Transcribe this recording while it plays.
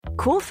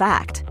Cool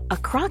fact, a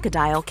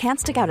crocodile can't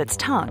stick out its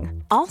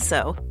tongue.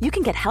 Also, you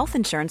can get health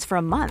insurance for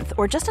a month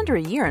or just under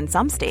a year in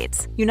some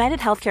states. United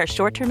Healthcare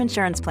short-term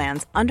insurance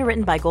plans,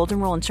 underwritten by Golden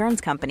Rule Insurance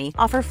Company,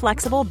 offer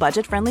flexible,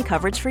 budget-friendly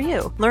coverage for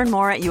you. Learn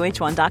more at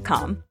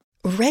uh1.com.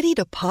 Ready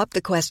to pop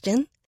the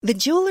question? The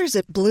jewelers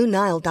at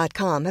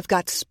BlueNile.com have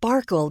got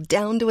sparkle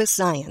down to a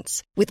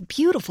science with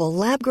beautiful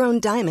lab-grown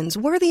diamonds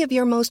worthy of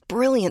your most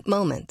brilliant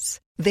moments.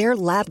 Their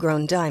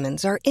lab-grown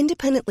diamonds are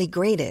independently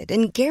graded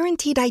and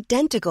guaranteed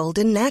identical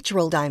to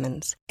natural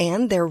diamonds,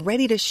 and they're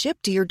ready to ship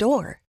to your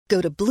door.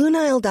 Go to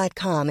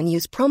BlueNile.com and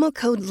use promo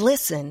code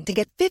LISTEN to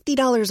get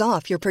 $50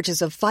 off your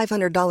purchase of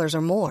 $500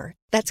 or more.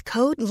 That's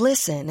code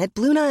LISTEN at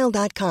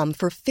BlueNile.com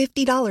for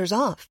 $50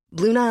 off.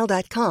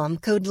 BlueNile.com,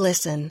 code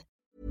LISTEN.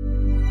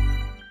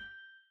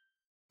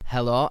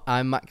 Hello,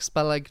 I'm Max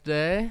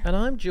Belegday. And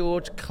I'm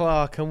George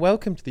Clark, and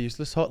welcome to the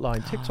Useless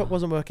Hotline. TikTok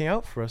wasn't working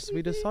out for us, so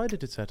we decided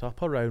to set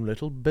up our own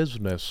little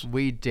business.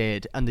 We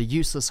did, and the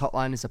Useless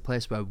Hotline is a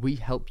place where we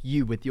help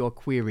you with your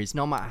queries,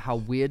 no matter how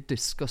weird,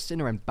 disgusting,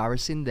 or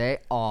embarrassing they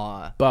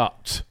are.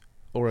 But,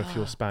 or if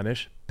you're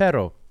Spanish,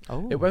 pero.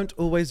 Oh. It won't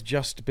always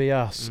just be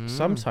us.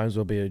 Sometimes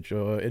we'll be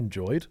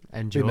enjoyed.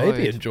 We may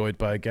be enjoyed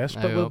by a guest,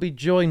 but we'll be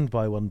joined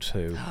by one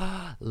too.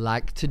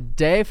 Like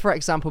today, for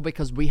example,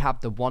 because we have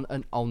the one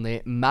and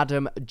only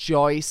Madam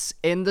Joyce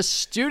in the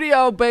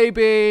studio,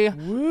 baby.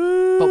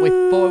 Woo! But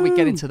before we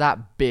get into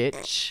that,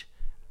 bitch,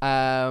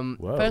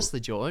 firstly,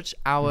 George,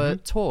 our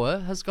tour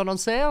has gone on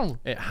sale.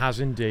 It has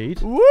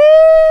indeed. Woo!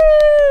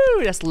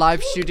 Yes,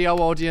 live studio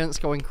audience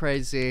going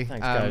crazy.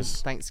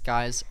 Thanks,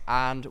 guys.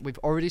 And we've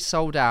already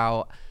sold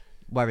out.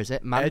 Where is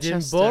it?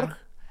 Manchester,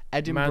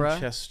 Edinburgh,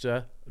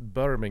 Manchester,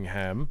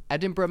 Birmingham.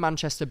 Edinburgh,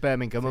 Manchester,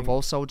 Birmingham have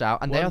all sold out,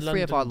 and they are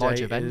three of our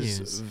larger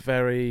venues. Is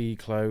very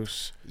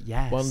close.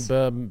 Yes.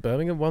 One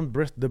Birmingham,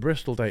 the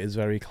Bristol date is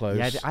very close.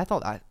 Yeah, I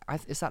thought that.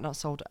 Is that not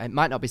sold out? It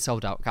might not be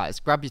sold out,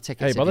 guys. Grab your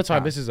tickets. Hey, by the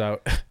time this is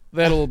out,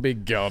 they'll all be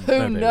gone.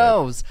 Who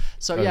knows?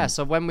 So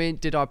so when we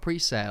did our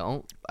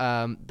pre-sale,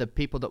 the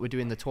people that we're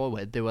doing the tour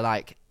with, they were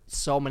like,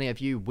 so many of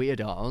you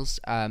weirdos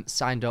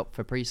signed up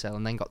for pre-sale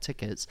and then got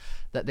tickets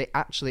that they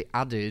actually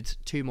added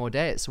 2 more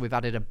dates. So we've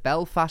added a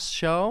Belfast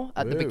show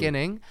at the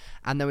beginning,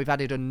 and then we've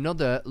added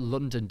another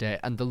London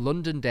date, and the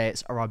London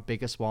dates are our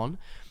biggest one.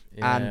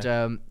 Yeah.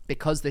 And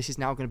because this is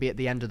now going to be at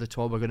the end of the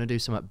tour, we're going to do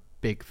something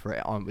big for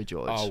it, aren't we,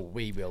 George? Oh,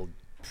 we will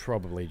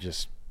probably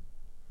just...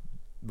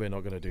 We're not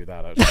going to do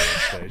that actually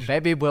on stage.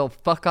 Maybe we'll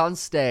fuck on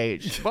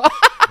stage.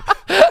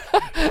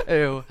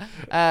 Ew.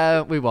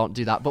 We won't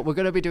do that, but we're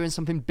going to be doing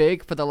something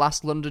big for the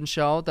last London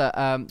show, that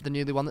the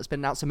newly one that's been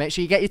announced. So make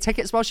sure you get your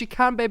tickets whilst you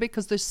can, baby,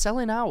 because they're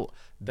selling out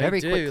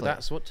very quickly.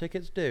 That's what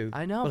tickets do.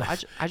 I know. Well,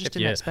 I just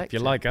didn't expect it. If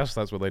you like us,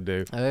 that's what they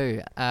do.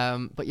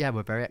 Oh, but yeah,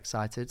 we're very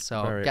excited.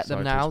 So get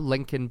them now.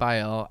 Link in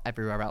bio,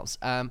 everywhere else.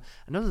 And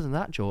other than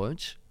that,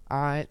 George,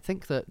 I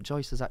think that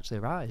Joyce has actually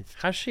arrived.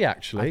 Has she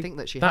actually? I think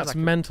that she has. That's like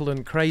mental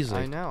and crazy.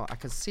 I know. I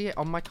can see it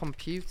on my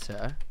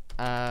computer.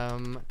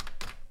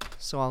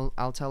 So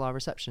I'll tell our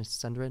receptionist to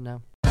send her in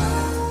now.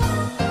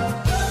 Oh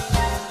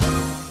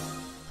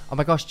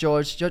my gosh,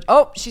 George.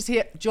 Oh, she's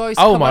here. Joyce,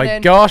 oh come my on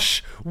in.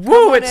 Gosh.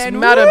 Woo, it's in.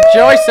 Madam Woo!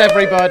 Joyce,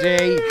 everybody.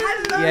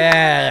 Hello.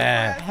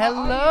 Yeah.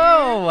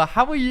 Hello.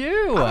 How are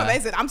you? I'm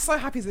amazing. I'm so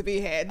happy to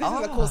be here. This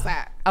is a cool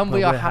set. And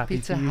we are happy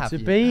to for you have to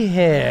you. be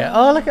here.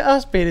 Oh, look at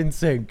us being in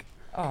sync.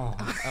 Oh,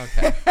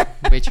 okay.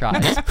 We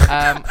tried.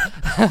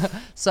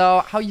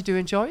 So, how are you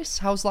doing, Joyce?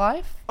 How's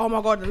life? Oh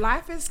my God,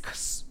 life is...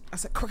 I'm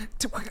already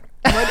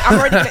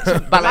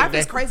glitching. Life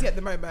is crazy at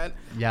the moment.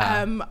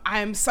 Yeah.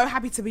 I'm so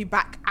happy to be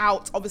back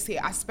out. Obviously,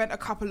 I spent a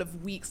couple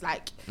of weeks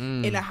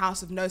in a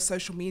house with no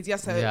social media.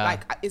 So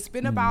it's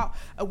been about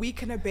a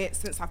week and a bit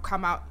since I've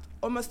come out,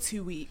 almost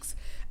 2 weeks,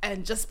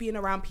 and just being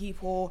around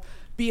people,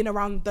 being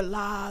around the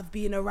love,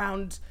 being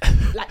around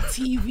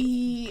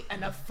TV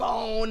and a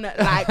phone,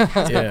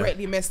 has been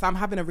greatly missed. So I'm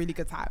having a really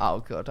good time. Oh,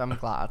 good. I'm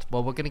glad.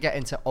 Well, we're going to get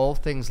into all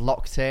things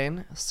Locked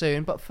In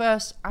soon. But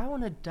first, I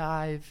want to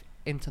dive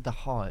into the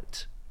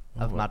heart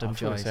of Madam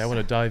Joyce. I want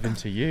to dive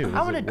into you.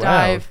 I want to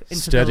dive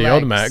into Steady the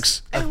on,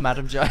 legs Max. of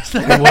Madam Joyce.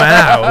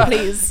 Wow.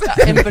 Please.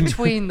 In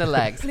between the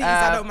legs. Please,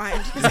 I don't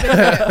mind.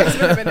 It's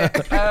been a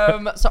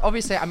minute. So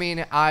obviously, I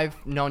mean, I've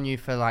known you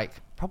for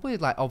probably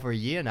over a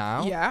year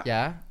now. Yeah.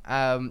 Yeah.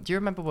 Do you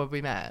remember where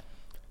we met?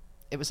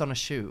 It was on a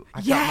shoot.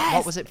 Yes.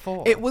 What was it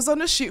for? It was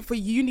on a shoot for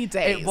uni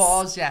days. It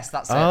was, yes,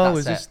 that's it. Oh, that's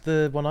is this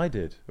the one I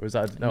did? Or was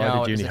that... No,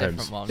 I did Uni it was a Homes.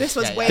 different one. This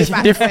was way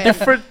yeah.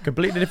 back when.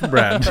 Completely different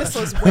brand. This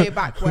was way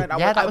back when.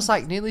 That was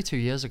nearly 2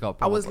 years ago,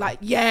 probably. I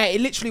was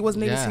it literally was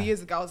nearly 2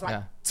 years ago. I was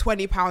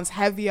 20 pounds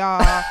heavier.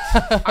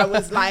 I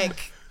was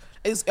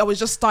I was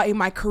just starting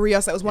my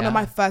career, so it was one of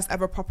my first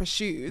ever proper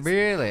shoots.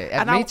 Really?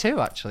 And me too,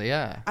 actually,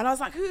 yeah. And I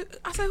was like, who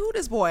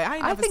this boy?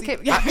 I think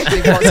it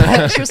actually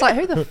was. She was like,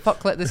 who the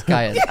fuck let this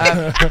guy in?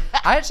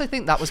 I actually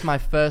think that was my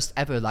first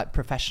ever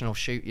professional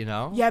shoot, you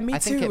know? Yeah, me too.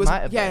 Think it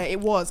might have been.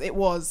 It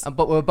was.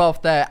 But we were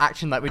both there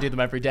acting like we do them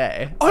every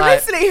day.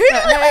 Honestly, who?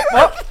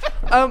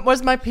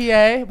 Where's my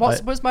PA?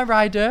 Where's my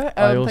rider?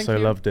 I also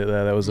loved it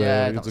there. That was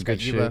a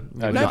good shoot.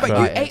 No, but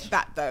you ate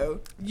that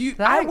though.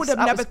 I would have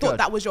never thought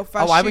that was your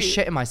first shoot. I was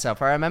shitting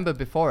myself. I remember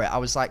before it, I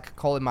was like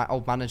calling my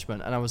old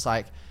management and I was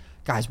like,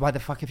 guys, why the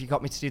fuck have you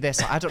got me to do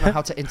this? Like, I don't know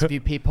how to interview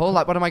people.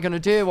 Like, what am I going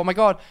to do? Oh my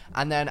God.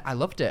 And then I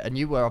loved it. And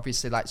you were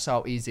obviously like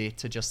so easy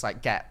to just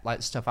like get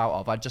like stuff out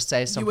of. I'd just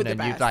say something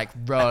and you'd like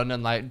run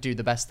and like do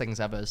the best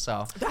things ever.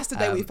 So that's the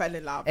day we fell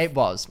in love. It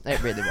was.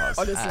 It really was.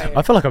 Honestly.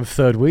 I feel like I'm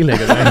third wheeling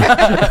it.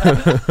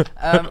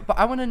 But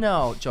I want to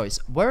know, Joyce,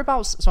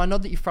 whereabouts, so I know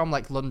that you're from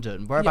like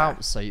London.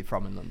 Whereabouts are you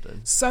from in London?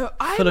 So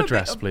I'm full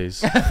address, please.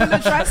 Full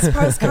address,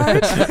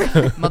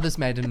 postcode. Mother's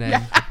maiden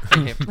name.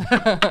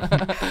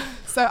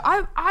 So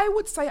I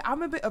would say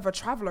I'm a bit of a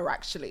traveller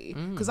actually,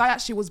 because I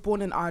actually was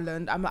born in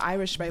Ireland. I'm an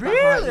Irish baby.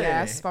 Really?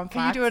 Yes, fun fact.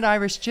 Can you do an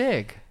Irish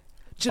jig?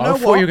 Do you know I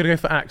thought you were going to go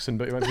for accent,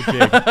 but you went for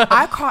jig.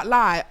 I can't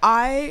lie.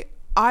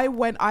 I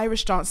went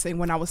Irish dancing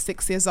when I was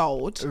 6 years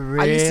old. Really?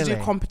 I used to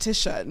do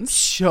competitions.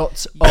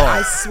 Shut up.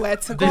 I swear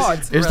to God.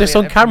 Is this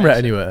on camera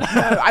anywhere?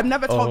 No, I've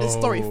never told this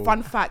story.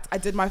 Fun fact, I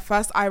did my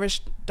first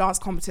Irish dance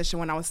competition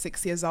when I was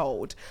 6 years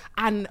old.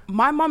 And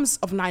my mum's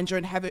of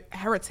Nigerian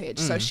heritage,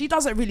 so she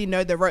doesn't really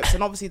know the ropes.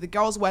 And obviously the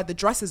girls wear the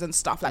dresses and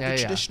stuff, like the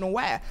traditional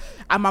wear.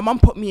 And my mum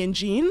put me in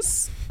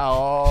jeans.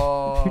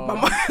 Oh.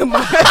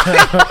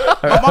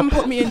 My mum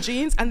put me in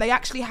jeans, and they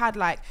actually had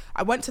like,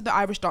 I went to the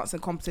Irish dancing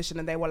competition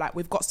and they were like,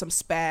 we've got some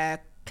spare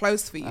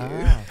clothes for you.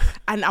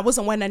 And I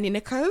wasn't wearing any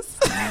knickers.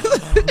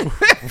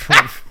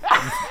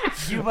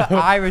 You were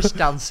Irish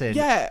dancing.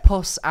 Yeah.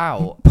 Puss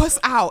out. Puss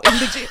out in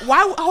the jeans.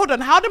 Why? Hold on.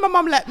 How did my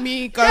mum let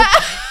me go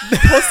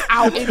puss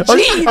out in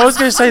jeans? I was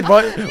going to say,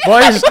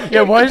 why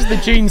does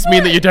the jeans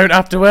mean that you don't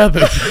have to wear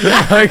them?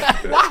 Like,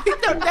 why?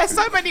 No, there's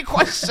so many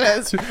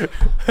questions.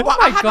 Well,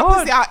 I had to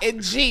puss out in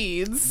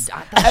jeans.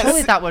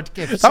 Surely that would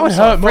give that would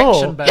hurt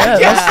more.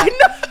 Yeah, I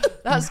know.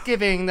 That's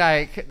giving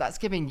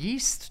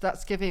yeast.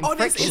 That's giving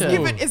honestly,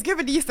 friction. It's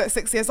given yeast at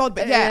 6 years old.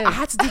 But yeah, I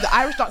had to do the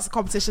Irish dancing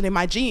competition in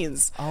my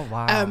jeans. Oh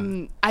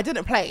wow. I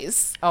didn't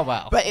place. Oh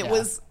wow. But it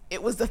was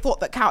the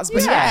thought that counts.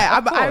 But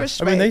I'm an Irish.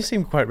 I mean, they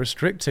seem quite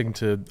restricting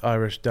to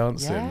Irish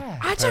dancing. Yeah.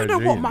 I don't know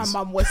what my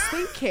mum was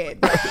thinking.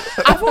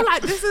 I feel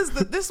like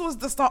this was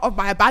the start of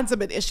my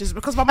abandonment issues,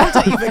 because my mum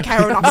didn't even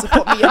care enough to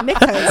put me in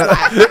knickers.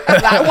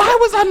 Like why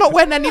was I not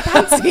wearing any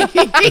panties?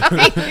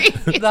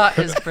 That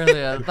is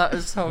brilliant. That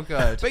is so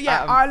good. But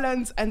yeah,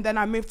 Ireland, and then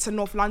I moved to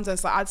North London.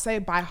 So I'd say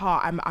by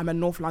heart, I'm a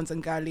North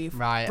London girlie.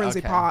 Right.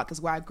 Brinsley Park is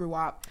where I grew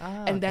up,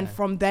 and then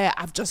from there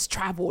I've just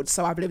travelled.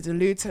 So I've lived in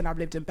Luton, I've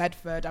lived in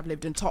Bedford, I've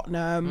lived in Tottenham,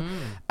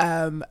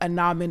 and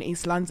now I'm in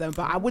East London.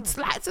 But I would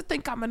like to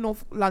think I'm a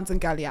North London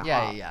girlie at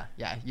heart.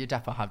 Yeah. You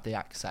definitely have the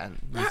accent.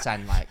 You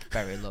sound like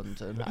very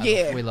London.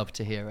 We love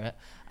to hear it.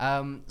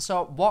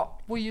 So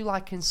what were you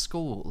like in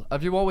school?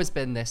 Have you always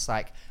been this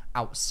like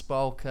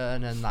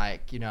outspoken and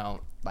like, you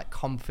know, like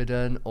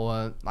confident,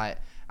 or like,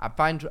 I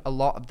find a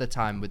lot of the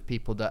time with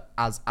people that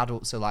as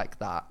adults are like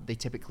that, they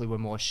typically were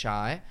more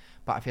shy,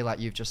 but I feel like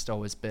you've just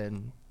always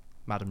been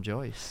Madam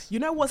Joyce. You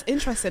know what's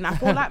interesting? I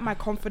feel like my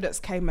confidence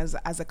came as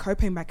a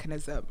coping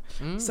mechanism.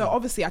 So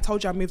obviously I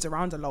told you I moved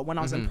around a lot. When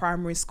I was in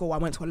primary school, I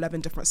went to 11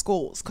 different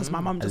schools because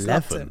my mum just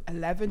loved it.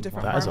 11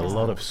 different That is a primary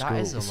lot of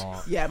schools. schools. That is a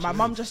lot. Yeah, my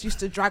mum just used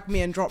to drag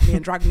me and drop me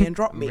and drag me and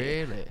drop me.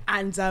 Really?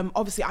 And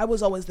obviously I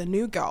was always the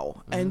new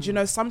girl. And you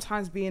know,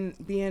 sometimes being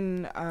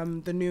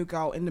the new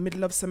girl in the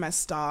middle of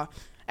semester,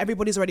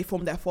 everybody's already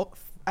formed their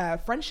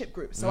friendship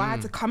group. So I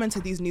had to come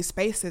into these new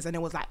spaces, and it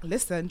was like,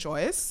 listen,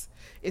 Joyce,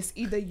 it's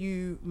either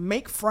you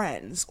make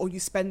friends or you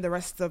spend the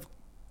rest of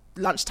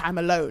lunchtime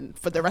alone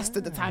for the rest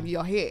of the time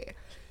you're here.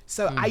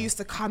 So I used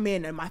to come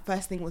in, and my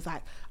first thing was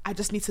like, I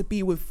just need to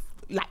be with,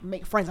 like,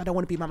 make friends. I don't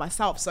want to be by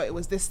myself. So it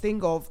was this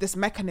thing of this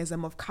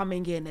mechanism of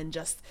coming in and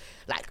just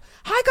like,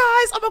 hi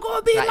guys, oh my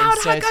God, be like loud,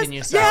 hi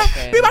guys,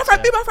 yeah, be my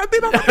friend,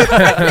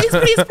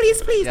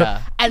 please.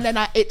 Yeah. And then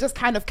it just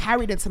kind of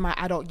carried into my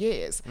adult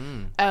years.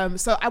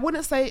 So I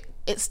wouldn't say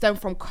it stemmed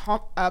from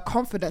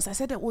confidence. I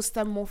said it will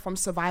stem more from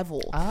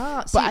survival.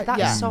 That's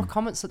so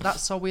common. So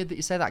that's so weird that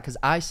you say that, because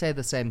I say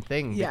the same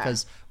thing. Yeah.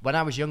 Because when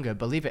I was younger,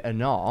 believe it or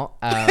not,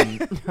 I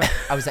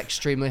was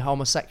extremely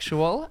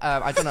homosexual.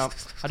 I don't know.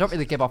 I don't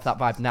really give off that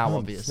vibe now,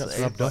 obviously. That's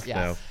rubbed off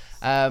now.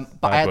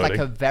 But I had like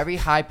a very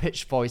high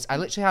pitched voice. I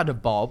literally had a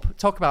bob.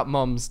 Talk about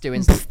mums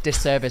doing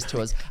disservice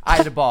to us. I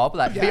had a bob,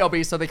 like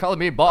B.O.B., so they call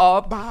me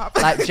Bob.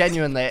 Like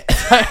genuinely.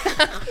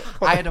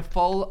 I had a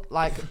full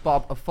like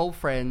bob, a full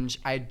fringe.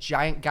 I had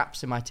giant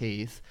gaps in my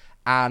teeth,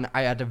 and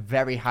I had a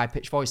very high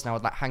pitched voice, and I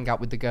would like hang out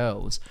with the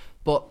girls.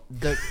 But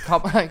the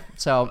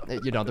so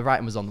you know, the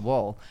writing was on the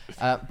wall.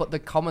 But the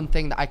common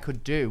thing that I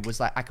could do was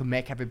like I could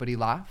make everybody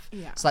laugh.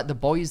 Yeah. It's like the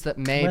boys that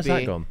maybe Where's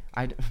that gone?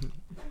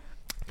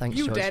 Thanks,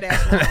 you Joyce. dead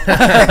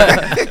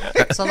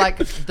ass. So like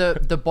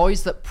the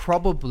boys that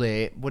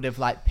probably would have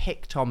like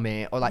picked on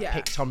me or like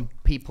picked on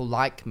people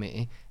like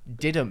me,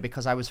 didn't,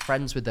 because I was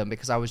friends with them,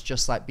 because I was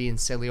just like being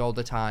silly all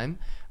the time.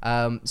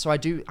 So I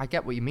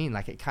get what you mean.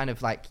 Like, it kind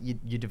of like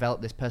you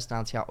develop this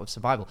personality out of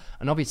survival.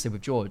 And obviously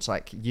with George,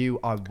 like, you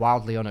are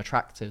wildly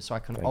unattractive, so I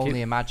can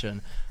only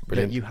imagine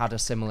that you had a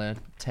similar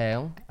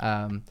tale.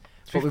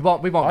 But we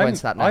won't go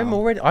into that now.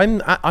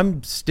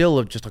 I'm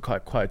still just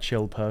quite a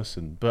chill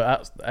person.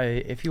 But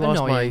if you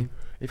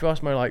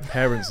ask my like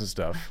parents and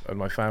stuff and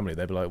my family,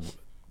 they'd be like,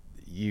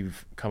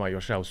 "You've come out your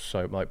shell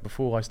so like."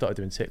 Before I started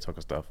doing TikTok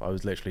and stuff, I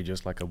was literally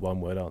just like a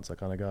one-word answer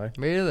kind of guy.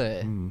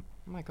 Really? Oh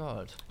my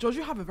god, George,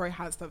 you have a very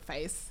handsome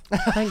face.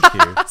 Thank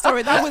you.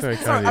 Sorry, that was.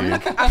 Sorry, I'm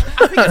looking. I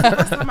think it's the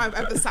first time I've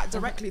ever sat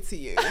directly to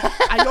you,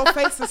 and your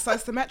face is so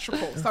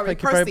symmetrical. Sorry,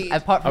 proceed.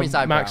 Apart from his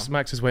eyebrow.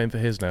 Max is waiting for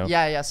his now.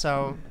 Yeah.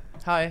 So,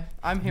 hi,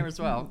 I'm here as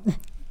well.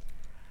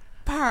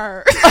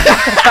 Purr.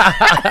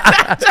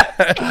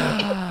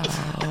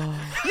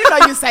 You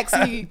know you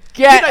sexy.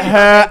 Get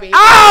her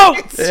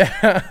out!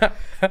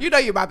 You know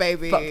you're my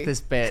baby. Fuck this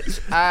bitch.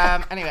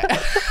 Anyway.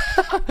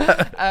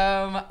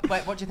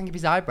 Wait, what do you think of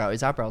his eyebrow?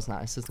 His eyebrow's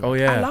nice, isn't it? Oh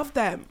yeah. I love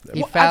them.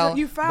 You fell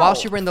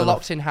whilst you were in the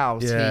locked-in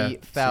house. Yeah, he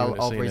fell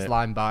over his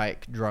Lime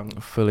bike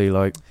drunk. Fully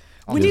like.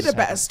 We need a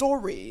better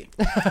story.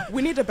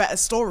 We need a better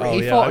story.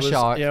 He fought a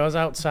shark. Yeah, I was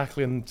out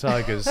tackling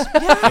tigers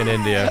in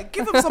India.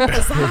 Give him some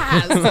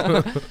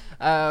pizzazz.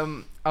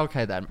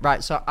 Okay then.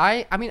 Right, so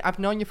I mean, I've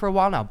known you for a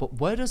while now, but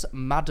where does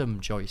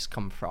Madam Joyce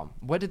come from?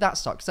 Where did that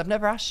start? Because I've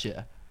never asked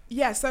you.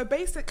 Yeah, so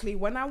basically,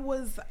 when I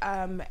was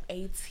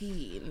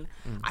 18,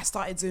 I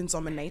started doing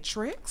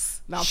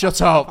dominatrix. Now,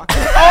 shut up.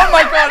 Oh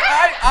my god,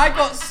 I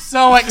got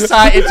so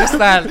excited just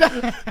then.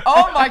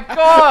 Oh my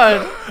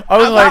god. I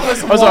was like,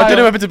 I didn't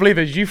know whether to believe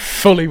it. You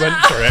fully went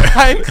for it.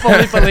 I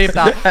fully believe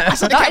that.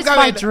 That is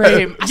my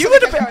dream.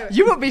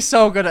 You would be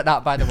so good at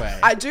that, by the way.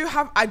 I do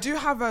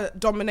have a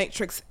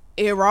dominatrix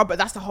era, but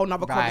that's a whole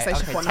nother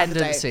conversation for another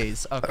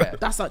tendencies. day. Okay.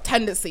 That's not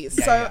tendencies.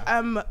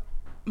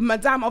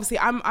 Madame, obviously,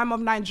 I'm of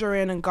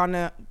Nigerian and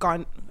Ghana.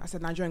 I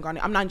said Nigerian,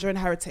 Ghana. I'm Nigerian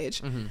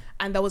heritage,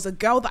 and there was a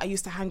girl that I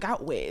used to hang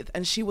out with,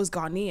 and she was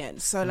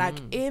Ghanaian. So, like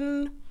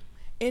in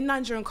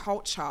Nigerian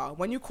culture,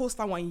 when you call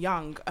someone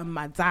young a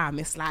madame,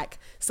 it's like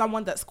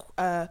someone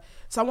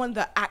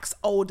that acts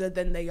older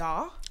than they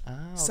are. Oh,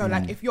 so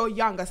like if you're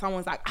younger,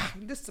 someone's like,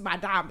 this is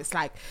madame, it's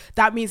like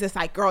that means it's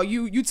like, girl,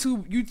 you too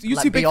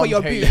like big for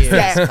your boots.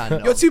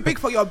 Yeah, you're too big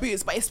for your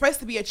boots. But it's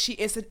supposed to be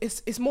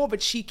it's more of a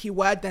cheeky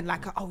word than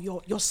like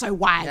you're so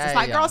wise. It's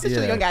like, girl, sit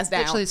your young ass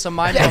down. Literally, so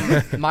my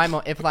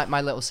mom, if like my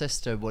little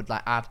sister would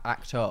like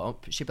act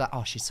up, she'd be like,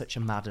 oh, she's such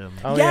a madam.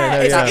 Oh,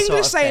 it's an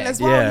English saying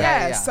as well.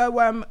 Yeah.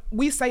 So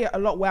we say it a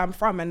lot where I'm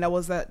from, and there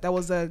was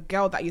a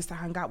girl that I used to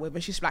hang out with,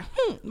 and she's like,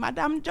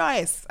 Madame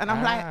Joyce, and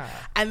I'm like,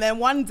 and then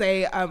one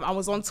day I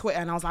was on Twitter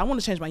and I was like, I want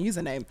to change my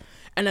username,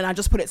 and then I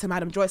just put it to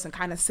Madam Joyce, and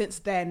kind of since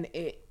then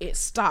it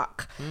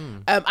stuck.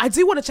 I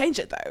do want to change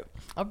it though.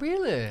 Oh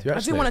really?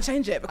 I do want to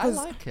change it because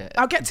I like it.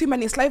 I'll get too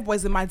many slave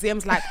boys in my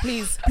DMs like,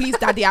 please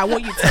daddy, I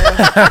want you to.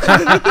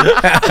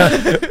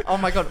 Oh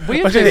my god,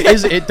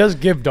 it does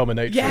give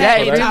domination. Yeah,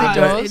 it really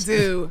does. It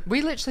do.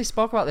 We literally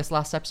spoke about this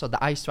last episode,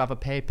 that I used to have a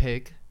pay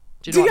pig.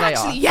 Do you know what they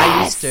are? Yes.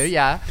 I used to,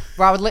 yeah.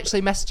 Where I would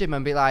literally message him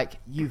and be like,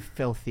 you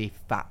filthy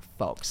fat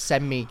fuck,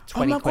 send me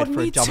 20 quid for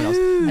a Domino's.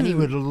 Too. And he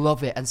would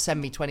love it and send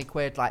me 20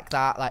 quid like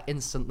that, like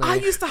instantly. I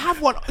used to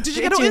have one. Did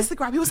you get it on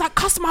Instagram? He was like,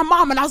 cuss my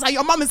mom. And I was like,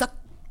 your mom is a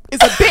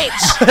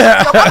bitch.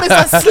 Your mom is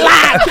a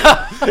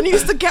slag. And he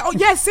used to get,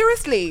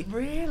 seriously.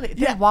 Really?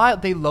 They're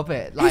wild. They love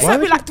it. Like, he sent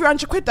me like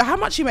 300 quid though. How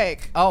much you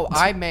make? Oh,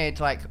 I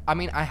made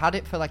I had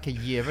it for like a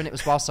year, and it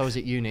was whilst I was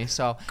at uni.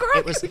 So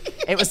it was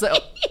little,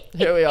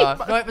 here we are.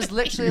 No, it was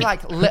literally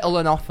like little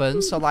and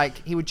often. So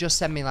like he would just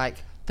send me like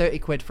 30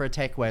 quid for a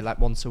takeaway like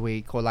once a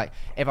week, or like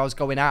if I was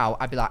going out,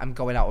 I'd be like, I'm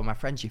going out with my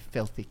friends, you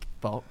filthy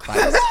fuck.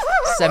 Like,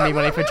 send me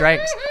money for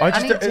drinks.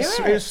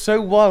 It's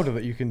so wild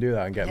that you can do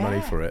that and get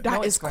money for it.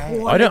 That is great.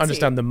 I don't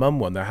understand the mum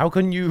one though. How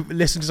can you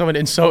listen to someone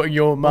insulting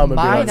your mum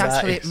and be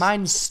like,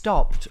 mine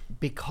stopped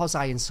because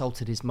I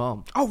insulted his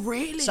mum. Oh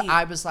really? So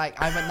I was like,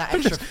 I went that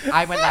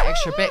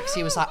extra bit, because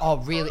he was like, oh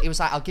really? It was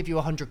like, I'll give you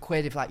 100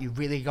 quid if like you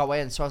really go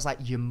in. So I was like,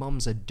 your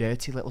mum's a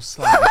dirty little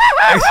slag.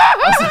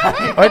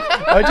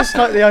 I just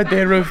like the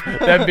idea of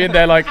them being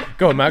there like,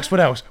 go on Max, what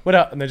else?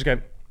 And they just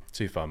go,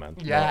 too far, man.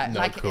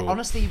 Yeah, cool.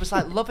 Honestly, he was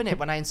like loving it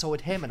when I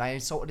insulted him, and I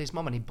insulted his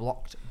mum, and he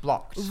blocked.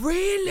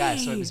 Really? Yeah,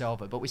 so it was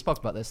over. But we spoke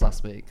about this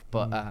last week.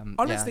 But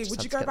honestly,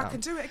 would you go back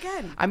and do it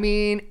again? I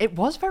mean, it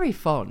was very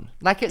fun.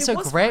 Like, it's a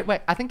great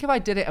way. I think if I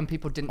did it and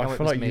people didn't know it was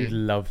me, I feel like you'd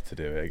love to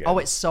do it again. Oh,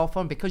 it's so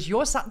fun because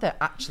you're sat there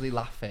actually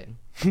laughing.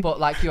 But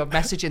like you're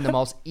messaging the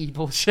most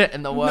evil shit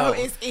in the world.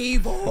 No, it's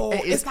evil.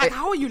 It's like,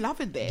 how are you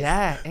loving this?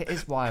 Yeah, it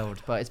is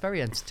wild, but it's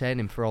very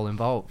entertaining for all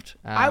involved.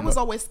 I was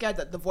always scared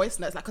that the voice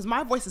notes, like, because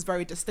my voice is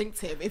very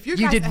distinctive. If you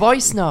did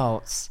voice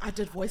notes. I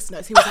did voice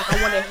notes. He was like,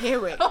 I want to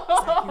hear it. Like,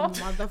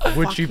 you motherfucking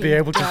would you be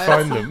able to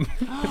find them?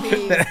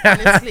 Please,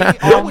 honestly,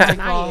 I would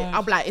deny it.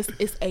 I'll be like,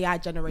 it's AI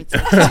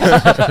generated.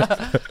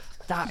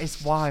 That That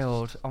is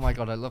wild. Oh my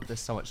God, I love this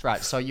so much.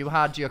 Right, so you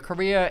had your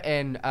career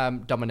in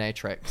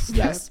dominatrix.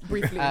 Yes,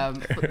 briefly.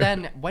 But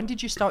then, when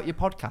did you start your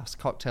podcast,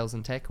 Cocktails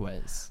and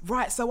Takeaways?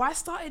 Right, so I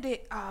started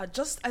it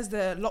just as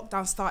the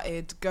lockdown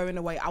started going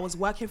away. I was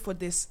working for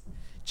this.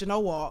 Do you know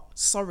what?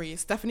 Sorry,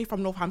 Stephanie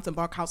from Northampton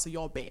Borough Council,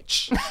 you're a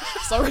bitch.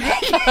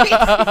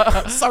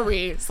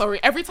 Sorry.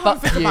 Every time I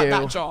think about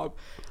that job.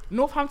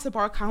 Northampton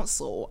Borough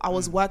Council, I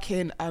was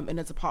working in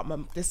a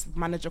department. This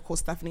manager called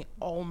Stephanie,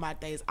 oh my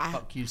days.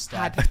 Fuck you,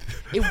 Steph.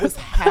 It was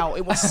hell.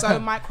 It was so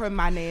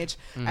micromanaged.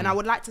 And I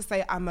would like to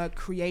say I'm a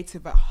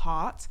creative at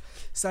heart.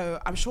 So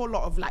I'm sure a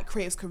lot of like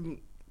creatives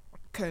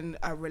can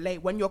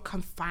relate when you're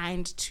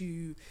confined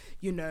to,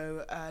 you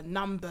know,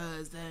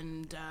 numbers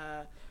and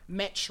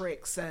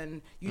metrics,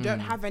 and you don't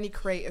have any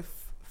creative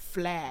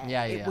flair.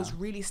 It was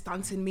really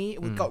stunting me.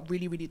 It got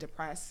really, really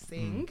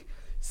depressing.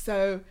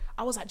 So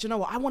I was like, do you know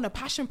what? I want a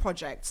passion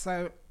project.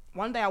 So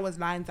one day I was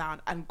lying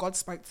down and God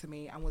spoke to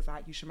me and was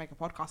like, you should make a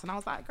podcast. And I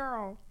was like,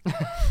 girl,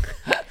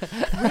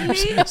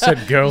 really?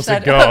 Said girl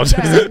to God.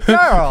 Yeah.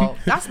 Girl,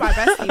 that's my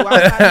bestie.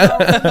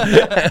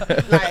 I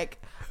was like,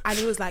 and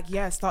he was like,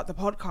 yeah, start the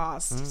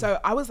podcast. So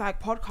I was like,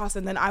 podcast.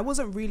 And then I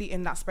wasn't really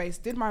in that space,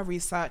 did my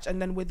research.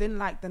 And then within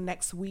like the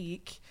next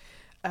week,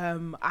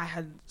 I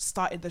had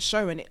started the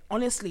show. And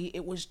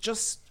it was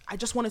just, I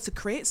just wanted to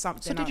create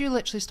something. So did you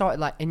literally start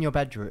like in your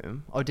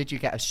bedroom, or did you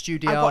get a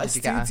studio? I got a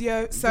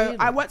studio. So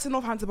I worked in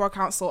Northampton Borough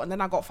Council, and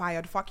then I got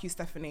fired. Fuck you,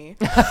 Stephanie.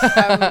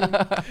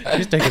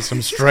 She's taking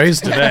some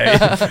strays today.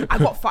 I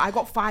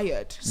got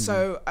fired.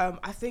 So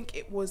I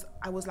think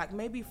I was like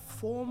maybe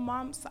 4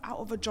 months out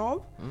of a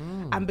job,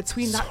 and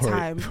between that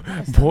time,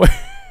 boy.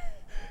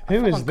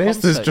 Who is this?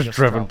 This just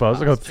driven past.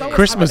 Like a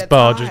Christmas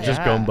barge has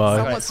just gone by.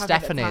 Right,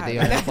 Stephanie, the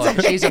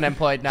unemployed. She's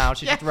unemployed now.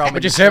 She's just roaming.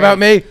 What'd you say about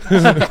me?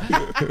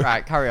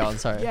 Right, carry on.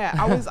 Sorry. Yeah,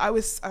 I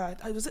was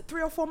it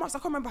 3 or 4 months? I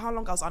can't remember how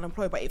long I was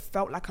unemployed, but it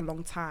felt like a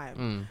long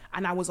time.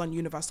 And I was on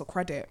universal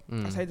credit.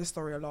 I say this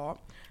story a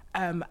lot.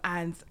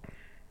 And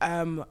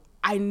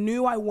I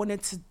knew I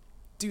wanted to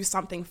do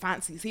something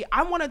fancy. See,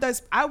 I'm one of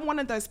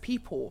those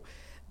people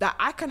that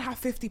I can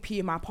have 50p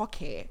in my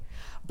pocket,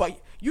 but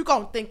you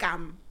gonna think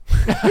I'm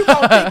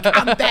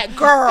that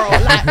girl.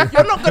 Like,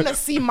 you're not gonna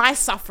see my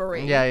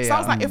suffering. So I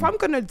was like, if I'm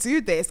gonna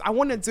do this, I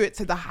want to do it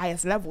to the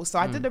highest level. So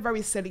I did a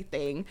very silly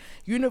thing.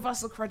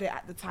 Universal credit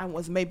at the time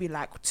was maybe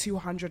like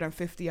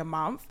 250 a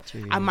month.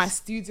 Jeez. And my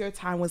studio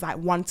time was like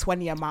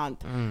 120 a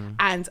month.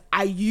 And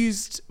I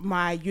used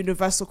my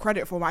universal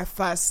credit for my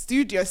first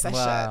studio session.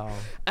 Wow.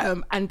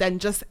 And then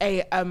just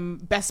a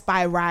Best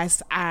Buy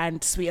rice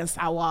and sweet and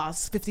sour,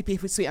 50p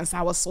for sweet and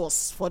sour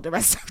sauce for the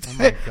rest of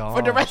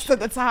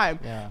the time.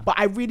 But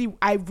I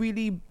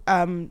really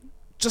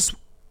just,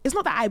 it's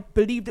not that I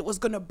believed it was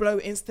gonna blow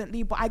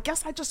instantly, but I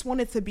guess I just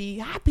wanted to be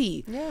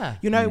happy.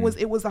 You know,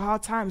 it was a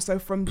hard time. So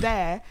from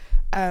there,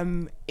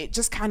 it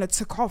just kind of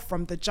took off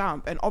from the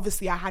jump. And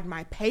obviously I had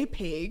my pay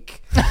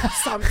pig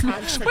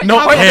sometimes. Not him. No,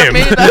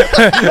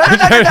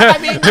 I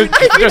mean,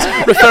 just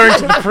referring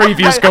to the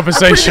previous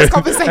conversation.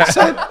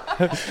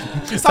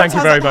 Thank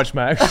you very much,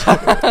 Max.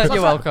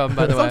 You're welcome,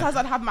 by the way. Sometimes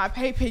I'd have my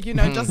pay pig, you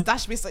know, just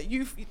dash me. So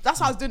that's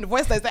how I was doing the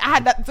voice notes. I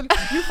had that,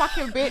 you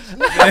fucking bitch.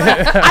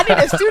 I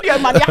needed studio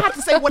money. I had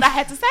to say what I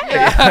had to say.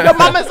 Your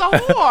mama's a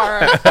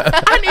whore.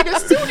 I needed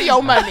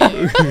studio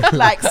money.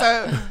 Like,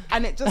 so,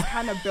 and it just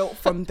kind of built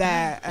from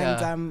there.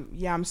 And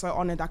I'm so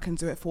honored I can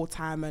do it full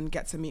time and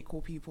get to meet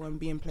cool people and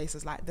be in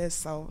places like this.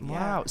 So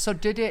wow. So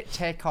did it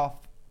take off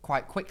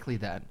quite quickly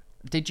then?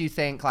 Did you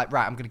think like,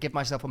 right, I'm going to give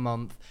myself a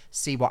month,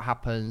 see what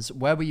happens?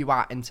 Where were you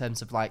at in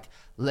terms of like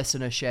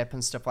listenership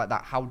and stuff like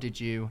that? How did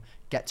you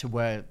get to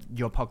where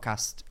your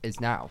podcast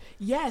is now?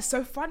 Yeah.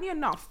 So funny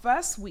enough,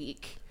 first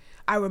week,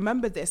 I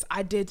remember this.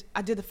 I did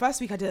the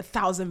first week, I did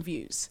 1,000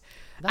 views.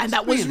 That's and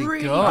that was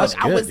really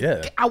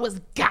good. I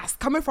was gassed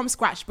coming from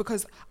scratch,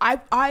 because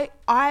I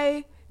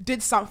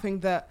did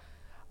something that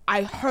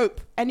I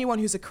hope anyone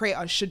who's a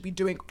creator should be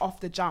doing off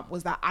the jump,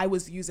 was that I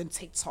was using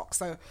TikTok.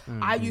 So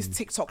I used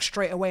TikTok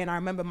straight away. And I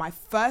remember my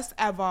first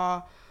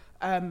ever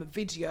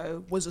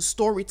video was a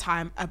story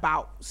time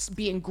about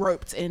being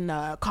groped in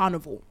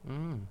Carnival.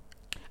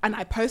 And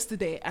I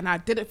posted it and I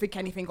didn't think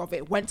anything of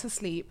it, went to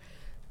sleep.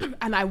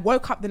 And I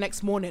woke up the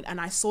next morning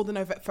and I saw the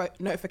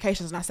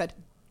notifications and I said,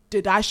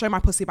 did I show my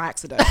pussy by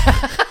accident?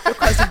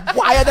 Because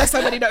why are there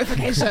so many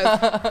notifications?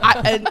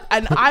 And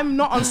I'm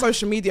not on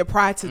social media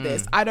prior to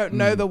this. I don't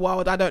know the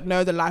world. I don't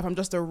know the life. I'm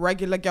just a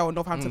regular girl in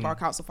Northampton Borough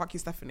Council. Fuck you,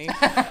 Stephanie.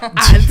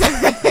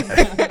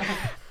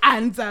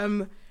 And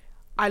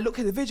I look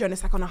at the video and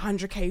it's like on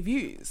 100k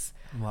views.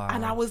 Wow.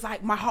 And I was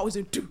like, my heart was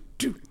doing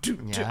do.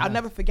 I'll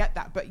never forget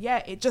that. But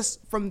yeah, it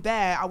just, from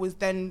there, I was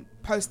then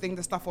posting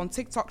the stuff on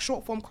TikTok,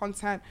 short form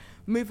content,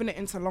 moving it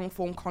into long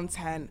form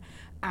content.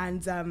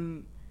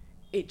 And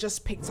it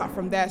just picked up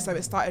from there. So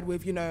it started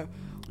with, you know,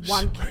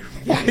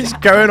 It's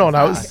going on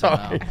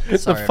outside.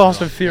 It's the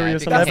Fast and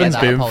Furious 11's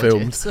being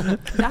filmed.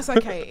 That's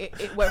okay.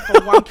 It went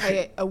from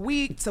 1K a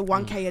week to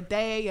 1K a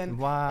day, and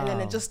then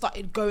it just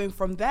started going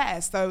from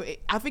there. So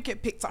I think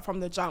it picked up from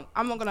the jump.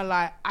 I'm not gonna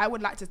lie. I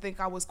would like to think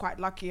I was quite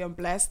lucky and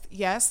blessed.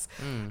 Yes.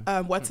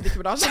 Word to Nicki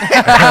Minaj.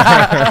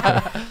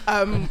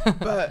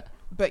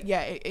 But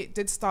yeah, it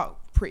did start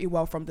pretty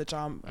well from the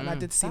jump, and I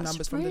did see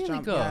numbers from the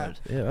jump. Good.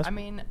 Yeah, that's I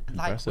mean, impressive.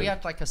 like we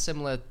had like a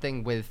similar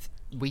thing with.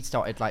 We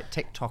started like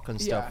TikTok and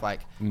stuff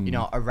like you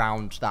know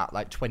around that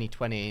like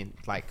 2020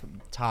 like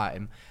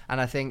time,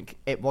 and I think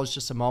it was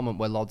just a moment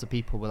where loads of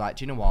people were like,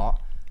 do you know what,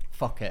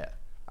 fuck it,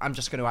 I'm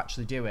just going to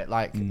actually do it.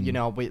 Like you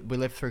know, we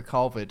lived through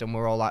COVID and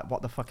we're all like,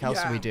 what the fuck else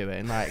are we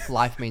doing? Like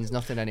life means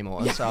nothing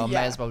anymore, so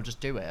may as well just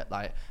do it.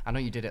 Like I know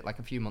you did it like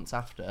a few months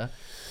after,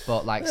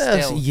 but like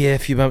still a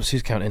few months,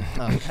 who's counting?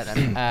 Okay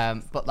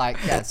then. But like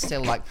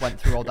still like went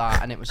through all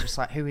that, and it was just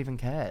like, who even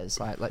cares?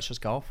 Like let's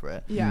just go for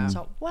it.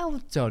 So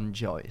well done,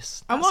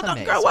 Joyce. And well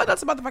done, girl. Well done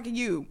to motherfucking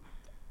you.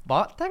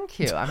 What? Thank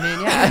you. I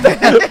mean,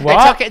 yeah.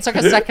 What? It took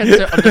a second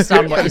to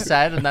understand what you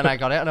said, and then I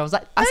got it, and I was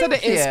like, I said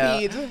it in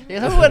speed.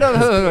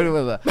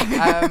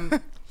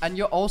 And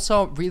you're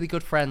also really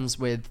good friends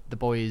with the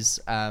boys,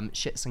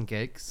 Shits and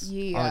Gigs,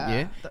 aren't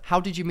you? How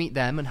did you meet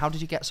them, and how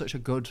did you get such a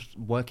good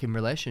working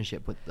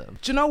relationship with them?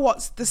 Do you know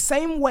what's the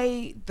same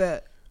way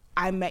that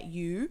I met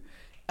you?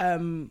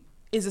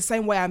 Is the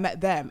same way I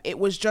met them. It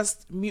was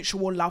just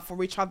mutual love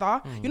for each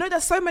other. You know,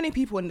 there's so many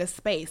people in this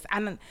space,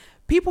 and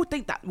people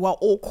think that we're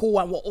all cool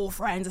and we're all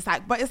friends. It's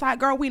like, but it's like,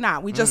 girl, we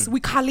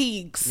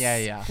colleagues.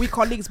 Yeah. We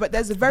colleagues, but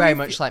there's very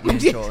much like me and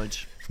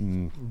George.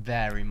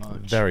 Very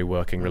much. Very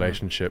working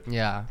relationship.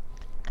 Yeah.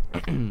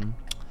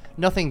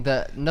 Nothing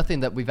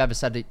that we've ever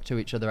said to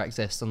each other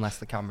exists unless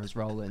the camera's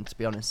rolling, to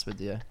be honest with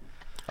you.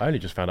 I only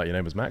just found out your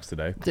name was Max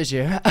today. Did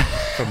you?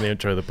 From the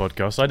intro of the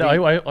podcast.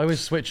 I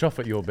always switch off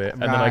at your bit,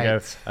 and then I go,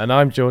 and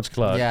I'm George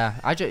Clark. Yeah,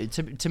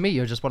 to me,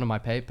 you're just one of my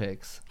pay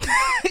pigs.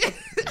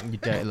 You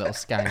dirty little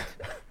skank.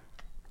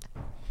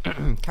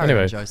 Carry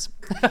on, Joyce.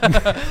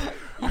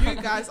 You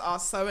guys are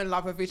so in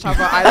love with each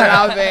other.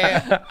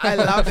 I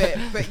love it.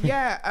 But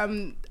yeah,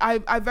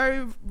 I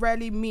very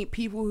rarely meet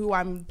people who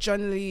I'm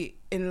generally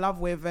in love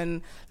with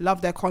and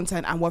love their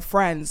content and we're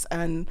friends,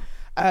 and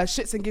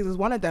Shits and Gigs was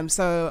one of them.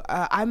 So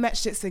I met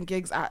Shits and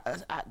Gigs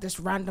at this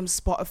random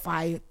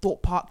Spotify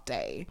Thought Park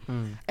day,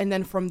 and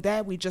then from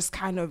there we just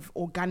kind of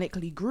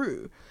organically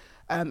grew.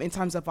 In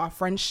terms of our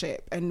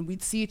friendship, and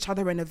we'd see each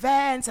other in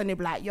events, and they'd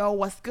be like, yo,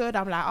 what's good?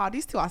 I'm like, oh,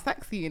 these two are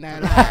sexy, you know,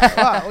 like,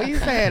 what are you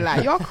saying?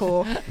 Like, you're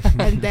cool.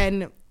 And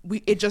then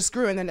it just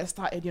grew, and then it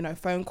started, you know,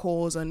 phone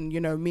calls, and,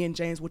 you know, me and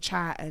James would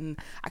chat, and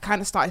I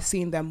kind of started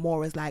seeing them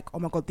more as like, oh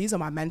my God, these are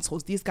my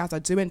mentors. These guys are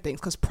doing things.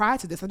 Because prior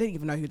to this, I didn't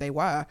even know who they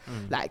were.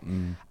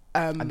 And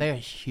they are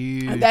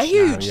huge. And they're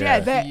huge. Yeah,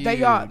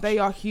 they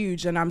are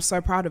huge, and I'm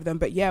so proud of them.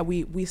 But yeah,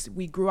 we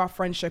grew our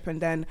friendship, and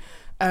then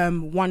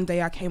one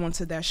day I came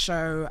onto their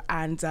show,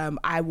 and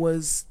I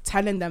was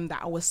telling them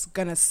that I was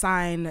gonna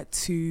sign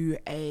to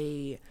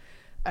a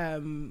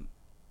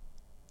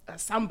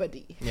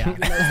somebody. Yeah. You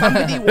know,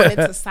 somebody wanted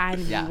to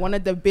sign me. One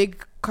of the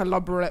big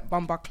collaborate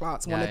Bumba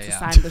Clarks wanted to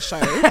sign the show.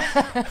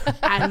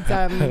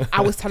 And I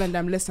was telling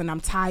them, listen,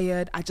 I'm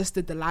tired. I just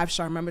did the live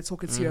show. I remember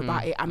talking to you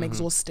about it. I'm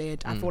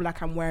exhausted. I feel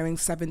like I'm wearing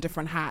 7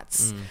 different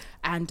hats.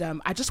 And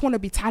I just want to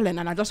be talent,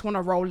 and I just want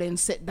to roll in,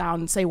 sit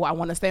down, say what I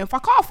want to say, and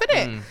fuck off,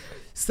 innit?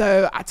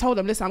 So I told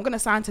them, listen, I'm going to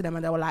sign to them.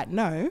 And they were like,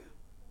 no,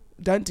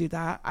 don't do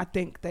that. I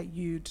think that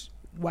you'd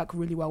work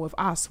really well with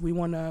us. We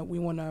want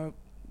to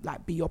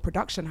like be your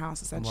production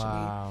house, essentially.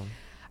 Wow.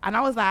 And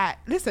I was like,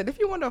 listen, if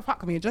you want to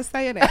fuck me, just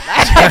say it. Like,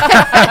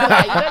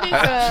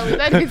 we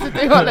don't need to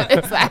do all of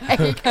this.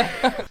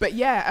 Like. But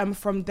yeah,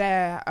 from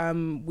there,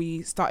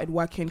 we started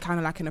working kind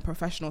of like in a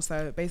professional.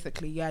 So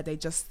basically, yeah, they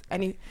just,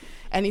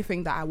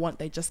 anything that I want,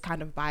 they just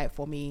kind of buy it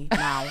for me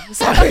now.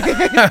 So,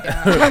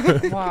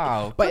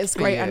 wow. But it's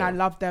great, and I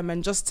love them.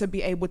 And just to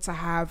be able to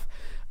have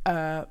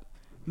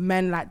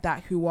men like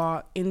that who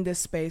are in this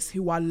space,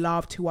 who are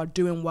loved, who are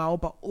doing well,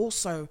 but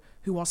also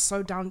who are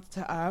so down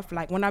to earth.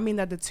 Like, when I mean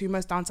they're the 2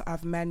 most down to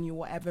earth men you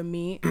will ever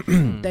meet,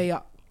 they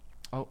are.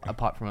 Oh,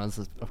 apart from us,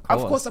 of course.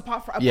 Of course,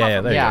 apart from you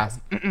guys,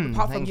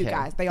 apart from you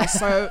guys, they're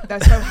so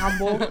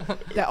humble.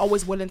 They're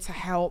always willing to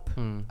help.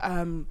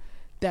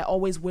 They're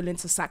always willing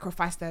to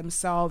sacrifice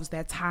themselves,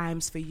 their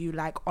times for you.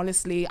 Like,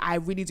 honestly, I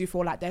really do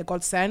feel like they're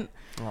God sent.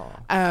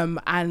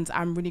 And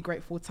I'm really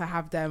grateful to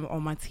have them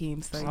on my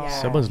team. So yeah.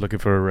 Someone's looking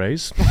for a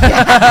raise. She's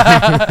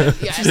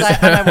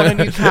like, and I want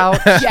a new couch.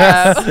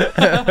 Yes.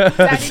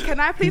 Daddy, can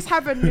I please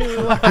have a new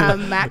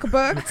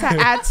MacBook to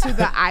add to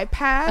the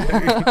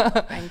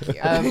iPad? Thank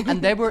you.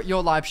 And they were at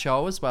your live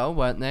show as well,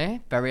 weren't they?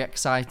 Very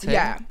exciting.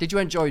 Yeah. Did you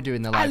enjoy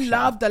doing the live show? I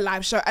love the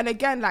live show. And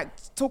again, like,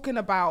 talking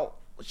about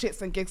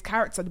Shits and Gigs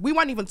character, we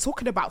weren't even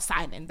talking about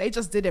signing. They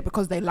just did it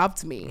because they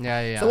loved me.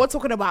 So we're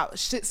talking about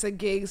Shits and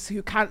Gigs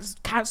who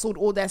cancelled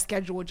all their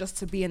schedule just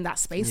to be in that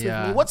space with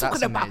me. We're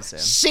talking about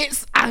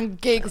Shits and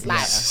Gigs,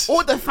 like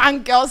all the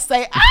fangirls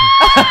say,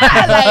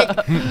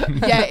 like,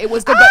 yeah, it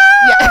was good.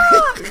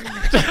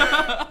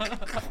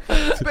 But,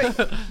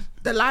 But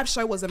the live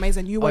show was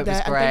amazing. You were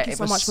there, and thank you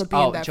so much for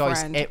being there,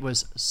 Joyce, friend. it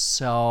was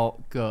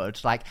so good.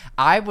 Like,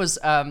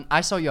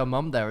 I saw your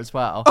mum there as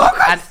well,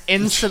 and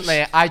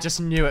instantly I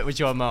just knew it was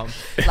your mum.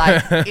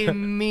 Like,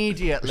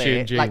 immediately. Was she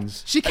in jeans? Like,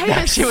 she came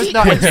in she was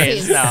not in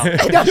jeans,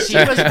 sequences. no. She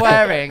was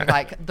wearing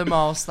like the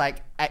most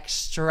like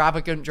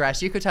extravagant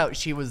dress. You could tell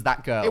she was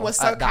that girl. It was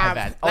so at that camp.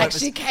 event. Like,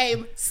 she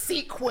came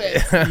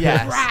sequins.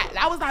 Yes. Right.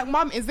 I was like,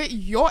 Mum, is it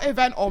your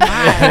event or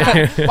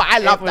mine? But I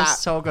love It was that.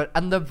 so good.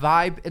 And the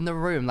vibe in the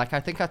room, like I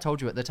think I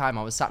told you at the time,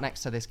 I was sat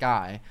next to this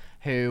guy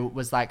who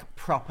was like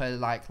proper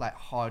like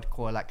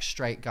hardcore like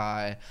straight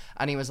guy,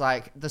 and he was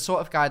like the sort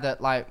of guy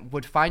that like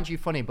would find you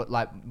funny but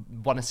like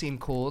want to seem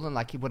cool, and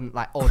like he wouldn't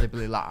like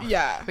audibly laugh.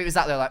 Yeah. But he was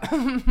out there like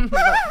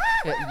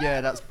yeah,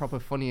 that's proper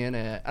funny,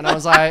 innit? And I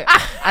was like,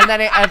 and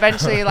then it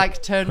eventually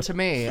like turned to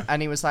me,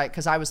 and he was like,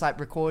 because I was like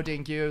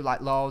recording you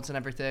like loads and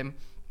everything.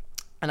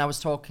 And I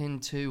was talking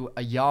to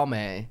a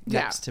Yame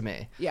next to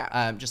me.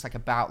 Yeah. Just like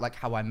about like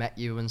how I met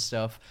you and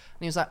stuff.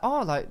 And he was like,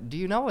 oh, like, do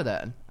you know her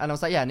then? And I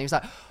was like, yeah. And he was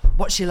like,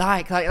 what's she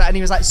like? And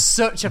he was like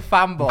such a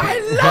fanboy. I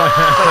love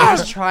But he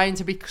was trying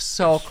to be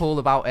so cool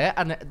about it.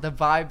 And the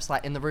vibes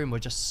like in the room were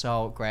just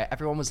so great.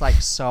 Everyone was like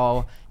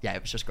so, yeah,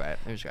 it was just great.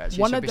 It was great.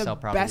 One of the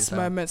best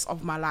moments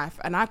of my life.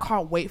 And I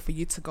can't wait for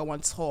you to go on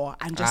tour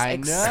and just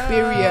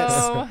experience.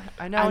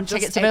 I know.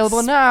 Tickets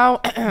available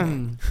now.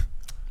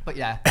 But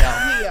yeah, no.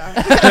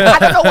 I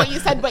don't know what you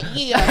said, but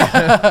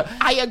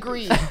I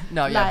agree.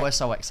 No, yeah, like, we're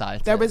so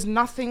excited. There is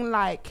nothing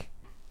like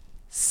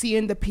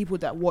seeing the people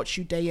that watch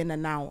you day in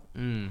and out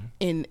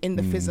in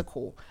the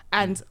physical.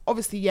 And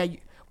obviously, yeah,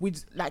 we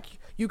like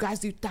you guys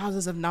do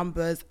thousands of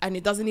numbers, and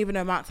it doesn't even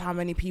amount to how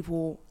many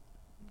people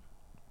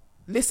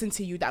listen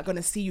to you that are going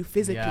to see you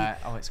physically. Yeah,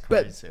 oh, it's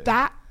crazy. But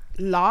that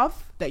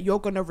love that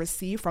you're going to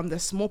receive from the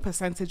small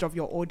percentage of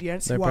your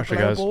audience who are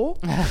global,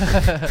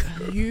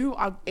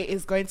 it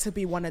is going to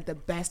be one of the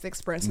best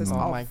experiences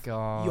of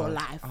your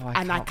life.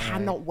 And I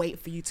cannot wait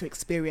for you to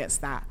experience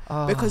that,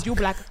 because you'll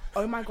be like,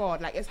 oh my God,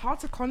 like it's hard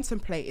to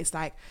contemplate. It's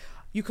like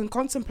you can't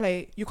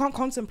contemplate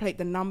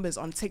the numbers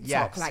on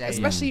TikTok, like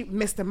especially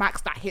Mr.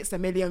 Max that hits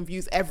 1 million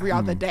views every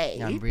other day.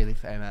 Yeah, I'm really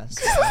famous.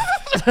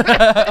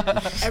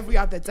 Every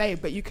other day,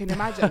 but you can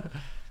imagine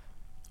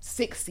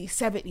 60,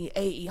 70,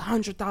 80,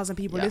 100,000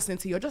 people listening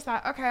to you. You're just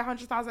like, okay,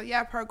 100,000,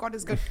 yeah, per God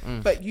is good.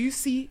 But you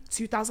see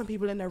 2,000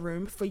 people in a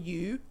room, for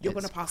you're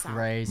going to pass out.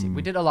 Crazy.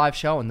 We did a live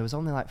show and there was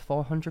only like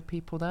 400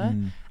 people there.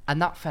 And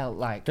that felt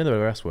like... Don't know where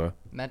the rest were.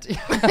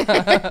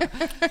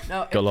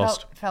 No, Got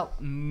lost. Felt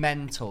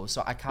mental,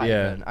 so I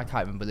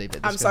can't even believe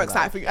it. I'm so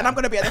excited for you, and I'm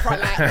gonna be at the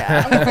front line.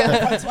 I'm gonna be at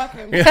the front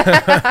twerking.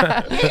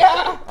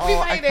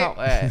 I can't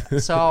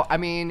wait. So I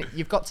mean,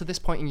 you've got to this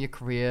point in your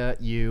career,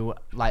 you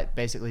like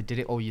basically did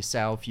it all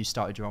yourself. You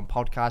started your own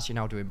podcast. You're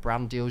now doing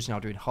brand deals. You're now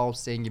doing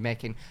hosting. You're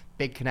making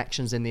big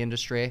connections in the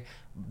industry.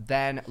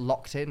 Then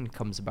Locked In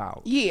comes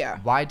about. Yeah.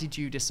 Why did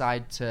you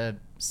decide to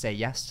say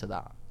yes to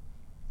that?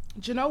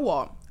 Do you know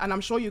what? And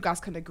I'm sure you guys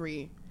can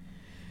agree.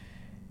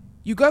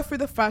 You go through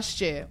the first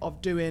year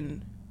of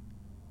doing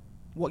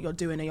what you're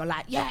doing and you're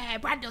like, yeah,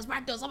 brand deals,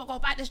 oh my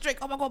God, buy this drink,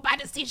 oh my God, buy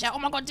this t-shirt, oh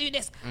my God, do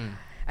this.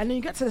 And then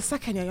you get to the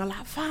second year, you're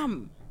like,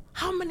 fam,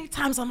 how many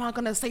times am I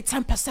going to say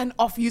 10%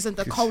 off using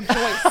the code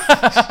Joyce?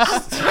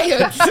 I'm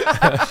tired.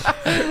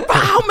 But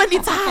how many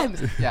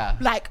times? Yeah.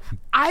 Like,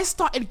 I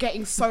started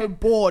getting so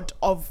bored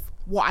of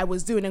what I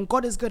was doing, and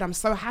God is good, I'm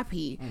so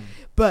happy.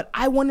 But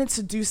I wanted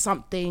to do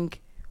something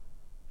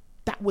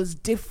that was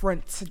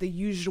different to the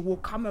usual,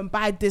 come and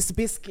buy this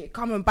biscuit,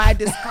 come and buy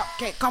this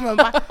cupcake, come and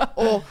buy,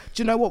 or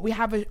do you know what, we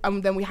have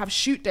then we have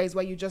shoot days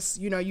where you just,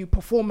 you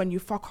perform and you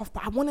fuck off.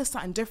 But I wanted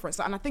something different.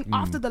 So, and I think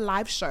after the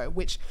live show,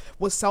 which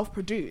was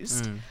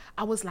self-produced,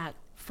 I was like,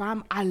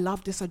 fam, I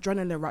love this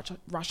adrenaline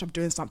rush of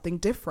doing something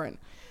different.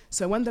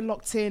 So when the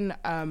Locked In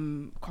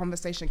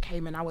conversation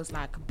came in, I was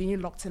like, being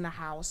locked in a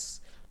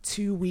house,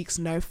 2 weeks,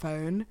 no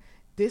phone.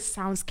 This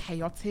sounds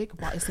chaotic,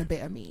 but it's a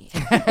bit of me.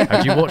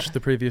 Had you watched the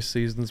previous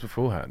seasons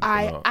beforehand?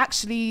 I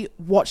actually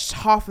watched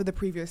half of the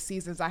previous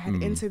seasons. I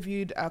had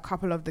interviewed a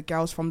couple of the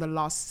girls from the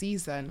last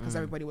season because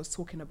everybody was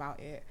talking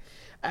about it.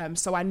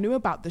 So I knew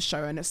about the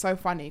show, and it's so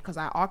funny because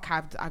I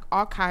archived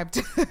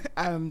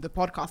the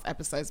podcast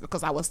episodes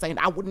because I was saying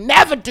I would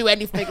never do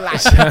anything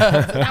like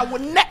that.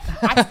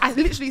 I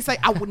literally say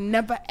I would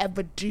never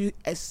ever do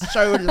a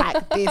show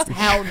like this.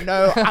 Hell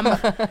no.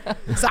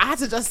 So I had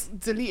to just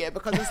delete it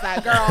because it's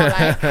like, girl,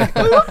 like,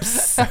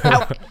 oops.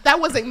 That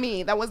wasn't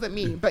me.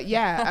 But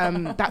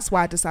yeah, that's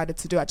why I decided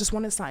to do it. I just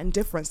wanted something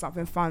different,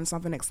 something fun,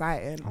 something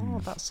exciting. Oh,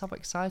 that's so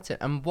exciting.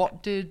 And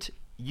what did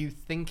you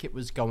think it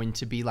was going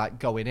to be like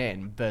going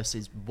in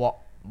versus what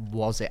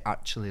was it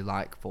actually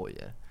like for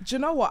you? Do you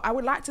know what? I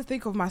would like to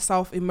think of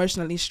myself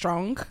emotionally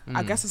strong.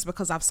 I guess it's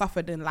because I've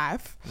suffered in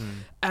life.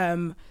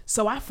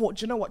 So I thought,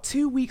 do you know what?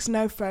 2 weeks,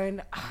 no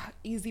phone,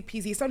 easy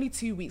peasy. It's only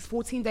 2 weeks,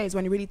 14 days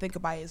when you really think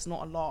about it, it's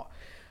not a lot.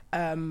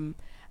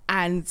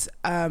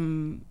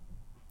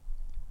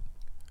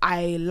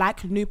 I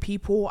like new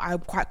people. I'm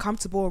quite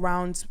comfortable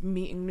around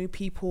meeting new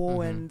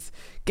people and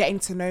getting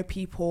to know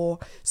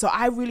people. So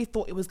I really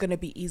thought it was going to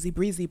be easy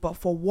breezy, but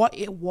for what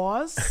it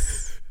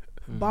was,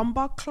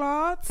 bumper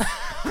clots.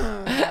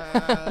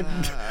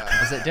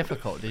 Was it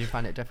difficult? Did you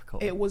find it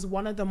difficult? It was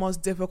one of the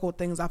most difficult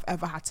things I've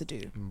ever had to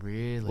do.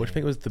 Really? What do you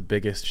think was the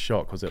biggest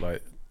shock? Was it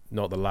like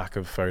not the lack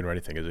of phone or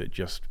anything? Is it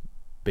just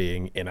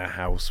being in a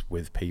house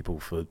with people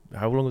for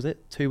how long was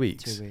it? 2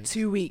 weeks. 2 weeks.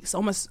 2 weeks,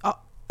 almost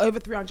over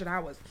 300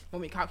 hours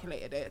when we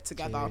calculated it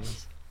together.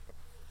 Jeez.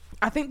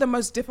 I think the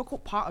most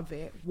difficult part of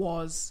it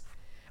was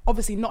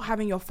obviously not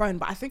having your phone,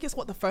 but I think it's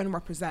what the phone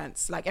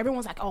represents. Like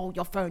everyone's like, oh,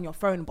 your phone,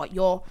 but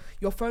your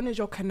phone is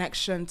your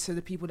connection to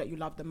the people that you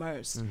love the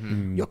most.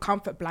 Your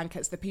comfort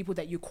blankets, the people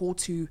that you call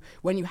to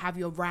when you have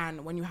your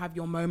rant, when you have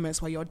your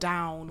moments where you're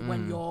down,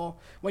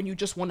 when you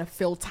just want to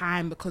fill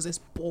time because it's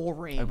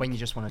boring. And when you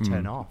just want to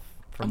turn off.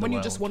 And when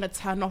you just want to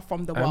turn off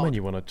from the world. And when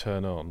you want to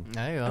turn on.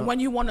 And when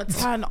you want to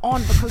turn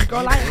on, because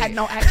girl, I had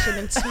no action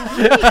in 2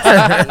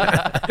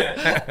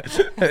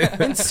 weeks.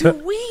 In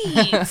 2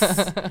 weeks.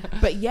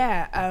 But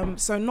yeah,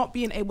 so not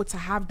being able to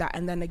have that,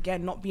 and then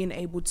again, not being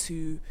able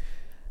to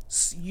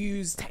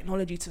use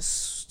technology to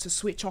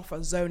switch off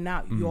or zone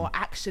out, you're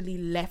actually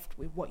left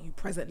with what you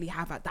presently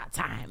have at that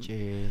time.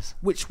 Jeez.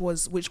 Which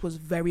was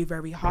very,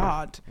 very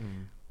hard.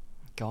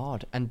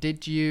 God. And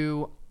did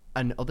you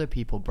and other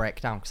people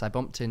break down? Because I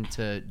bumped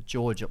into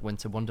George at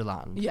Winter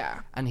Wonderland. Yeah.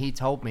 And he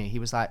told me, he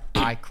was like,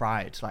 I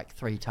cried like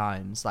 3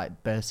 times,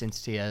 like burst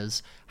into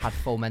tears, had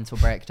full mental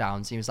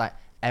breakdowns. He was like,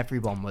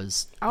 everyone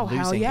was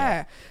losing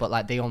it. But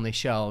like they only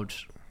showed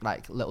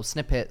like little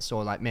snippets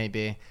or like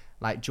maybe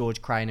like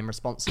George crying in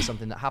response to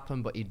something that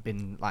happened, but he'd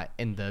been like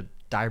in the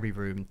diary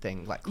room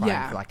thing, like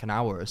crying for like an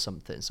hour or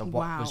something. So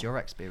what was your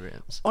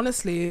experience?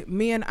 Honestly,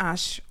 me and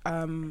Ash,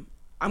 I'm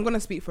going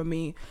to speak for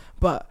me,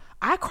 but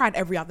I cried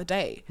every other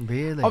day.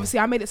 Really? Obviously,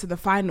 I made it to the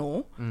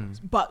final,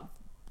 but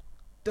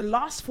the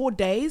last 4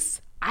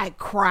 days, I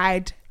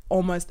cried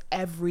almost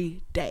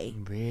every day.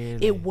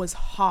 Really? It was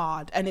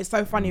hard. And it's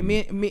so funny.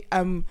 Me,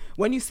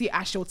 when you see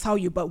Ash, she'll tell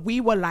you, but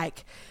we were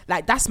like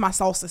that's my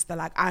soul sister.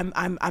 Like,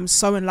 I'm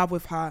so in love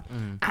with her.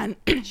 And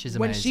she's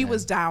when amazing. she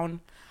was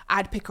down,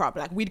 I'd pick her up.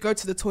 Like, we'd go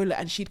to the toilet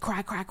and she'd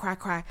cry.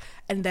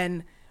 And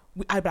then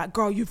I'd be like,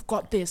 girl, you've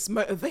got this.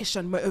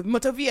 Motivation. That's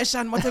what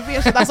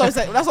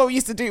we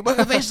used to do.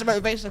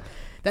 Motivation.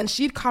 Then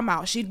she'd come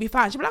out, she'd be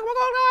fine. She'd be like, oh my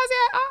God,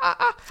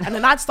 guys, yeah. And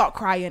then I'd start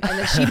crying, and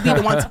then she'd be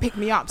the one to pick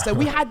me up. So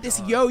we had this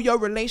yo-yo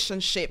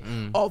relationship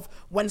of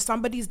when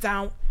somebody's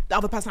down, the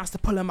other person has to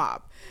pull them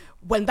up.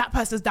 When that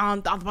person's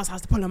down, the other person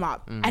has to pull them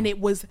up. And it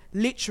was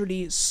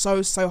literally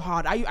so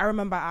hard. I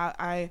remember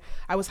I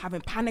was having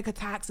panic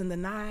attacks in the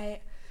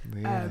night.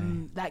 Really?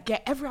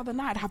 Every other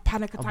night I'd have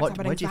panic attacks.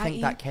 Where do you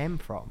think that came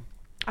from?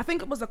 I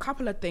think it was a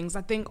couple of things.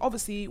 I think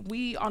obviously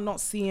we are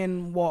not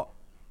seeing what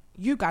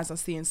you guys are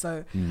seeing,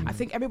 so I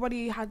think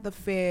everybody had the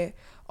fear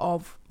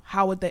of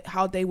how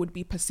they would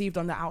be perceived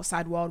on the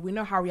outside world. We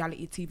know how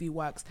reality TV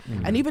works,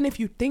 and even if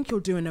you think you're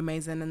doing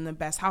amazing and the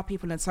best, how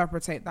people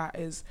interpret that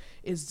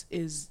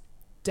is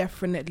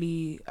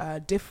definitely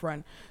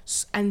different.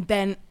 And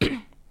then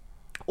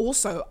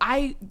also,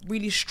 I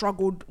really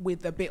struggled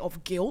with a bit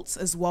of guilt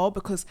as well,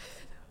 because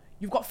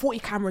you've got 40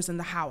 cameras in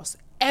the house.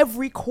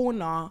 Every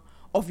corner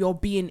of your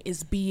being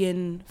is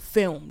being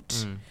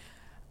filmed.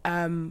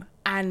 And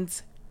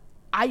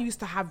I used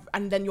to have,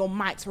 and then your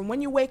mics, from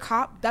when you wake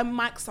up, them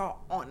mics are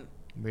on.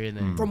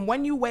 Really? From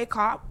when you wake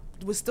up,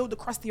 with still the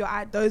crust of your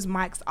eye, those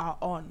mics are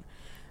on.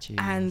 Jeez.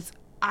 And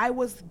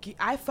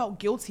I felt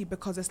guilty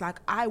because it's like,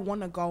 I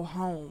want to go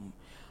home,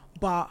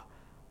 but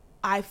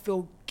I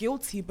feel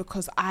guilty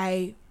because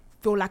I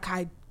feel like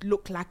I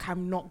look like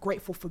I'm not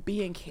grateful for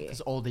being here.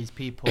 There's all these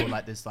people,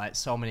 like there's like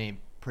so many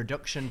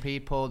production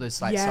people,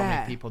 there's like so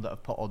many people that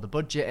have put all the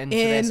budget into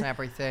this and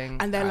everything.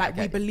 And they're like,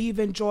 we believe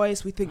in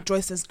Joyce, we think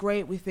Joyce is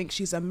great, we think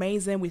she's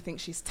amazing, we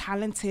think she's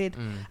talented.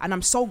 And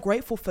I'm so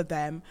grateful for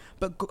them.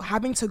 But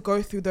having to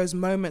go through those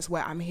moments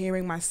where I'm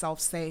hearing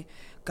myself say,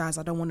 guys,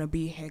 I don't want to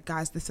be here.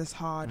 Guys, this is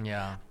hard.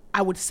 Yeah.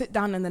 I would sit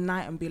down in the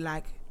night and be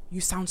like, you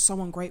sound so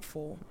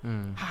ungrateful.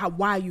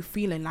 Why are you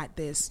feeling like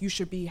this? You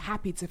should be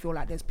happy to feel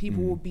like this.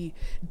 People will be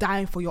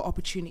dying for your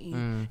opportunity.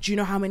 Do you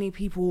know how many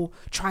people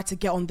tried to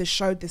get on this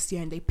show this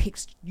year and they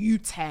picked you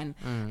 10?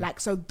 Like,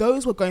 so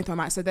those were going through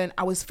my mind. So then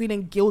I was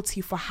feeling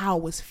guilty for how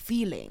I was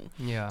feeling.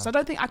 Yeah. So I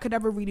don't think I could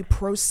ever really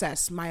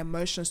process my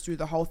emotions through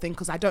the whole thing,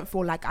 because I don't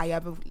feel like I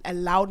ever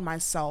allowed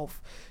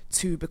myself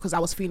to, because I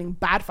was feeling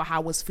bad for how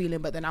I was feeling,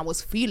 but then I was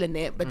feeling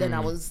it, but then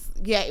it was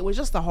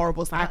just a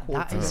horrible cycle.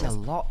 That is a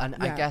lot. And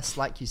I guess,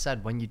 like you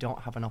said, when you don't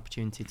have an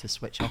opportunity to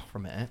switch off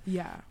from it,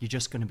 you're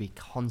just going to be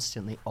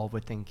constantly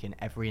overthinking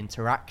every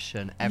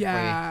interaction,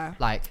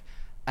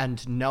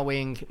 and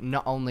knowing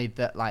not only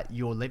that like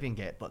you're living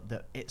it, but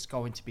that it's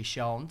going to be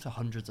shown to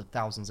hundreds of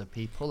thousands of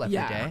people every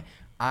day.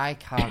 I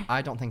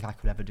don't think I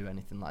could ever do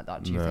anything like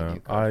that. Do you think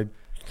you could?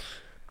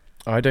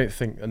 I don't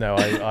think, no,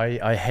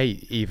 I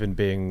hate even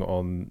being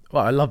on,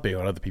 well, I love being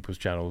on other people's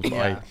channels,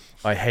 but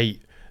I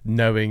hate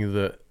knowing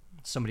that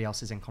somebody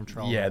else is in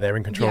control. Yeah, they're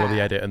in control of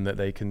the edit, and that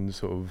they can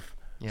sort of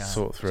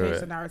sort through change it.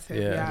 The narrative.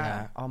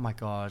 Yeah. Oh my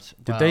god.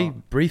 Did they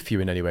brief you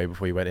in any way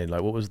before you went in?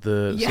 Like, what was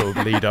the sort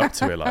of lead up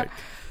to it like?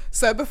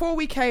 So before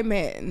we came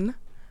in,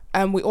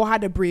 we all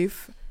had a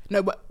brief.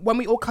 No, but when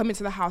we all come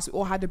into the house, we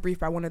all had a brief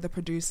by one of the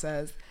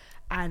producers,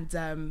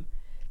 and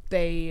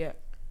they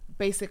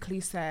basically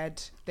sat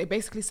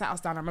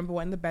us down. I remember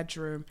we're in the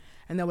bedroom,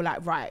 and they were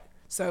like, right,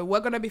 so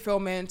we're gonna be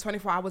filming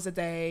 24 hours a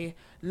day,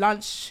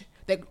 lunch.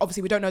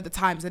 Obviously we don't know the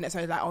times, and so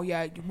it's like, oh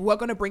yeah, we're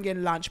gonna bring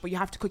in lunch, but you'll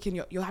have to cook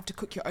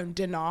your own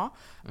dinner.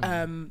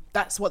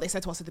 That's what they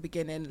said to us at the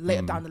beginning.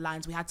 Later down the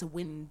lines, we had to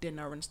win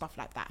dinner and stuff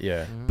like that.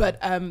 Yeah. But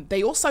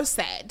they also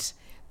said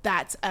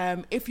that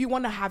if you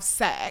want to have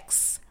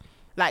sex,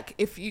 like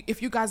if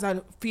you guys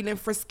are feeling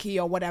frisky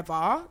or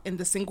whatever in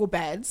the single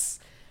beds,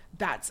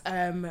 that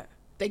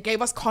they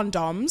gave us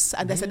condoms,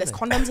 and they said there's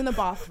condoms in the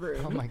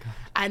bathroom. Oh my god.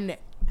 And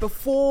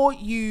before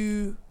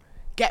you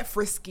get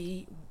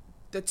frisky,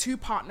 the two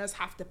partners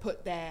have to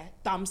put their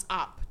thumbs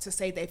up to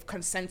say they've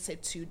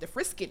consented to the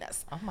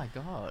friskiness. Oh my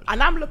god.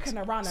 And I'm looking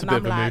around, It's and a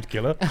I'm bit of a like, mood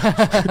killer.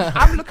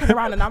 I'm looking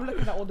around and I'm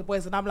looking at all the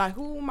boys, and I'm like,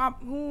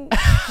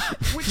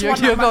 which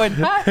one? You're going,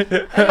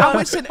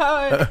 I'm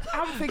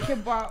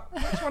thinking, but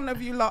which one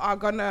of you lot are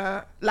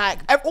gonna, like,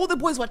 all the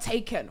boys were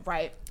taken,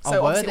 right?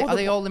 So are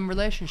they all in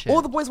relationships?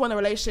 All the boys were in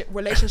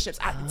relationships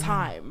at the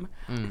time,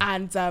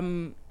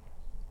 and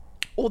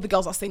all the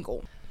girls are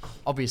single.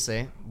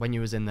 Obviously, when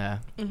you was in there,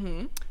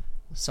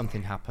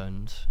 something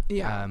happened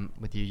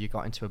with you. You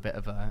got into a bit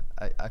of a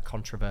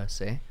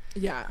controversy.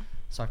 Yeah.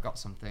 So I've got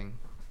something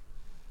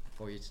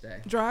for you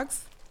today.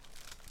 Drugs?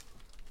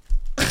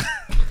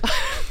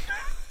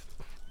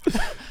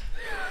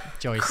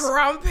 Joyce.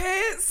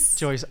 Crumpets?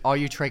 Joyce, are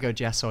you triggered,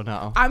 yes or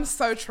no? I'm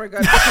so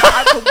triggered.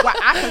 I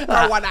could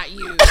throw one at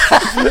you.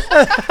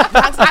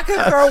 I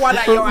could throw one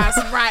at your ass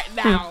right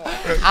now.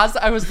 As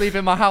I was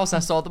leaving my house, I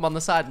saw them on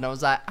the side and I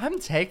was like, I'm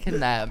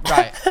taking them.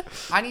 Right.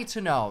 I need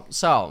to know.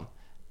 So,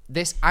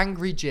 this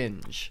Angry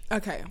Ginge.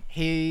 Okay.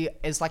 He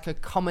is like a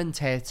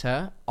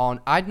commentator on...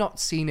 I'd not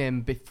seen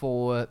him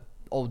before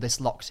all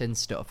this locked in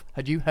stuff.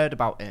 Had you heard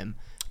about him?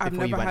 I've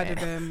never heard of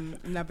him,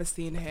 never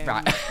seen him.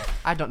 Right.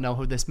 I don't know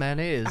who this man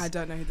is. I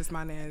don't know who this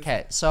man is.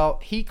 Okay, so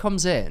he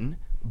comes in.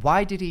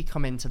 Why did he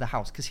come into the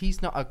house? Because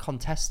he's not a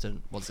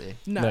contestant, was he?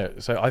 No.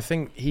 So I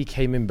think he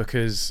came in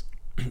because,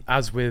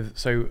 a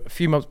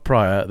few months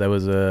prior, there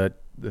was the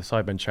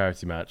Sidemen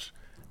charity match.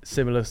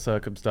 Similar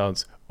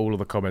circumstance, all of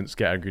the comments,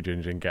 get Angry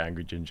Ginge, get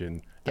Angry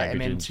Ginge. Get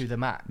him into the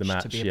match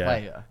to be a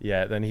player.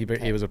 Yeah, then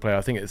he was a player.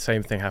 I think the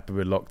same thing happened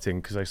with Locked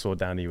In, because I saw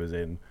Danny was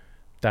in.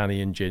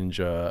 Danny and Ginge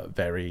are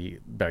very,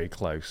 very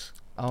close.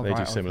 Oh, they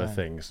do similar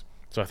things.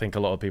 So I think a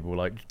lot of people were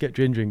like, get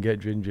Ginge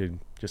in,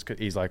 just 'cause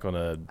he's like on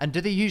a... And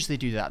do they usually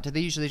do that? Do they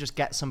usually just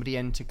get somebody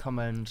in to come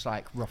and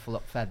like ruffle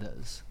up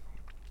feathers?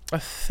 I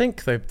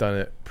think they've done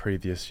it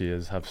previous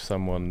years, have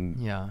someone...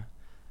 Yeah.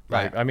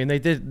 Right. I mean, they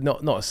did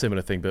not a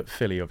similar thing, but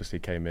Philly obviously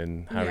came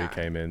in, Harry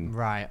came in.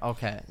 Right,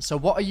 okay. So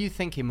what are you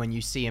thinking when you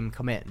see him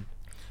come in?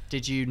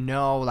 Did you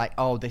know, like,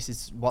 oh, this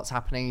is what's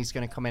happening? He's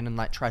going to come in and,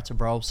 like, try to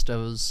roast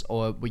us?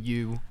 Or were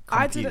you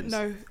confused?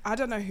 I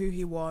don't know who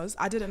he was.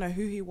 I didn't know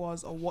who he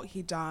was or what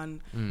he'd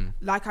done.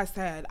 Like I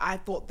said, I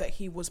thought that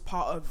he was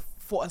part of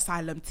Fort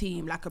Asylum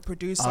team, like a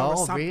producer or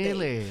something. Oh,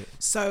 really?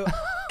 So,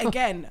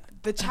 again,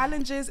 the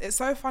challenges, it's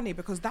so funny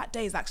because that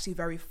day is actually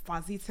very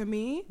fuzzy to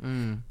me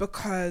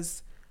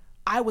because...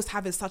 I was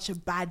having such a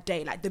bad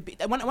day. Like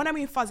when I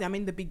mean fuzzy, I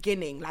mean the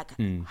beginning. Like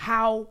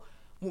how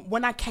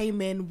when I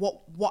came in, what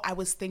I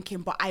was thinking.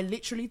 But I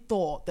literally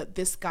thought that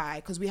this guy,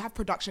 because we have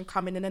production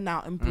coming in and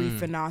out and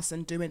briefing us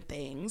and doing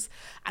things,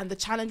 and the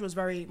challenge was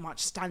very much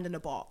stand in a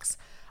box.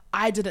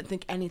 I didn't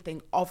think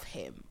anything of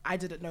him. I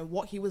didn't know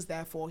what he was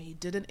there for. He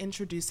didn't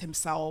introduce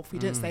himself. He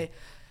didn't say,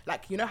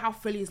 like, you know how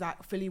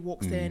Philly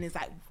walks in, is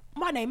like,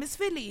 my name is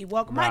Philly.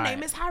 Well, my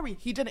name is Harry.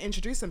 He didn't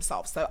introduce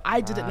himself, so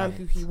I didn't know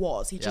who he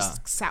was. He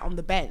just sat on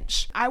the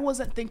bench. I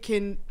wasn't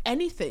thinking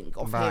anything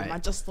of him. I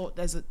just thought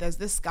there's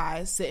this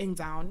guy sitting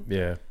down.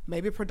 Yeah.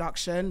 Maybe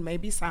production,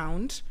 maybe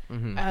sound.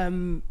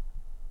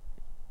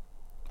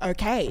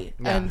 Okay.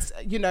 Yeah. And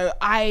you know,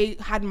 I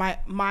had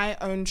my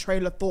own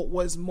trail of thought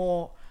was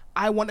more,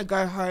 I want to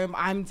go home.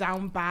 I'm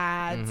down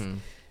bad.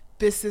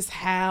 This is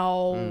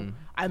hell.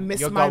 I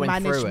miss my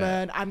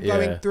management. I'm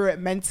going through it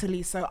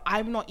mentally. So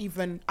I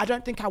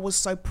don't think I was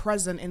so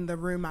present in the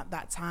room at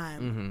that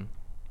time.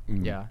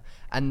 Yeah.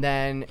 And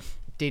then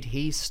did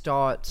he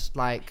start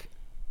like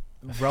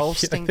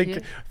roasting you?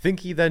 I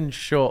think he then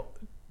shot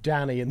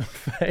Danny in the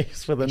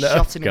face with a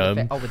Nerf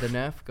gun. With a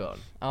Nerf gun.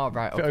 Oh,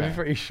 right. Okay. I'm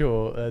pretty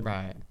sure.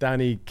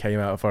 Danny came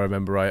out, if I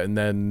remember right, and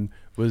then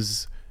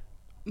was...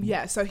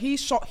 Yeah, so he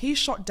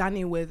shot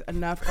Danny with a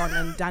Nerf gun,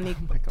 and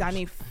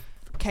Danny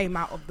came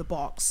out of the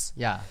box.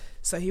 Yeah.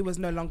 So he was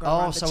no longer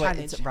around the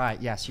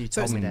challenge. Yes, you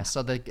told me this.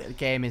 So the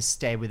game is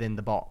stay within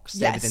the box,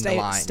 within the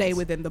lines. Stay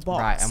within the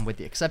box. Right, I'm with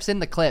you. Because I've seen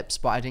the clips,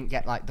 but I didn't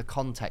get like the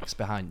context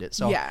behind it.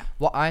 So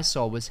what I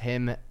saw was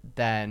him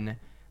then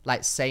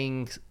like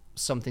saying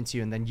something to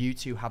you, and then you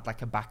two had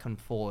like a back and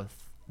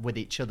forth with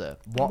each other.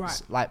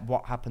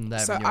 What happened there?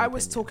 So in your I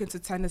was opinion? talking to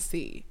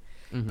Tennessee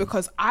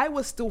because I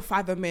was still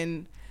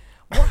fathoming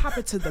what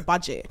happened to the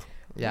budget.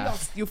 Yeah.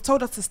 You've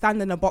told us to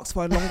stand in a box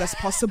for as long as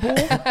possible.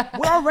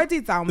 We're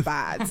already down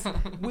bad.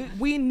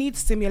 We need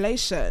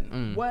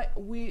stimulation.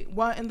 We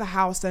weren't in the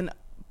house, and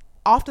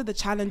after the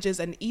challenges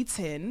and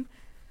eating,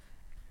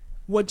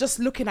 we're just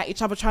looking at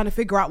each other trying to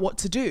figure out what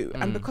to do.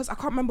 And because I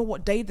can't remember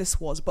what day this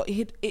was, but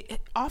it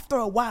after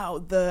a while,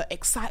 the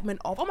excitement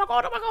of, oh my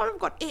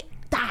God, it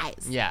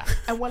dies. Yeah.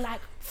 And we're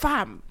like,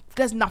 fam,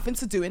 there's nothing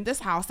to do in this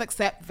house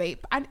except vape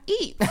and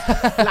eat.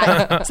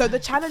 Like, so the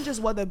challenges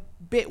were the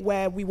bit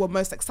where we were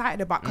most excited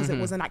about because it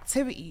was an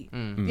activity.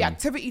 The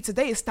activity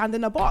today is stand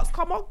in a box.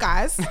 Come on,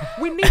 guys.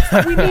 We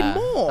need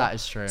more. That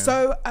is true.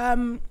 So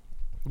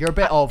you're a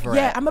bit over it.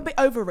 Yeah, I'm a bit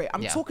over it.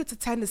 I'm talking to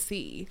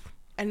Tennessee,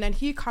 and then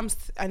he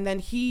comes, and then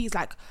he's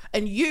like,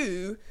 and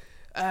you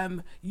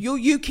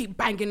keep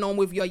banging on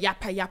with your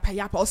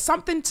yappa, or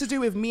something to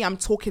do with me. I'm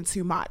talking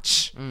too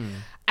much.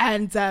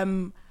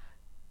 And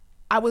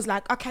I was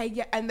like, okay,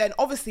 yeah. And then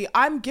obviously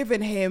I'm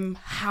giving him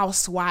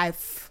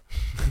housewife.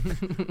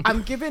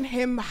 I'm giving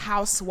him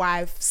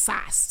housewife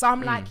sass. So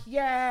I'm like,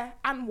 yeah,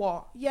 and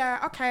what?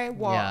 Yeah, okay,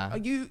 what? Are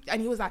you? And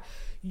he was like,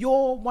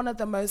 you're one of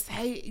the most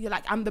you're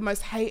like, I'm the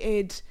most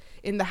hated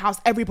in the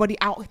house. Everybody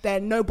out there,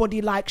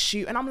 nobody likes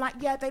you. And I'm like,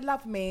 yeah, they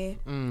love me.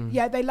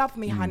 Yeah, they love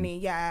me, honey.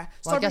 Yeah.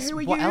 Well, Sorry, I guess, who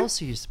are what you?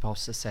 else are you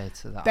supposed to say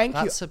to that? Thank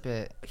you. That's a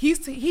bit...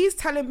 He's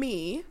telling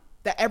me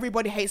that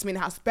everybody hates me in the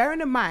house.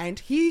 Bearing in mind,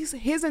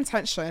 his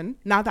intention,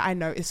 now that I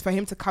know, is for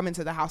him to come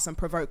into the house and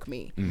provoke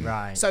me.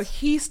 Right. So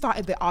he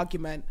started the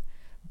argument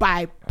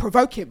by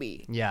provoking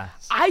me. Yeah.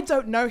 I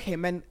don't know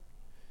him, and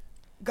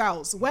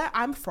girls, where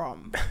I'm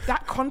from,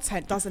 that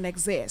content doesn't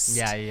exist.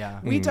 Yeah.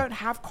 We don't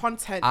have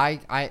content.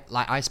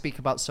 I speak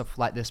about stuff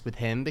like this with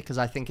him because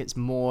I think it's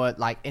more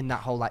like in that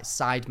whole like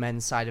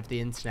sidemen side of the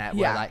internet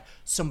where like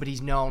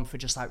somebody's known for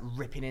just like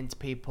ripping into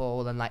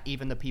people, and like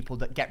even the people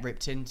that get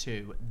ripped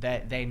into,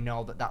 they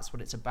know that that's what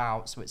it's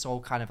about. So it's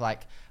all kind of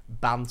like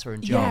banter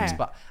and jokes.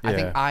 But I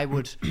think I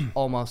would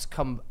almost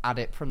come at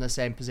it from the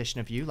same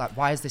position of you. Like,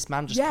 why is this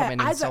man just coming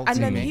insulting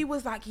me? And then he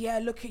was like, yeah,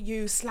 look at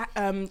you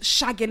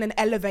shagging in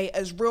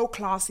elevators, real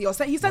classy. Or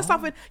he said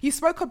something. He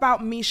spoke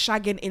about me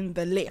shagging in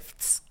the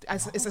lifts.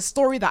 It's a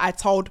story that I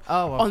told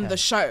on the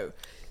show.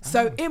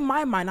 So in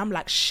my mind, I'm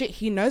like, shit,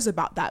 he knows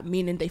about that,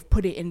 meaning they've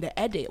put it in the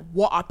edit.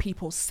 What are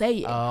people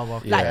saying?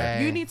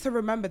 Like, you need to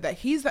remember that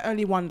he's the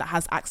only one that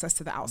has access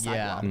to the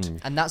outside world.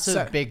 And that's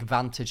a big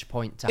vantage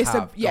point to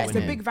have. It's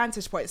a big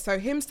vantage point. So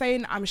him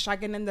saying I'm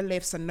shagging in the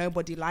lifts and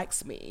nobody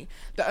likes me,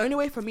 the only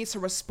way for me to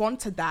respond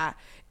to that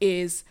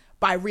is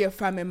by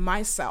reaffirming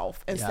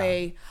myself and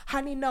say,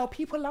 honey, no,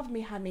 people love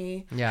me,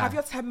 honey. Have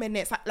your 10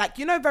 minutes. Like,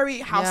 you know, very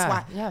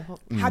housewife.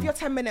 Have your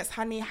 10 minutes,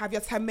 honey. Have your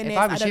 10 minutes. If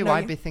I was you,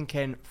 I'd be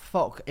thinking,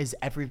 fuck, is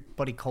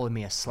everybody calling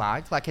me a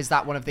slag? Like, is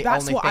that one of the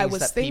only things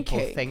that people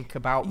think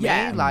about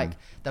me? Like,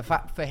 the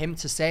fact for him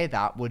to say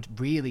that would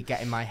really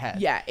get in my head.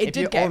 Yeah, if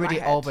you're already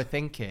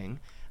overthinking,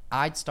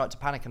 I'd start to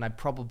panic and I'd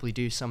probably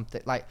do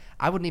something. Like,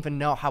 I wouldn't even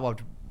know how I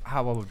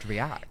would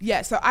react.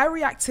 Yeah, so I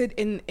reacted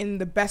in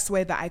the best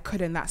way that I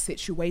could in that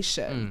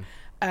situation.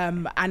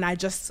 And I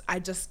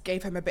just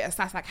gave him a bit of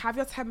sass, like, have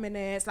your 10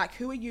 minutes, like,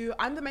 who are you?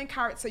 I'm the main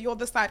character, you're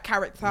the side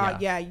character.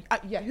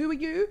 Who are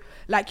you?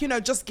 Like, you know,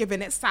 just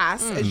giving it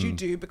sass as you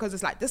do, because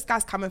it's like, this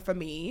guy's coming for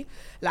me.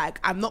 Like,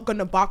 I'm not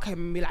gonna bark him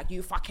and be like,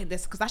 you fucking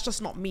this, because that's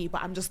just not me,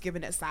 but I'm just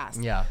giving it sass.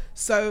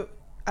 So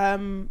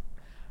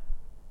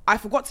I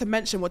forgot to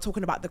mention we're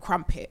talking about the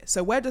crumpet.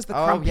 So where does the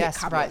crumpet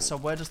come in? So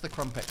where does the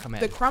crumpet come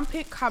in? The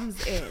crumpet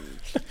comes in.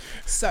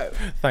 So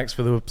thanks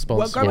for the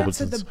sponsor. We're going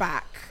to the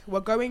back. We're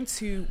going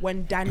to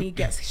when Danny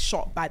gets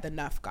shot by the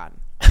Nerf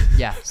gun.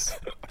 Yes.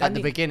 At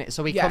the beginning.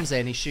 So he comes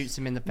in, he shoots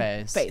him in the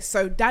face.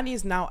 So Danny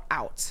is now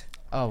out.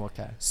 Oh,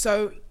 okay.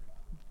 So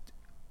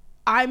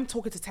I'm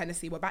talking to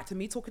Tennessee. We're back to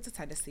me talking to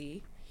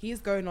Tennessee. He's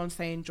going on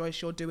saying,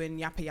 Joyce, you're doing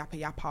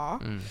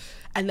yappa.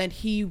 And then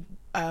he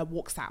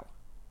walks out.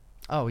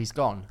 Oh, he's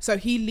gone. So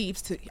he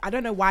leaves I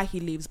don't know why he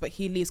leaves, but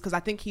he leaves because I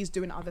think he's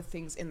doing other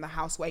things in the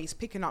house where he's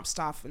picking up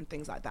stuff and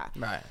things like that.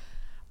 Right.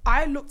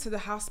 I looked to the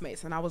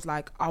housemates and I was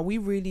like, are we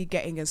really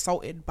getting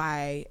insulted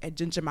by a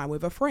ginger man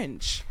with a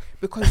fringe?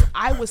 Because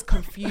I was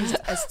confused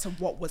as to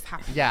what was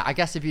happening. Yeah, I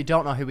guess if you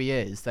don't know who he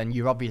is, then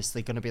you're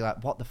obviously going to be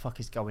like, what the fuck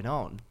is going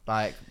on?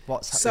 Like,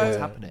 what's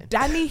happening?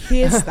 Danny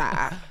hears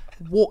that,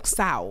 walks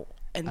out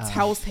and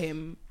tells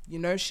him, you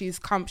know, she's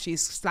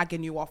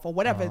slagging you off or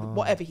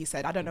whatever he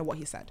said. I don't know what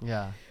he said.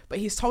 Yeah. But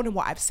he's told him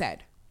what I've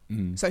said.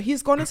 So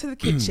he's gone into the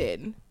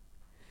kitchen,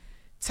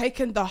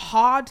 taken the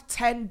hard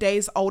 10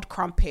 days old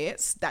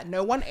crumpets that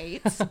no one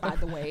ate, by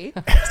the way.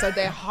 So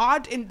they're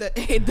hard in the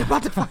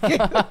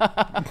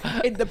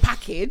motherfucking in the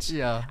package.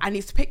 Yeah. And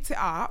he's picked it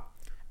up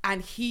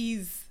and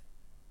he's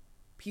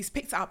picked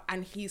it up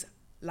and he's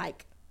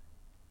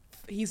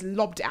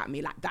lobbed it at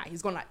me like that.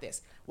 He's gone like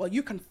this. Well,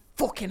 you can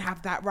fucking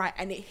have that, right?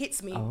 And it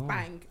hits me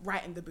bang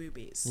right in the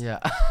boobies. Yeah.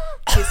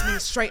 Hits me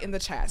straight in the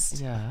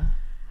chest. Yeah.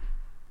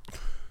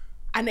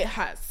 And it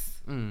hurts.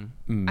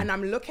 and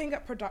I'm looking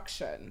at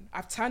production.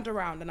 I've turned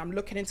around and I'm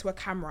looking into a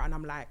camera and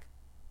I'm like,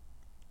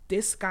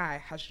 this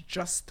guy has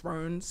just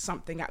thrown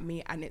something at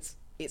me and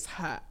it's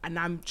hurt. And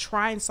I'm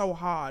trying so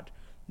hard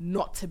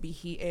not to be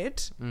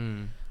heated,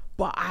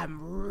 but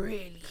I'm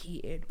really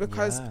heated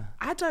because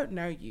I don't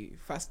know you,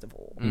 first of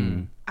all.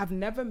 I've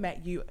never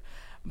met you.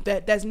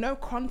 There's no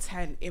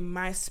content in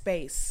my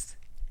space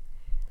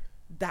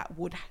that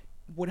would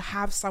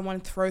have someone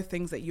throw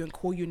things at you and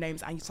call you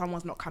names and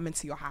someone's not coming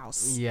to your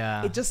house.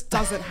 Yeah. It just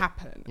doesn't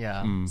happen.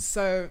 Yeah.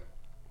 So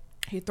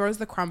he throws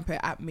the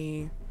crumpet at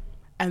me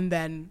and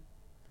then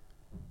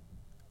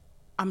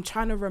I'm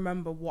trying to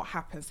remember what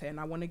happens here and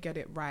I want to get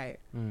it right.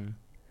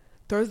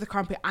 Throws the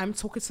crumpet. I'm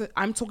talking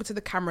to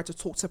the camera to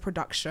talk to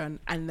production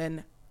and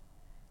then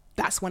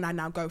that's when I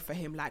now go for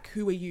him. Like,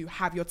 who are you?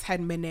 Have your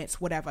 10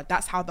 minutes, whatever.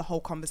 That's how the whole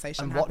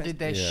conversation happened. And what did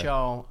they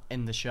show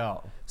in the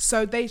show?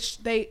 So they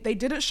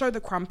didn't show the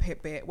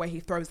crumpet bit where he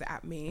throws it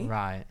at me.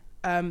 Right.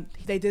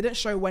 They didn't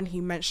show when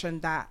he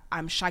mentioned that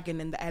I'm shagging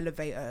in the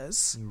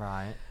elevators.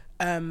 Right.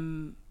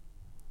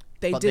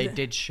 They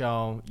did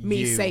show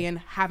me saying,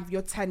 have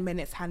your 10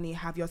 minutes, honey.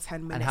 Have your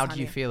 10 minutes, And how honey.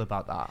 do you feel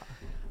about that?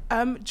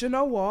 Do you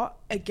know what?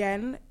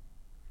 Again,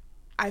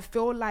 I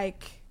feel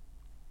like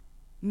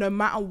no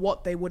matter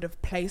what they would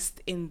have placed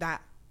in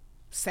that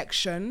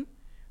section,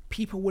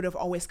 people would have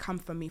always come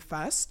for me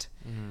first.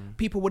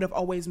 People would have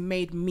always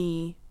made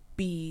me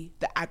be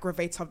the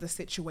aggravator of the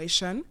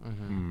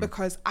situation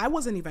because I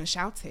wasn't even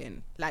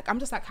shouting. Like, I'm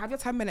just like, have your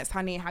 10 minutes,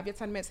 honey. Have your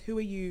 10 minutes. Who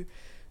are you?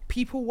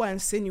 People were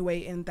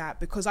insinuating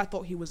that because I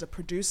thought he was a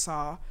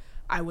producer,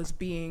 I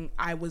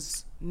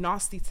was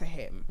nasty to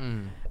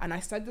him. And I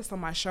said this on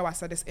my show. I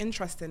said, it's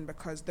interesting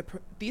because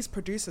these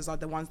producers are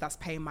the ones that's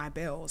paying my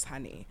bills,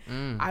 honey.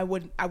 I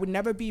would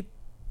never be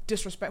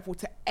disrespectful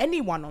to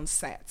anyone on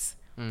set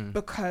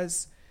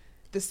because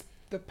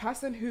the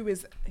person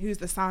who's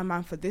the sound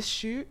man for this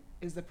shoot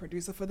is the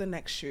producer for the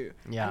next shoot.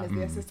 And is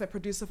the assistant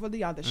producer for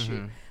the other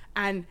shoot.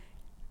 And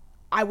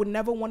I would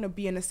never want to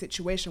be in a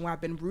situation where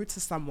I've been rude to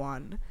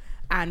someone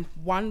and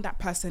one, that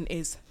person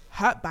is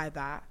hurt by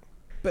that,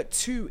 but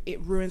two, it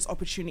ruins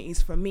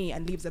opportunities for me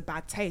and leaves a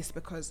bad taste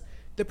because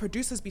the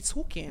producers be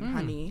talking,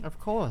 honey. Of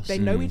course. They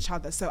know each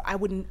other. So I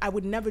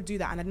would never do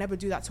that. And I'd never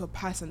do that to a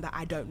person that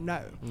I don't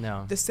know.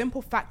 No. The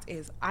simple fact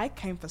is I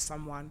came for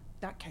someone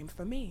that came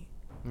for me.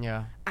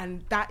 Yeah.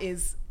 And that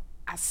is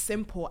as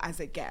simple as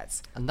it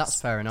gets. And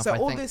that's fair enough. So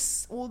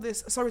all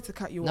this, sorry to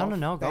cut you off.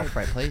 No, go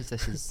for it, please.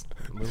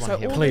 We want to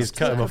hear. Please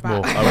cut him off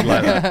more. I would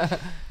like that.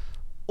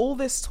 All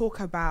this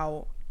talk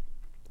about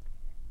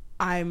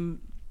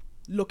I'm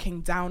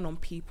looking down on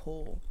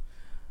people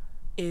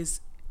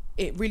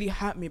it really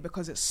hurt me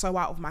because it's so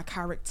out of my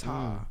character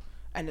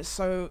and it's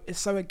so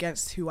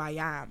against who I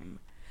am.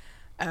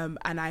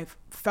 And I've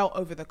felt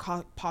over the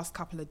past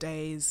couple of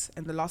days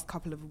and the last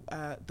couple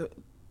of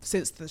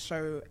since the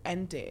show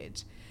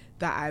ended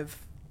that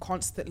I've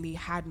constantly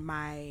had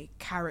my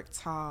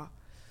character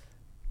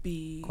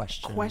be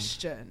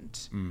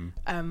questioned.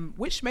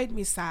 Which made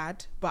me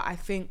sad, but I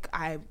think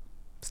I'm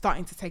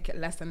starting to take it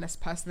less and less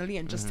personally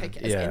and just take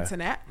it as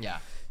internet. Yeah.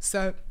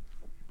 So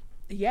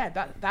yeah,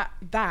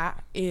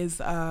 that is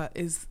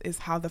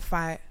how the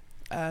fight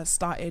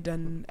started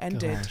and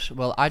ended. Gosh.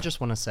 Well, I just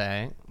want to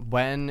say,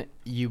 when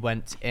you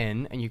went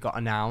in and you got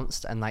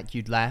announced and like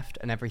you'd left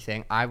and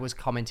everything, I was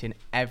commenting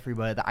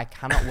everywhere that I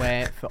cannot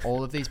wait for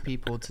all of these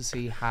people to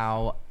see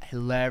how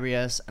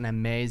hilarious and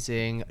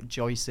amazing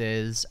Joyce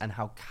is and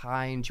how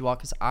kind you are,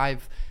 because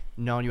I've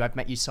known you, I've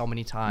met you so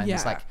many times.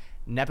 Yeah. Like,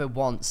 never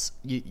once,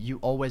 you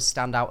always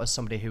stand out as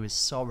somebody who is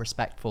so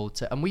respectful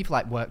to, and we've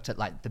like worked at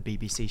like the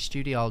BBC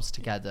studios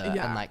together,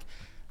 and like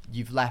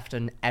you've left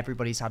and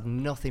everybody's had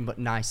nothing but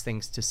nice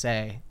things to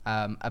say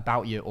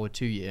about you or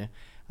to you.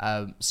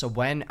 So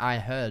when I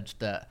heard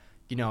that,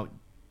 you know,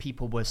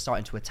 people were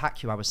starting to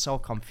attack you, I was so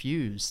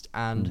confused.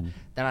 And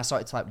then I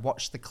started to like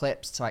watch the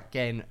clips to like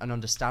gain an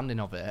understanding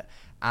of it.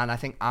 And I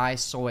think I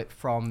saw it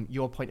from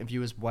your point of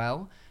view as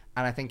well.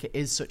 And I think it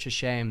is such a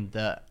shame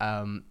that,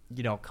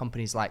 you know,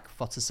 companies like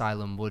Foot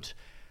Asylum would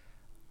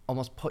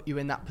almost put you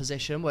in that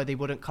position where they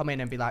wouldn't come in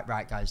and be like,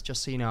 right, guys,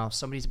 just so you know,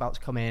 somebody's about to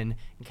come in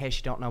case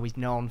you don't know, he's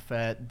known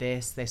for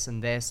this, this,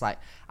 and this. Like,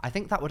 I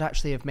think that would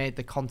actually have made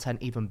the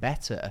content even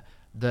better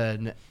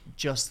than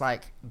just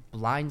like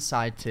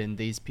blindsiding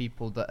these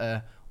people that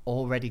are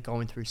already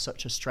going through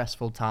such a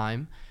stressful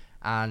time.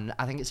 And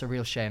I think it's a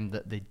real shame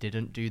that they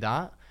didn't do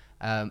that.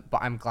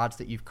 But I'm glad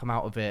that you've come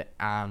out of it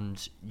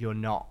and you're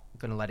not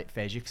going to let it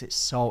phase you, because it's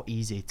so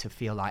easy to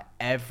feel like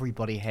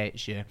everybody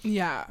hates you.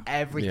 Yeah.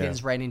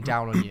 Everything's raining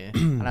down on you.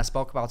 And I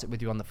spoke about it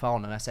with you on the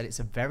phone and I said it's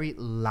a very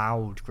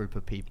loud group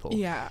of people.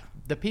 Yeah.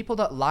 The people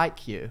that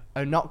like you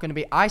are not going to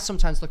be... I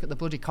sometimes look at the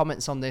bloody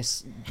comments on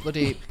this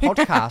bloody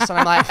podcast and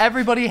I'm like,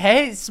 everybody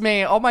hates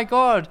me. Oh my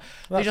God.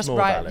 They just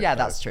write... Valid, yeah,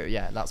 that's true.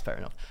 Yeah, that's fair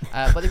enough.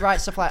 But they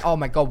write stuff like, oh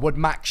my God, would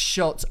Max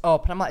shut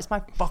up? And I'm like, it's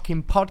my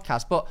fucking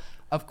podcast. But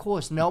of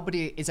course,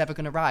 nobody is ever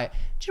going to write,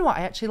 do you know what,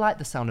 I actually like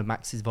the sound of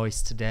Max's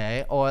voice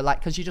today, or like,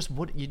 because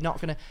you're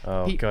not going to.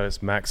 Oh God,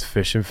 it's Max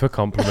fishing for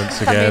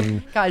compliments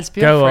again. Guys,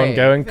 feel free.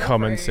 Go and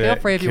comment it. Feel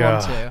free if you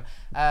want to.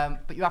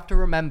 But you have to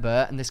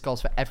remember, and this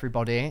goes for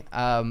everybody,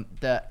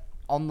 that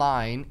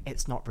online,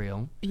 it's not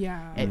real.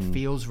 Yeah. It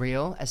feels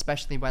real,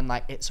 especially when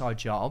like it's our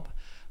job.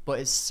 But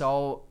it's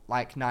so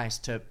like nice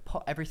to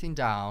put everything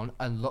down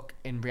and look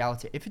in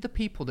reality. If the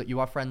people that you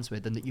are friends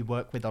with and that you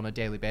work with on a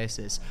daily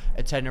basis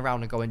are turning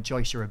around and going,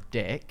 Joyce, you're a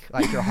dick,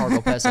 like you're a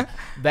horrible person,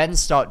 then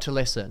start to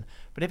listen.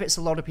 But if it's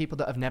a lot of people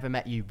that have never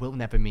met you, will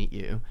never meet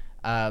you,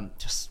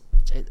 as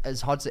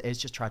hard as it is,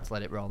 just try to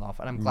let it roll off.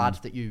 And I'm glad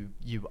that you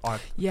are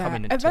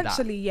coming into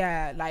eventually, that.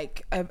 yeah,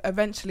 like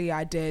eventually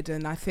I did.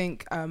 And I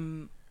think,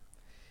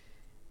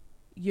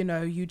 you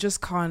know, you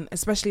just can't,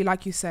 especially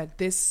like you said,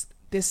 this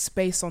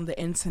space on the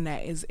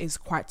internet is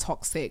quite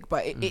toxic,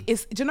 but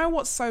it's, do you know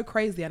what's so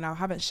crazy? And I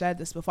haven't shared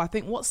this before. I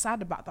think what's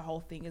sad about the whole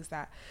thing is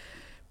that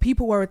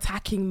people were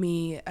attacking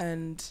me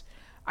and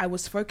I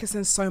was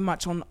focusing so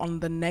much on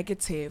the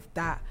negative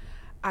that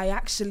I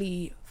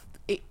actually,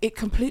 it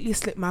completely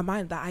slipped my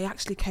mind that I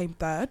actually came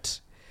third.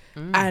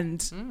 And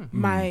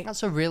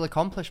that's a real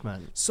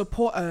accomplishment.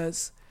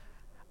 Supporters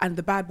and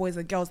the bad boys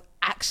and girls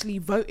actually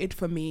voted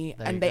for me,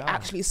 and they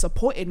actually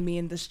supported me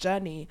in this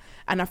journey.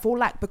 And I feel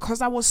like because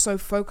I was so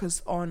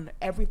focused on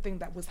everything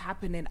that was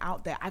happening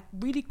out there, I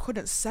really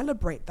couldn't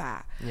celebrate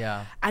that.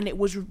 Yeah. And it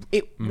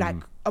like,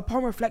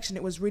 upon reflection,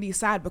 it was really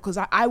sad because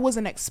I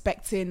wasn't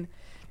expecting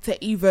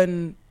to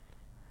even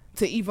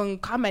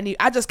come any.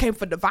 I just came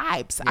for the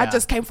vibes. I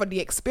just came for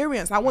the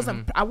experience. I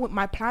wasn't.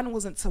 My plan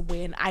wasn't to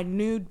win. I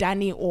knew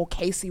Danny or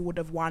Casey would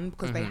have won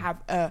because they have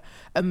a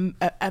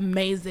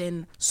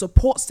amazing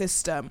support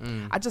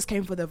system. I just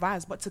came for the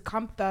vibes. But to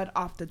come third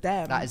after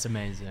them, that is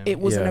amazing. It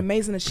was an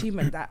amazing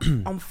achievement that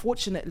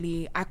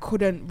unfortunately I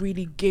couldn't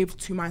really give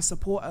to my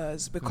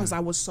supporters because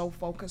I was so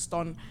focused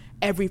on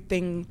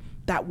everything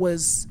that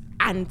was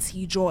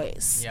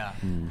anti-Joyce. Yeah.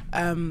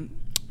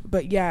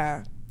 But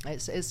yeah.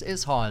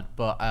 It's hard,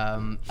 but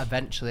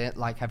eventually,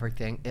 like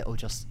everything, it'll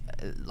just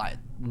like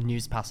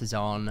news passes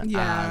on,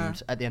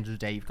 and at the end of the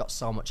day, you've got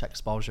so much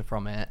exposure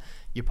from it.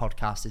 Your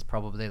podcast is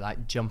probably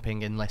like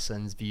jumping in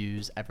listens,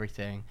 views,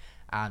 everything.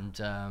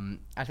 And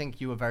I think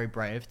you were very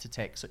brave to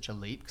take such a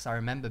leap, because I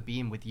remember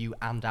being with you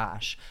and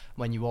Ash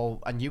when you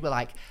were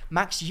like,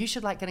 Max, you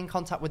should like get in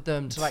contact with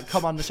them to like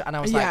come on the show. And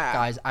I was like,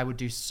 guys, I would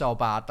do so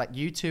bad. Like,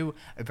 you two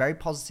are very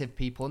positive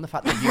people, and the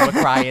fact that you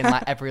were crying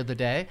like every other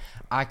day,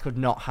 I could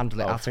not handle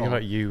it at all. Think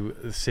about you,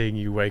 seeing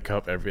you wake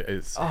up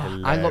it's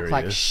hilarious. I look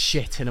like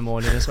shit in the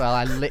morning as well.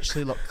 I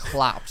literally look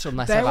clapped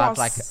unless I've had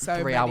like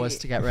so 3 hours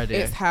to get ready.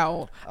 It's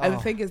hell. And the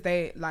thing is,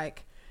 they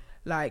like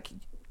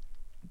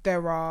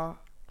there are,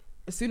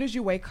 as soon as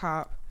you wake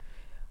up,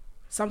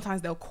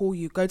 sometimes they'll call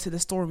you, go to the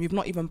storeroom, you've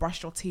not even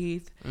brushed your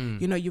teeth.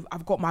 You know,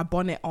 I've got my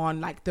bonnet on.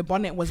 Like, the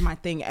bonnet was my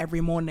thing every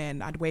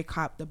morning. I'd wake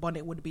up, the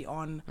bonnet would be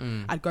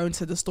on. I'd go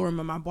into the storeroom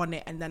with my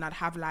bonnet, and then I'd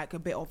have like a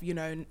bit of, you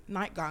know,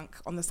 night gunk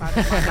on the side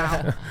of my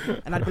mouth.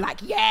 And I'd be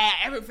like, yeah,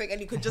 everything.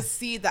 And you could just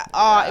see that,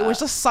 it was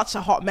just such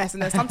a hot mess.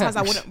 And then sometimes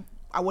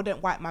I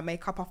wouldn't wipe my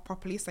makeup off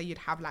properly, so you'd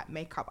have like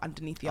makeup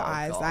underneath your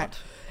eyes. God. Like,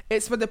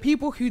 it's for the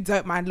people who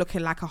don't mind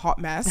looking like a hot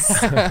mess.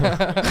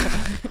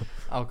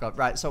 Oh God,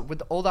 right. So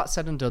with all that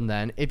said and done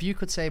then, if you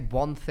could say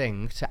one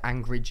thing to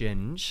Angry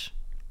Ginge,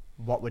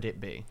 what would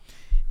it be?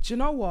 Do you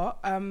know what?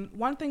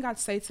 One thing I'd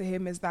say to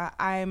him is that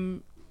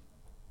Angry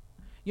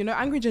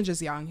Ginge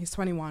is young. He's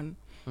 21.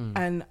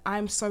 And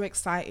I'm so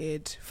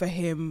excited for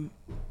him.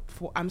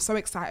 I'm so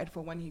excited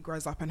for when he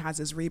grows up and has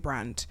his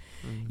rebrand.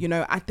 You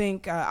know, I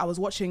think I was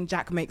watching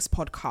Jack Mate's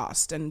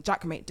podcast, and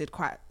Jack Mate did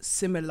quite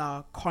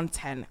similar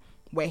content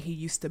where he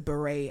used to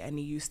berate and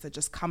he used to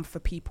just come for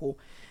people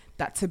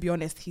that, to be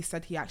honest, he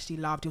said he actually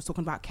loved. He was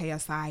talking about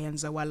KSI and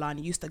Zoella, and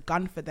he used to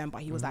gun for them,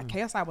 but he was like,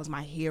 KSI was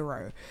my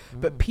hero.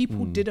 But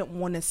people didn't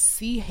want to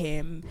see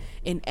him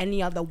in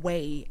any other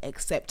way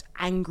except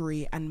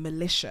angry and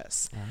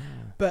malicious.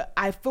 But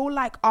I feel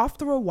like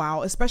after a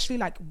while, especially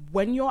like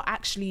when you're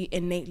actually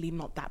innately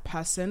not that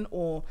person,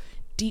 or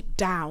deep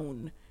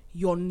down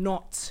you're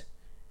not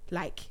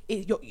like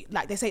it, you're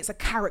like, they say it's a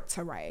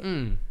character, right?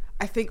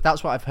 I think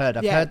that's what I've heard.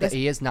 I've heard that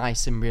he is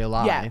nice in real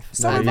life. Yeah,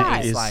 so have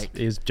I.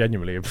 He is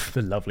genuinely a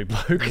lovely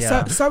bloke.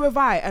 Yeah. So have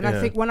I. And I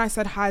think when I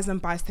said highs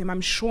and buys to him, I'm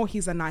sure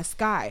he's a nice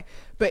guy.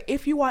 But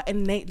if you are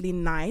innately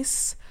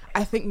nice,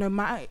 I think no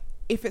matter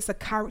if it's a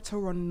character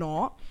or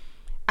not,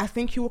 I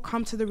think you will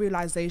come to the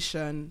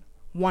realization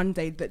one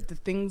day that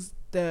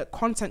the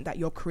content that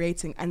you're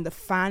creating and the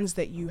fans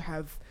that you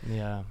have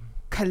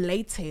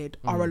collated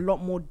are a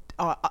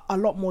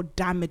lot more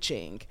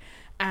damaging.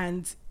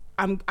 And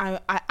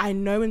I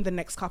know in the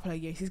next couple of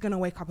years he's gonna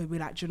wake up and be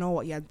like, do you know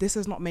what? Yeah, this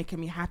is not making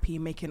me happy,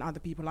 making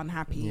other people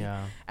unhappy.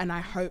 Yeah. And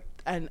I hope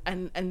and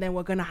then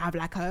we're gonna have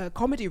like a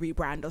comedy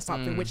rebrand or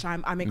something, which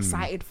I'm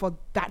excited for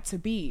that to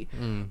be.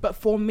 But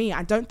for me,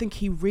 I don't think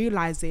he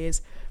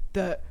realizes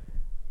that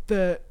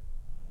the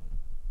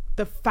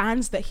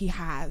fans that he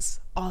has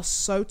are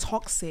so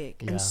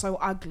toxic and so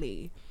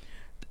ugly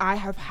I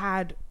have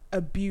had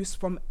abuse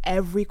from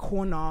every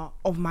corner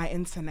of my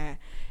internet,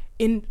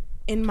 in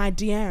my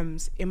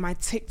DMs, in my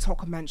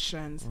TikTok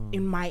mentions,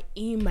 in my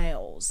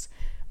emails,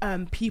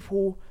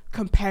 people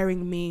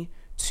comparing me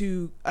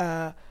to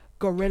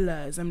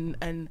gorillas,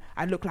 and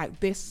I look like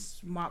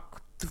this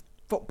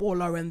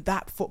footballer and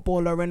that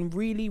footballer, and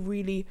really,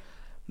 really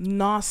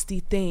nasty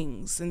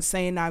things, and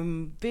saying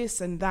I'm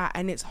this and that,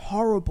 and it's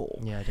horrible.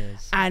 Yeah, it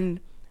is. And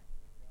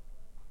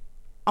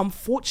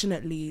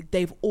unfortunately,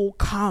 they've all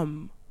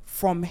come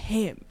from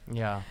him.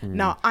 Yeah.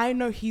 Now, I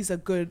know he's a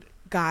good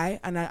guy,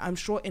 and I'm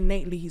sure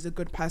innately he's a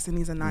good person.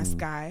 He's a nice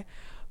guy.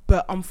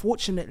 But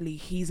unfortunately,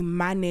 he's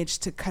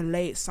managed to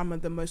collate some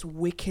of the most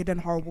wicked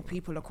and horrible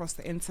people across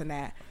the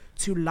internet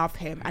to love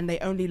him. And they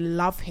only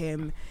love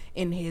him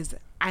in his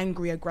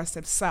angry,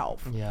 aggressive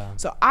self. Yeah.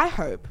 So I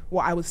hope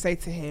what I would say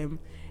to him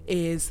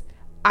is,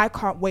 I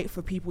can't wait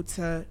for people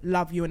to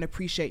love you and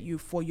appreciate you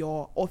for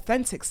your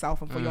authentic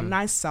self and for your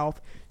nice self,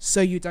 so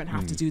you don't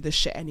have to do this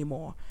shit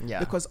anymore. Yeah.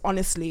 Because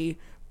honestly,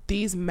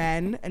 these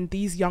men and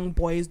these young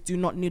boys do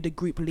not need a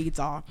group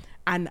leader.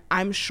 And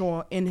I'm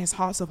sure in his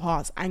hearts of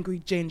hearts, Angry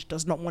Ginge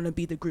does not want to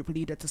be the group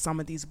leader to some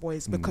of these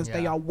boys, because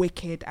they are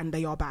wicked and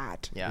they are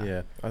bad.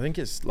 Yeah. I think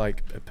it's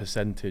like a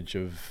percentage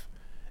of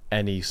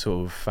any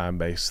sort of fan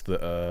base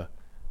that are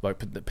like,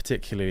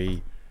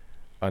 particularly,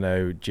 I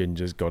know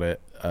Ginger's got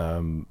it,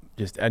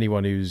 just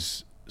anyone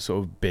who's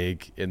sort of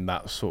big in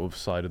that sort of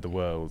side of the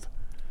world,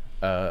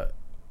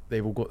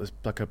 they've all got this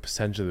like a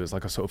percentage of it's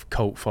like a sort of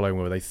cult following,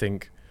 where they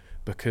think,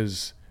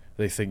 because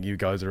they think you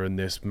guys are in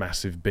this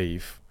massive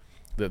beef,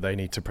 that they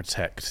need to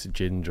protect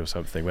Ginge or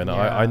something, when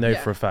I know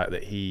for a fact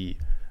that he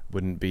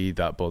wouldn't be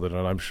that bothered,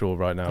 and I'm sure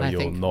right now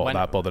you're not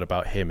that bothered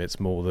about him. It's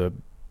more the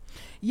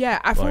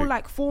I feel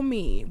like for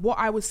me, what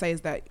I would say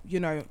is that, you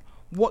know,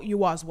 what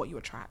you are is what you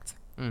attract.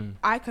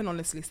 I can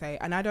honestly say,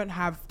 and I don't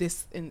have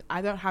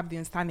the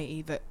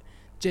insanity that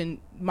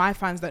my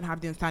fans don't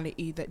have the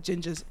insanity that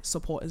Ginger's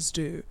supporters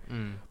do.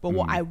 But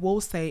what I will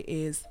say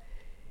is,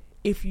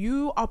 if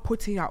you are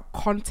putting out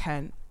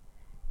content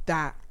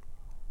that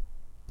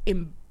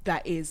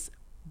is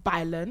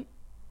violent,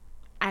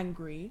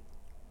 angry,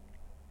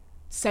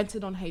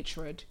 centered on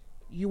hatred,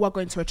 you are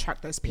going to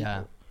attract those people.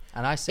 Yeah.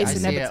 And I see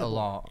it a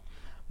lot.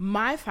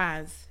 My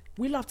fans,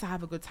 we love to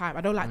have a good time.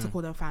 I don't like to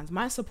call them fans.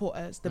 My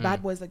supporters, the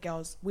bad boys and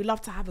girls, we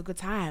love to have a good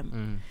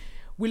time.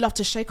 We love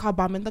to shake our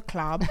bum in the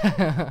club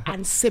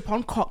and sip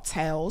on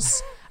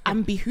cocktails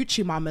and be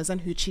hoochie mamas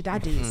and hoochie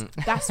daddies.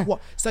 That's what.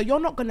 So you're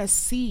not going to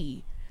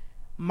see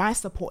my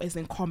supporters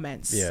in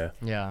comments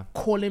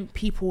calling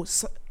people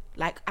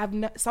like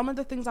some of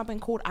the things I've been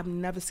called, I've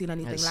never seen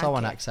anything it's like so it.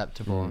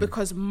 Unacceptable.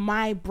 Because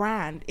my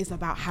brand is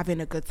about having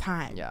a good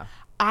time. Yeah.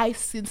 I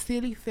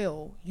sincerely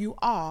feel you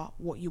are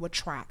what you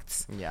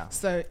attract. Yeah.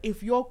 So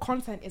if your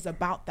content is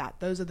about that,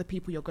 those are the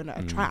people you're going to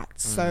attract.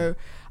 So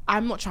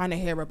I'm not trying to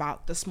hear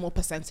about the small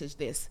percentage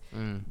this.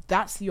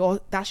 That's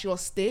your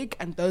stig,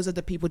 and those are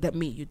the people that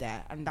meet you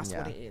there, and that's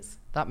what it is.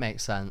 That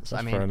makes sense.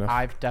 That's I mean,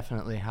 I've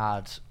definitely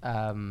had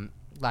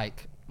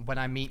like when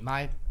I meet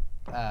my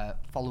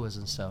followers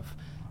and stuff,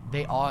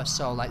 they are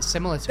so like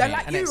similar to me. They're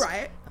like you,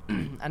 right?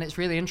 And it's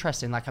really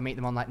interesting. Like I meet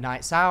them on like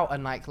nights out,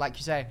 and like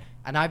you say,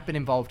 and I've been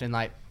involved in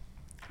like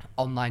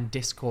online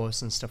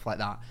discourse and stuff like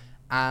that.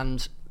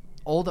 And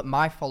all that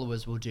my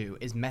followers will do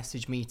is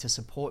message me to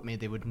support me.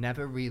 They would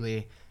never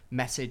really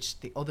message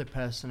the other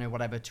person or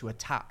whatever to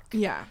attack.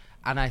 Yeah.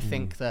 And I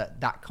think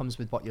that comes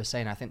with what you're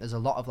saying. I think there's a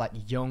lot of like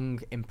young,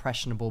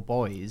 impressionable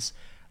boys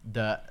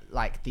that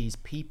like these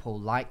people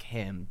like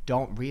him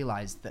don't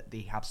realize that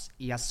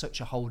he has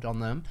such a hold on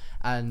them,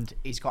 and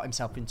he's got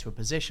himself into a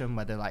position,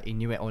 whether like he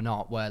knew it or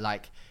not, where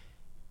like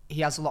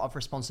he has a lot of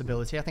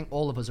responsibility. I think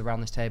all of us around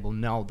this table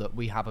know that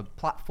we have a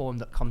platform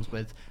that comes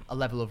with a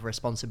level of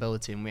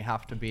responsibility, and we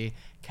have to be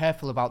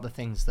careful about the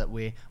things that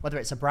whether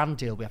it's a brand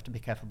deal, we have to be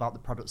careful about the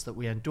products that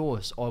we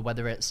endorse, or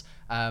whether it's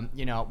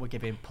we're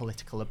giving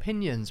political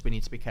opinions, we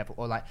need to be careful,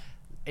 or like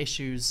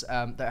issues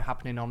that are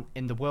happening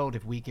in the world.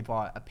 If we give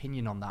our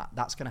opinion on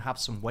that's going to have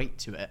some weight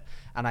to it.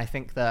 And I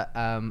think that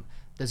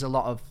there's a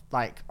lot of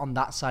like on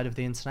that side of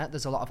the internet,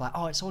 there's a lot of like,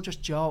 oh, it's all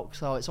just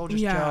jokes, or it's all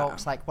just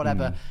jokes, like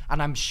whatever.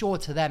 And I'm sure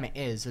to them it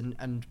is,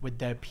 and with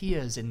their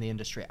peers in the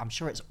industry, I'm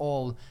sure it's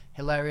all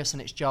hilarious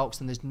and it's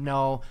jokes, and there's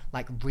no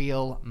like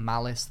real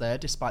malice there,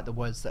 despite the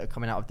words that are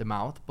coming out of their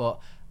mouth. But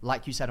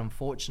like you said,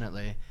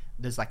 unfortunately,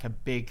 there's like a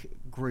big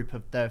group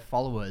of their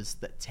followers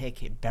that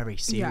take it very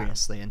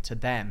seriously, and to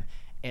them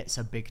it's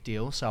a big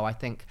deal. So I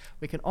think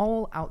we can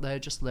all out there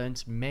just learn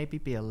to maybe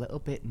be a little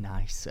bit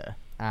nicer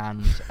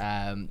and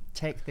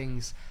take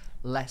things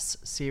less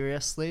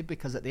seriously,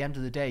 because at the end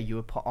of the day, you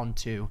were put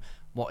onto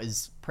what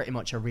is pretty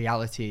much a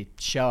reality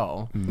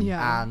show,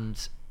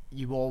 and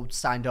you all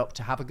signed up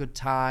to have a good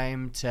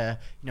time, to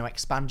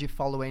expand your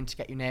following, to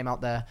get your name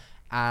out there.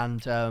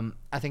 And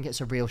I think it's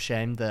a real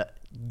shame that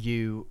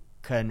you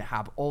can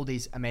have all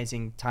these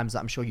amazing times that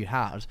I'm sure you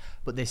had,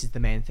 but this is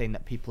the main thing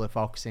that people are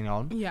focusing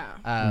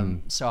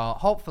on. So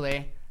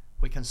hopefully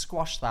we can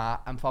squash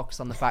that and focus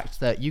on the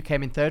fact that you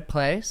came in third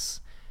place,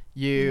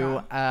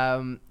 You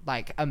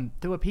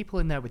there were people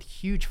in there with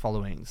huge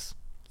followings,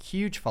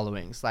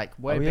 like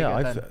way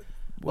bigger than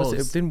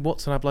didn't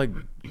Watson have like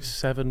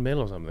 7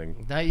 mil or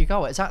something? There you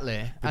go,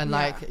 exactly. And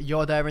like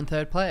you're there in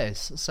third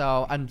place.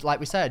 So, and like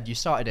we said, you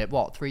started it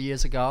 3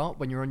 years ago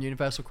when you were on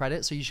Universal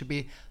Credit. So you should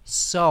be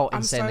so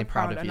insanely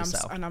proud of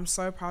yourself. I'm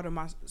so proud of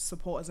my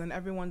supporters and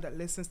everyone that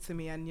listens to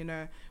me. And you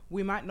know,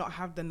 we might not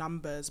have the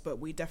numbers, but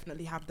we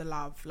definitely have the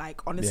love.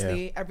 Like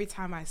honestly, every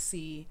time I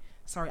see.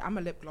 Sorry, I'm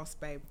a lip gloss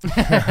babe.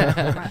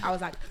 I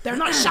was like, they're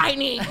not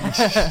shiny.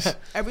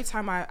 Every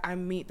time I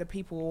meet the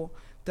people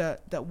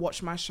that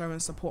watch my show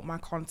and support my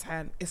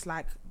content, it's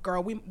like,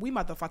 girl, we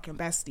motherfucking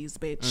besties,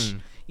 bitch.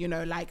 You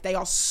know, like they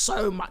are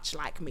so much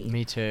like me.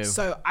 Me too.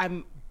 So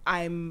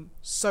I'm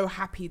so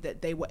happy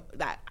that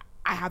that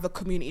I have a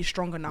community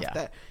strong enough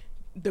that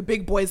the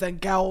big boys and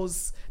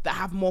girls that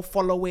have more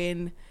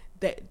following,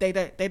 they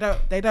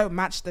don't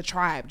match the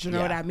tribe. Do you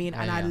know what I mean?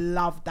 And I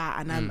love that,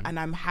 and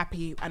I'm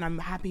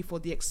happy for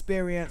the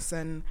experience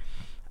and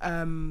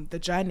the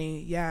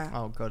journey. Yeah.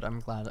 Oh, good. I'm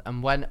glad.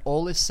 And when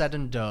all is said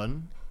and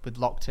done with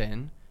Locked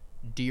In,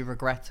 do you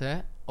regret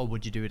it or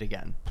would you do it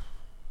again?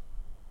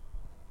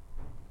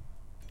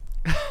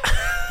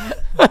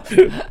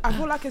 I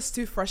feel like it's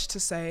too fresh to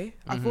say.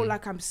 I feel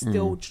like I'm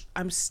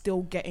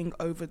still getting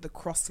over the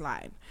cross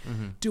line.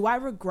 Do I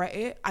regret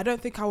it? I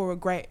don't think I will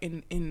regret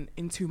it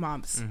in 2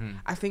 months.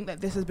 I think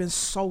that this has been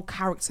so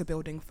character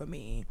building for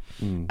me.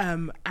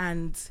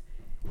 And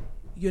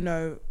you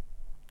know,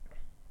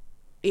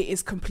 it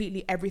is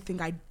completely everything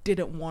I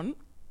didn't want.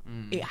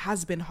 It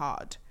has been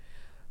hard.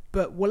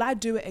 But will I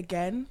do it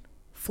again?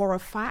 For a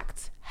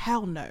fact,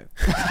 hell no.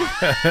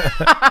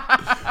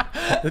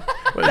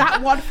 That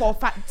one for a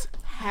fact,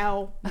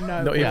 hell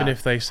no. Not even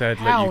if they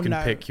said like you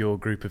can pick your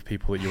group of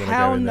people that you want to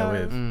go in there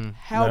with.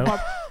 Hell no.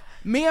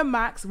 Me and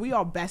Max, we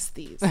are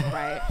besties,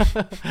 right?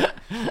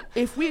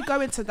 If we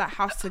go into that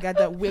house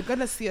together, we're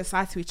gonna see a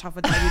side to each other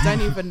that we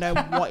don't even know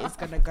what is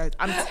gonna go.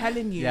 I'm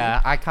telling you.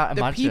 Yeah, I can't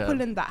imagine. The people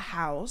in that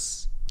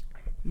house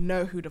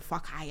know who the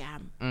fuck I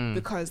am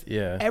because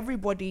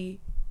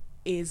everybody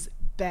is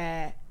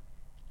there.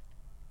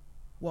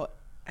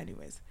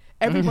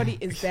 Everybody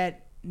is there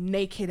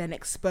naked and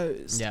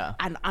exposed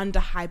and under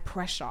high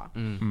pressure.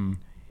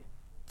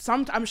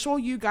 I'm sure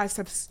you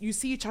guys you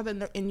see each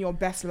other in your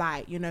best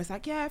light. You know, it's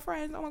like, yeah,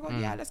 friends, oh my God,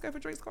 yeah, let's go for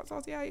drinks,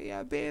 cocktails,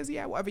 yeah, beers,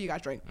 yeah, whatever you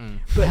guys drink.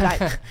 But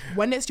like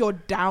when it's your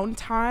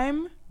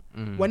downtime,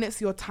 when it's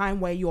your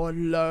time where you're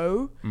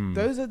low,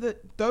 those are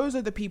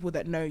the people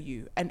that know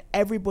you, and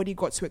everybody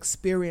got to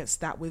experience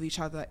that with each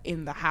other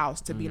in the house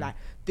to be like,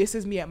 this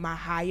is me at my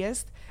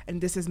highest and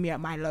this is me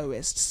at my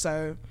lowest.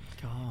 So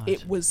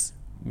it was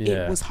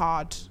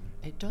hard.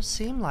 It does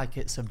seem like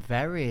it's a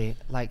very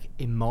like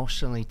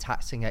emotionally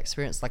taxing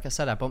experience. Like I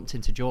said, I bumped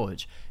into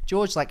George,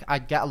 like I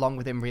get along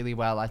with him really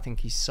well. I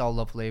think he's so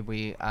lovely.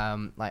 We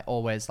like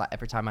always, like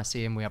every time I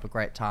see him we have a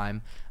great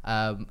time,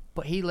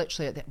 but he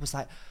literally was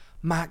like,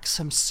 Max,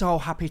 I'm so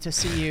happy to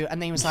see you.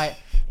 And then he was like,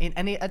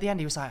 at the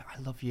end he was like,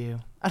 I love you.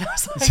 And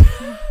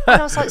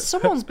I was like,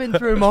 someone's been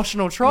through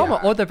emotional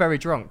trauma, or they're very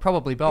drunk,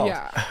 probably both.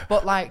 Yeah.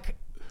 But like,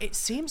 it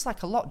seems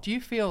like a lot. Do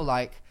you feel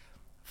like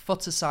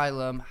Foot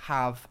Asylum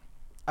have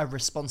a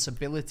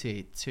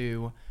responsibility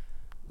to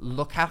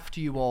look after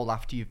you all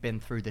after you've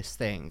been through this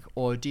thing?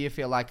 Or do you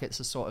feel like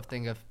it's a sort of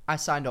thing of, I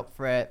signed up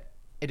for it,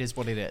 it is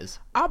what it is?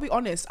 I'll be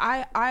honest,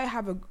 I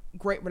have a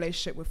great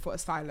relationship with Foot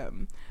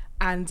Asylum.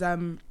 And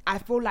I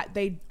feel like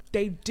they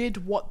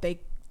did what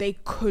they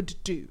could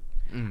do.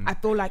 I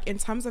feel like in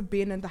terms of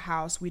being in the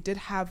house, we did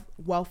have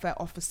welfare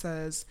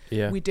officers.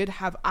 We did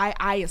have,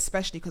 I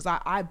especially, because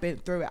I've been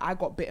through it. I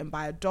got bitten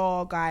by a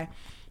dog. I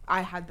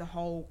had the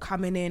whole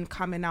coming in,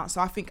 coming out.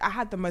 So I think I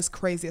had the most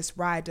craziest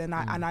ride, and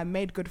I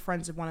made good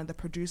friends with one of the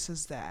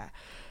producers there.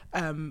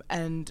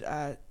 And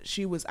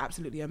she was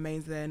absolutely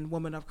amazing,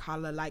 woman of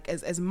color, like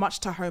as much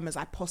to home as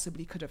I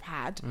possibly could have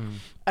had,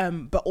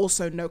 but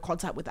also no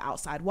contact with the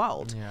outside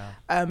world.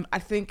 I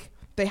think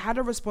they had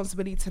a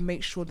responsibility to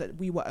make sure that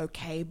we were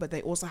okay, but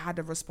they also had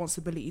a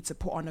responsibility to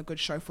put on a good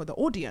show for the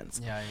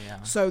audience.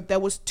 So there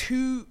was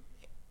two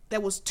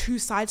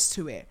sides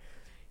to it.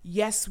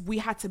 Yes, we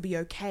had to be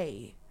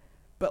okay,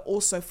 but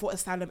also Foot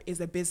Asylum is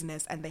a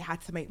business and they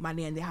had to make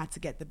money and they had to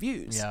get the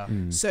views.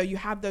 So you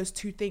have those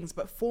two things.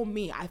 But for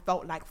me, I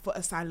felt like Foot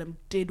Asylum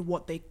did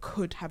what they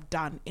could have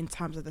done in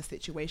terms of the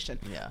situation.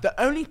 The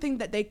only thing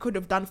that they could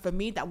have done for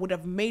me that would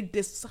have made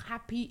this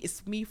happy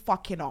is me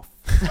fucking off.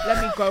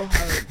 Let me go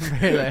home.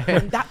 Really?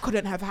 And that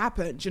couldn't have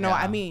happened. You know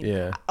what I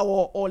mean?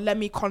 Or let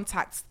me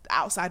contact the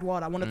outside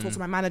world. I want to talk to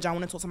my manager. I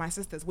want to talk to my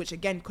sisters, which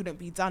again couldn't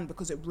be done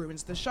because it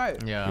ruins the show.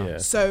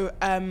 So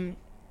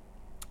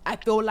I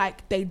feel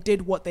like they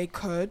did what they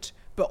could,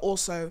 but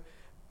also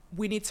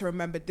we need to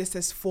remember this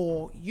is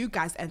for you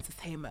guys'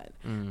 entertainment.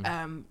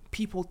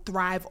 People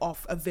thrive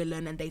off a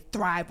villain and they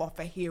thrive off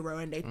a hero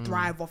and they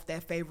thrive off their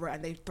favorite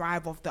and they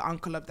thrive off the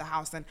uncle of the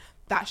house, and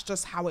that's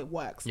just how it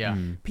works.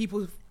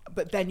 People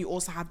but then you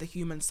also have the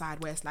human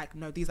side where it's like,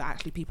 no, these are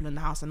actually people in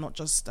the house and not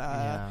just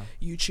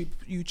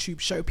YouTube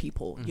show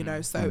people, you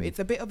know. So it's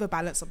a bit of a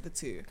balance of the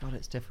two. God,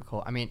 it's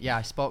difficult. I mean, yeah,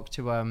 I spoke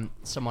to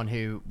someone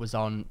who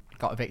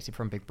got evicted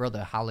from Big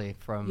Brother, Hallie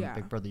from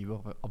Big Brother.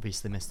 You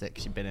obviously missed it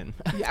because you've been in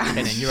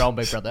been in your own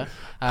Big Brother.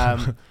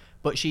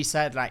 But she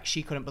said, like,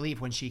 she couldn't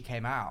believe when she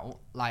came out,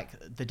 like,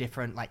 the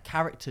different, like,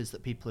 characters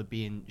that people are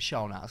being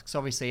shown as. Because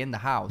obviously in the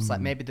house, like,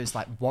 maybe there's,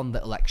 like, one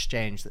little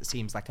exchange that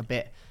seems like a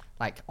bit,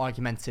 like,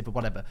 argumentative or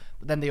whatever.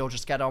 But then they all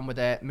just get on with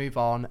it, move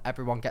on,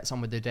 everyone gets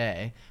on with their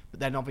day.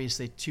 But then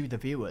obviously to the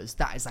viewers,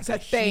 that is, like, a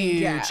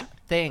huge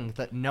thing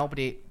that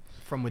nobody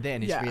from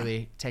within is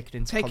really taken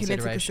into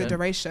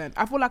consideration.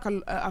 I feel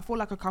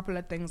like a couple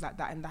of things like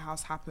that in the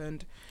house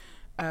happened.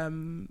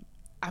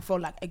 I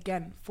feel like,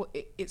 again,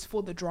 it's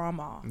for the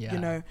drama, you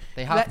know.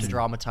 They have to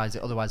dramatize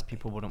it, otherwise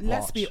people wouldn't watch.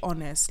 Let's be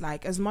honest,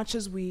 like, as much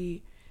as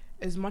we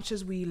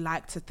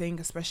like to think,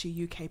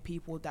 especially UK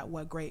people, that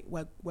we're great,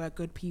 we're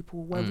good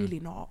people, we're really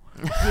not.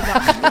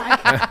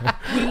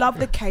 We love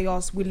the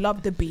chaos, we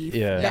love the beef.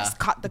 Let's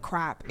cut the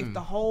crap. If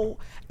the whole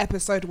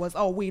episode was,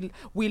 oh, we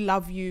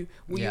love you,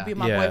 will you be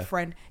my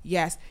boyfriend?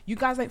 Yes. You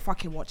guys ain't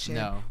fucking watching.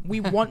 No. We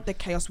want the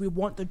chaos, we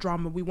want the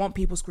drama, we want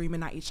people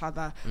screaming at each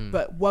other,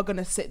 but we're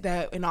gonna sit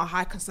there in our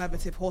high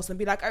conservative horse and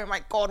be like, oh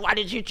my God, why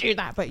did you do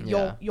that? But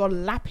you're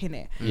lapping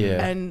it.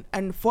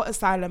 And for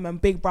Asylum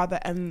and Big Brother,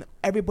 and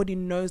everybody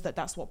knows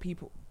that's what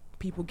people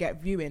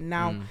get viewing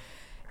now,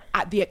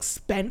 at the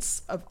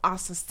expense of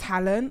us as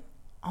talent,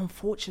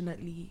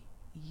 unfortunately.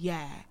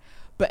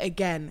 But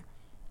again,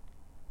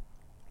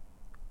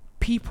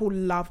 people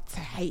love to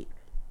hate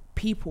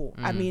people.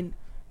 I mean,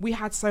 we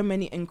had so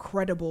many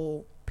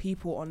incredible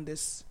people on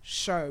this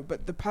show,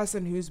 but the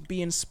person who's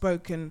being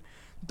spoken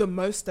the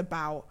most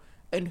about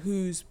and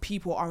whose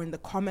people are in the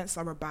comments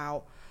are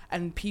about,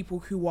 and people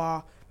who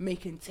are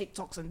making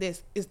TikToks and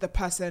this, is the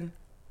person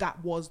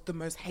that was the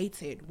most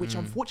hated, which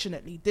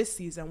unfortunately this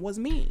season was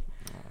me.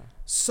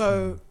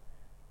 So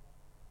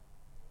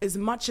as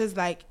much as,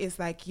 like, it's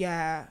like,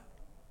 yeah,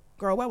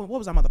 girl, what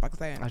was that motherfucker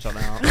saying? I don't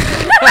know.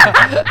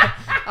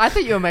 I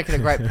think you were making a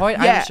great point.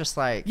 I was just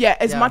like,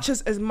 as much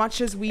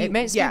as we, it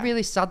makes me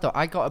really sad though.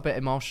 I got a bit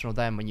emotional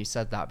then when you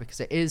said that,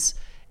 because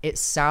it's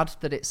sad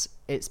that it's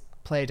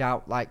played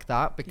out like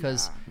that,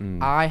 because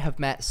I have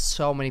met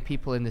so many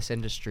people in this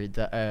industry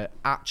that are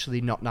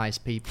actually not nice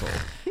people,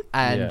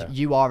 and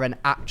you are an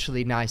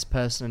actually nice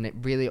person, and it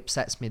really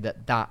upsets me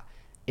that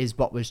is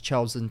what was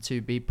chosen to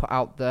be put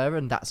out there,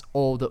 and that's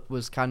all that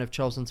was kind of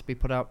chosen to be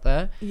put out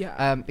there.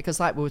 Because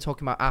like we were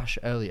talking about Ash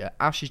earlier,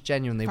 Ash is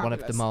genuinely one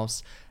of the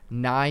most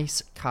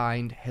nice,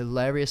 kind,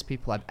 hilarious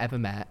people I've ever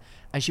met,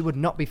 and she would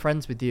not be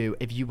friends with you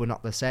if you were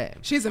not the same.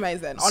 She's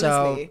amazing,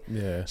 honestly.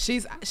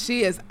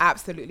 She is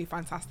absolutely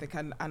fantastic,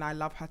 and I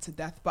love her to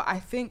death. But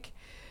I think,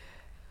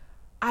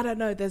 I don't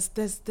know, there's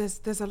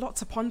a lot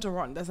to ponder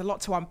on. There's a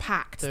lot to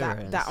unpack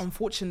that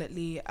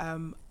unfortunately,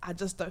 I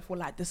just don't feel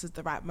like this is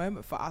the right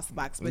moment for us,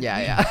 Max. But we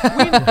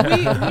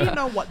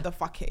know what the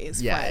fuck it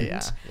is,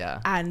 friend.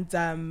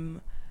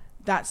 And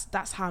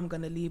that's how I'm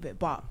gonna leave it.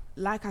 But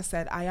like I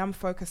said, I am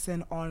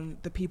focusing on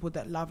the people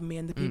that love me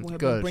and the people who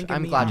have been bringing me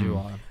I'm glad you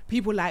are.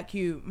 People like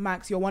you,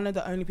 Max. You're one of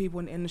the only people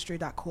in the industry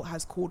that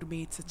has called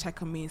me to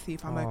check on me and see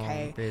if I'm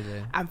okay.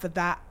 Really? And for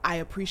that, I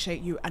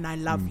appreciate you and I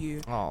love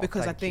you,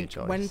 because I think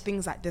when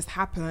things like this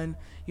happen,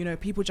 you know,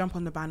 people jump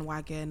on the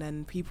bandwagon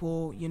and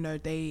people, you know,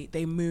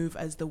 they move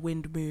as the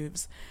wind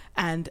moves.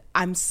 And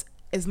as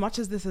much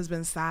as this has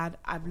been sad,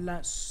 I've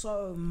learned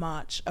so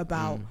much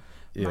about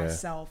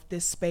myself,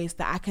 this space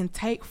that I can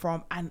take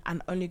from and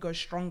only go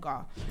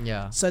stronger,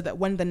 so that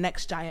when the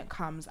next giant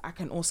comes, I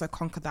can also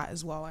conquer that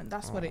as well. And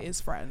that's what it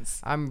is, friends.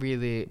 I'm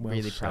really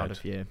proud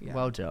of you.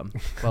 Well done.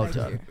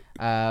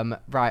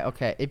 Right,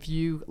 okay,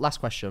 last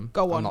question,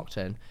 go on. I'm locked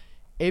in.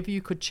 If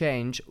you could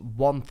change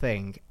one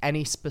thing,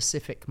 any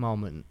specific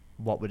moment,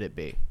 what would it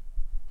be?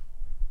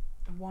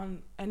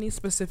 Any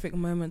specific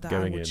moment that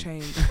I would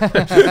change.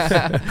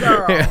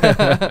 Girl.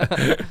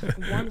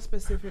 One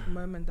specific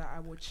moment that I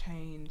would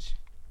change.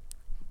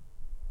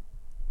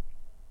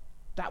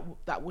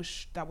 That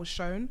was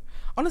shown.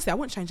 Honestly, I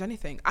wouldn't change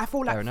anything. I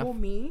feel like for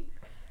me,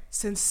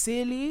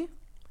 sincerely,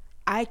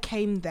 I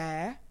came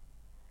there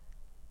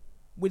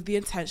with the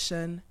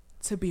intention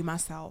to be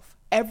myself.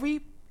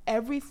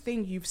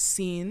 Everything you've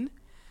seen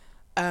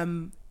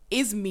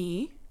is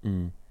me.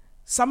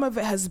 Some of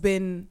it has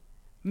been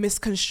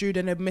misconstrued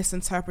and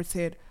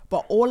misinterpreted,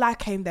 but all I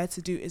came there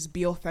to do is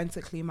be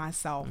authentically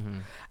myself.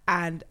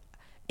 And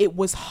it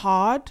was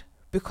hard,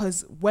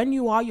 because when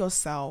you are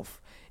yourself,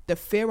 the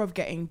fear of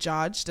getting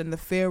judged and the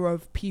fear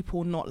of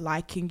people not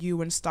liking you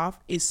and stuff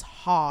is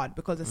hard,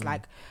 because it's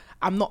like,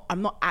 I'm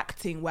not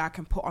acting where I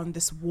can put on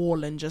this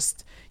wall and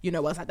just, you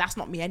know, it's like, that's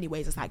not me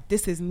anyways. It's like,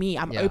 this is me.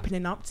 I'm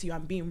opening up to you.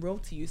 I'm being real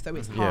to you. So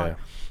it's hard,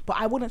 but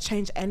I wouldn't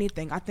change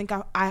anything. I think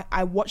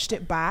I watched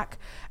it back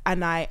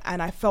and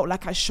I felt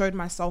like I showed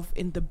myself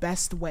in the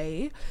best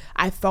way.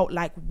 I felt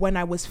like when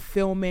I was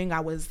filming,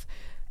 I was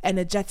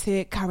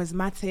energetic,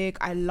 charismatic.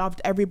 I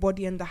loved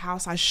everybody in the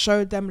house. I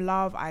showed them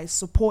love. I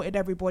supported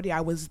everybody.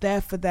 I was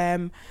there for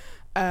them.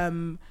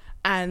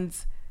 And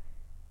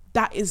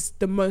that is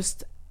the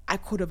most I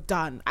could have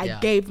done. I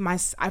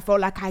felt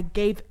like I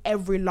gave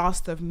every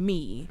last of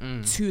me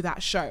to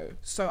that show.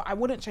 So I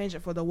wouldn't change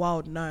it for the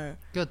world, no.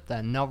 Good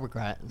then, no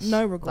regrets.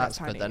 No regrets,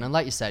 That's good then. And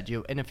like you said,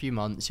 in a few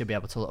months, you'll be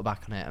able to look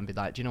back on it and be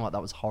like, do you know what,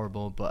 that was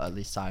horrible, but at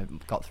least I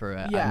got through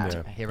it. Yeah.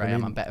 And here I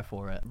am, I'm better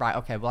for it. Right,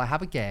 okay, well, I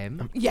have a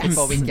game Yes.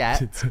 before we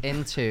get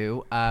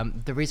into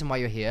the reason why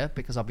you're here,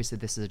 because obviously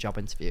this is a job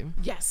interview.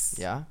 Yes.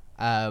 Yeah.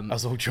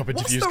 As all job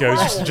interviews the go,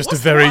 role? it's just What's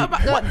a very...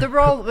 The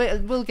role,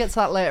 we'll get to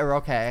that later,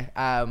 okay.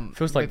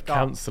 Feels like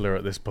counsellor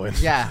at this point.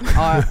 Yeah,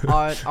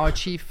 our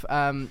chief,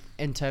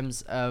 in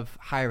terms of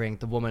hiring,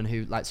 the woman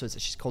who, like, so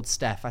she's called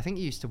Steph. I think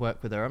you used to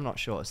work with her. I'm not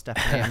sure.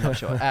 Stephanie, I'm not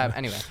sure.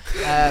 Anyway.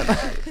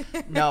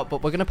 No,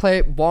 but we're going to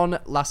play one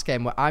last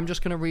game where I'm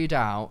just going to read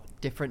out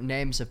different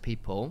names of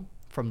people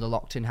from the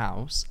locked-in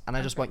house, and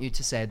I just want you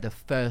to say the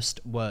first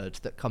word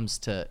that comes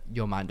to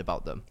your mind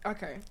about them.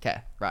 Okay.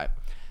 Okay, right.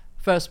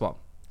 First one.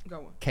 Go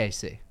on.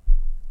 Casey.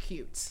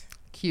 Cute.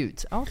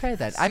 Cute. Okay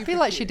then. I feel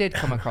like she cute. did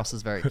come across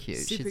as very cute.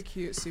 Super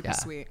cute, super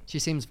sweet. She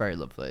seems very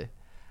lovely.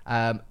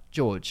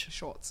 George.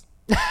 Short.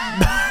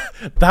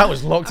 That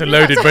was locked and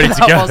loaded, ready to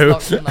That was go.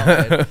 locked and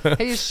loaded.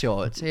 He is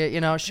short.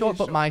 Short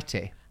but short.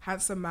 mighty.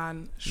 Handsome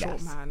man,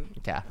 short Yes. man.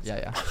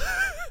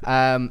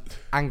 Yeah.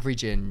 Angry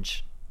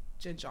Ginge.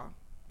 Ginger.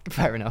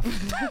 Fair enough.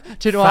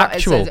 Do you know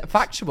Factual. what? It says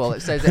factual.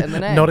 It says it in the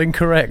name. Not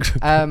incorrect.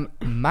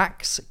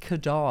 Max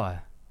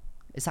Kadar.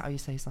 Is that how you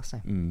say his last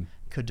name?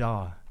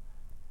 Kadar.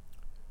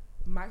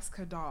 Max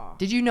Kadar.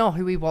 Did you know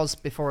who he was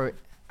before?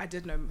 I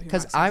did know who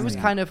Because Max I was.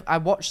 was I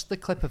watched the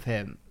clip of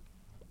him,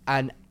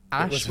 and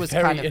Ash was a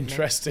very kind of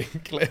interesting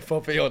clip,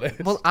 I'll be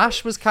honest. Well,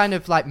 Ash was kind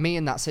of like me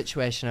in that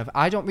situation of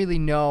I don't really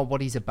know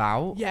what he's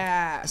about.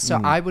 Yeah. So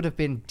I would have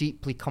been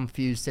deeply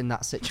confused in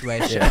that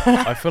situation.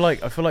 I feel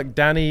like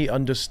Danny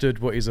understood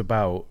what he's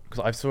about,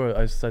 because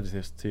I said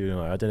this to you.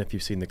 I don't know if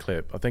you've seen the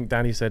clip. I think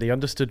Danny said he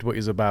understood what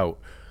he's about,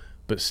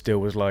 but still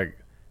was like,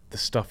 the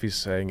stuff he's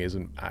saying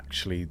isn't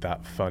actually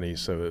that funny,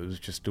 so it was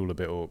just all a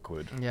bit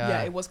awkward.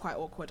 Yeah, it was quite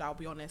awkward, I'll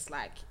be honest.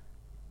 Like,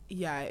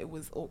 yeah, it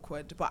was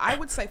awkward. But I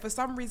would say for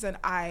some reason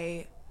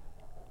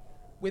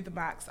with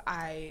Max,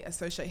 I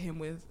associate him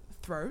with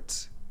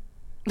throat.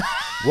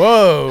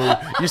 Whoa!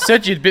 You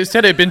said it'd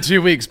been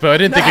 2 weeks, but I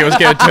didn't think it was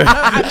getting to...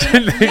 I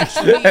mean,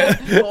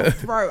 literally your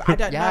throat. I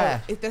don't know.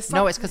 If there's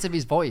no, it's because of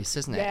his voice,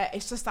 isn't it? Yeah,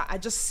 it's just that I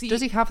just see...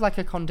 Does he have like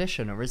a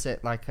condition, or is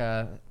it like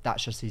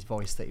that's just his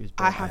voice that he was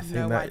born I with? have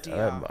no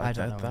idea. I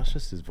don't know. That's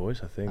just his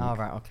voice, I think. Oh,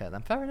 right, okay,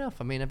 then fair enough.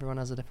 I mean, everyone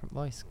has a different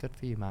voice. Good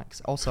for you,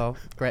 Max. Also,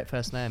 great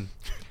first name.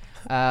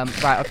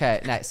 Right,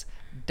 okay, next.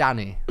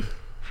 Danny.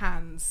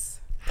 Hands.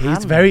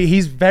 He's very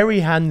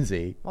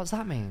handsy. What does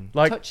that mean?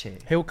 Like, touchy?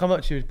 He'll come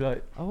up to you and be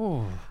like,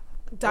 Oh.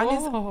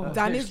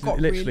 Danny's got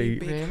literally really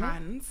big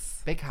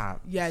hands. Big hands.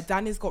 Yeah,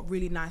 Danny's got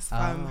really nice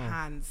firm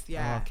hands.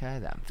 Yeah. Oh, okay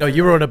then. oh,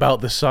 you were on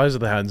about the size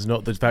of the hands,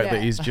 not the fact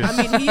that he's just...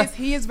 I mean,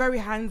 he is very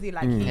handsy.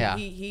 Like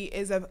he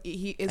is a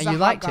And you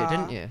liked it,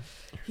 didn't you?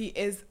 He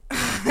is. He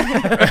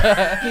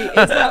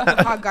is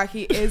a hugger.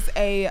 He is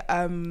a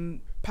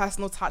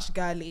personal touch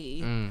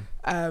girly.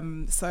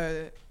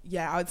 So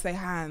yeah, I would say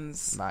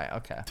hands. Right.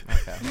 Okay.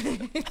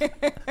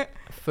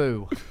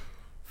 Foo.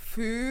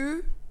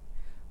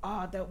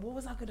 Oh, what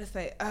was I gonna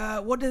say?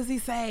 What does he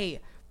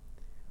say?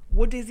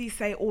 What does he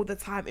say all the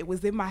time? It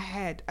was in my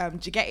head. Do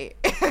you get it?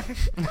 Do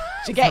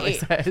you get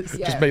it?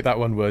 Yeah. Just make that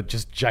one word,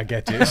 just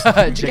jagged Do you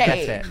get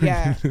it?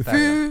 Yeah.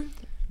 Foo. Do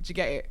you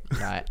get it?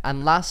 Right.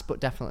 And last but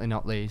definitely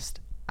not least,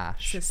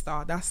 Ash.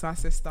 Sister. That's my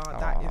sister.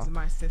 That is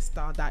my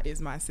sister. That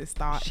is my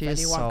sister. She if is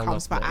anyone so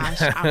comes lovely. for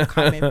Ash, I'm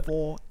coming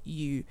for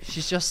you.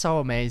 She's just so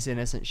amazing,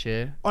 isn't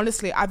she?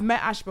 Honestly, I've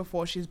met Ash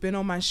before. She's been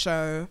on my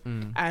show,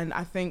 and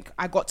I think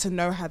I got to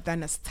know her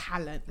then as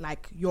talent.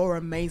 Like, you're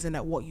amazing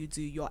at what you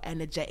do. You're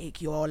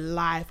energetic. You're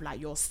alive.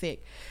 Like, you're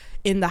sick.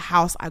 In the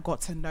house, I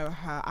got to know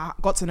her. I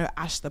got to know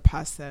Ash the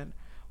person.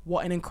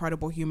 What an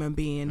incredible human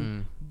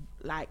being.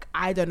 Like,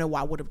 I don't know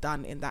what I would have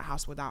done in that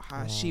house without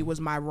her. She was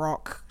my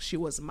rock. She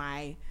was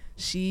my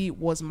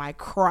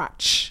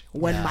crutch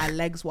when my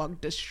legs were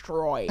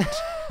destroyed.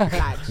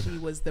 Like, she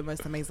was the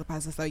most amazing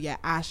person. So yeah,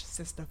 Ash,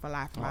 sister for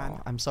life, man.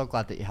 I'm so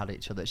glad that you had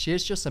each other. She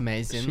is just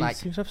amazing. She like,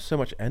 seems to have so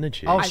much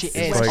energy. oh, she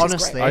is. Like,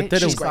 Honestly, I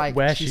don't know she's like,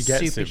 where she's she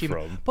gets it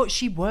superhuman. from. But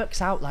she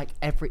works out like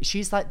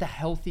she's like the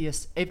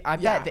healthiest. I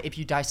bet that if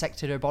you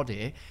dissected her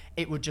body,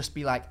 it would just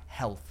be like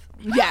health.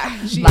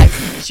 Yeah,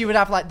 She would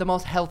have like the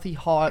most healthy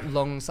heart,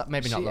 lungs,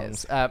 maybe not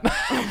lungs, but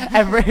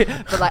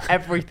like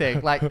everything.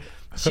 Like,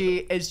 she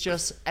is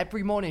just,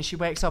 every morning she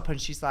wakes up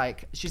and she's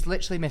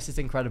literally Mrs.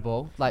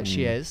 Incredible. Like,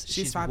 she is.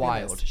 She's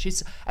wild.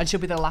 And she'll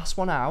be the last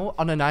one out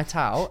on a night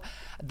out.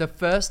 The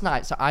first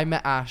night, so I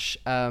met Ash,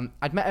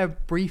 I'd met her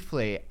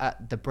briefly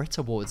at the Brit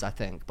Awards, I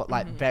think, but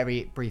like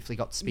very briefly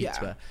got to speak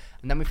to her.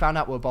 And then we found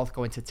out we were both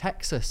going to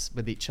Texas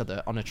with each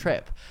other on a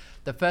trip.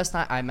 the first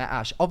night I met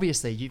Ash,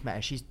 obviously you've met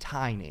her, she's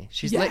tiny.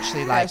 She's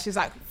literally like... she's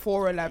like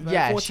 4'11",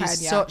 yeah, 4'10",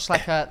 she's such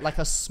like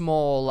a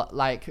small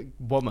like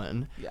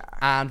woman. Yeah.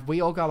 And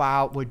we all go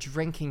out, we're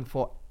drinking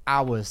for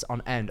hours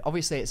on end.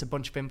 Obviously it's a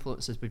bunch of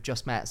influencers we've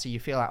just met, so you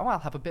feel like, oh, I'll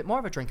have a bit more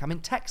of a drink. I'm in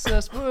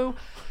Texas, woo.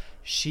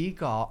 She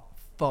got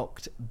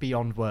fucked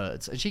beyond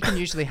words, and she can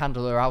usually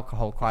handle her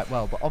alcohol quite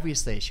well, but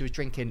obviously she was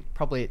drinking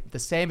probably the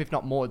same if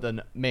not more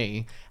than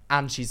me,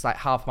 and she's like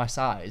half my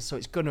size, so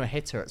it's gonna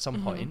hit her at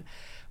some point.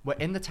 We're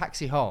in the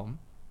taxi home,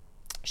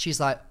 she's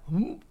like,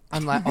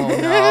 I'm like, oh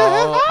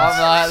no.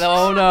 I'm like,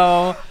 oh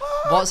no,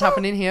 what's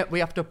happening here? We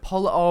have to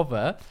pull it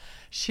over.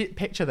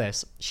 Picture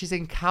this, she's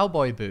in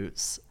cowboy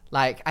boots,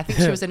 like I think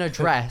she was in a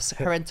dress,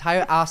 her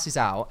entire ass is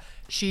out.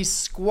 She's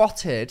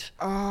squatted,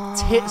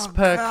 tits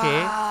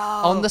perky,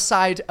 on the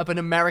side of an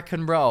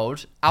American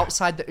road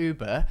outside the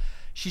Uber.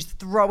 She's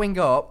throwing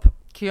up.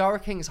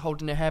 Kiara King's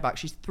holding her hair back.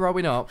 She's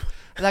throwing up.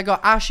 And I go,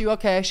 Ash, you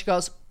okay? She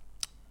goes,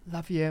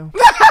 love you.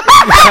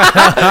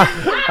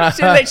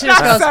 She literally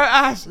just goes, so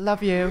Ash.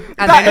 love you.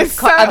 And then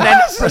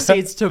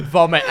proceeds to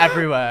vomit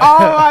everywhere. Oh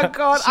my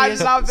God, I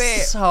She love is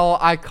it. so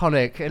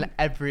iconic in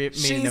every meaning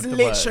She's of the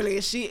literally,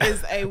 word. she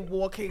is a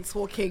walking,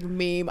 talking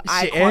meme,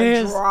 She icon,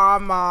 is.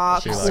 drama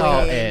She queen. so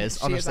is.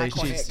 She Honestly,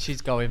 iconic.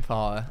 she's going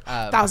far.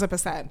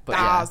 1000%. but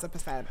yeah.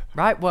 1000%.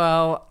 Right,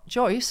 well,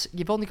 Joyce,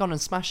 you've only gone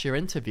and smashed your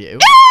interview.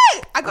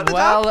 I got the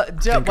Well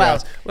job. done.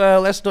 Well,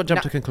 Well, let's not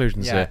jump to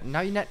conclusions yeah, here.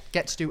 now you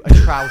get to do a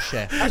trial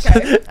shift.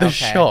 Okay. The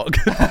shock.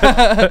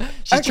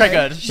 She's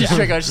triggered. She's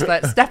triggered. She's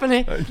like,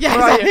 Stephanie, Yeah,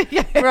 where are you?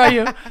 exactly. Where are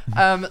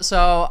you?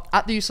 So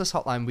at the Useless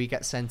Hotline, we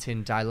get sent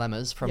in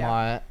dilemmas from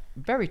our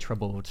very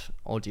troubled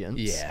audience.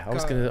 Yeah,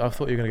 I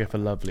thought you were gonna go for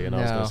lovely, and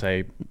I was No. gonna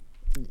say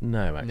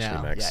no, actually,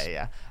 No, Max.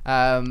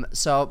 yeah.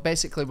 So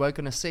basically, we're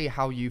going to see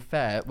how you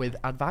fare with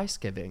advice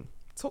giving.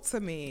 Talk to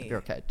me. You're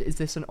okay. Is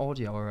this an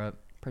audio or a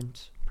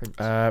print?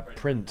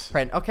 Print.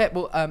 Print. Okay,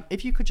 well,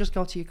 if you could just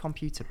go to your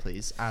computer,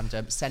 please, and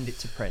send it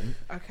to print.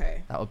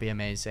 Okay. That would be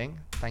amazing.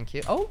 Thank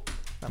you. Oh,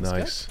 that was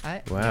Nice.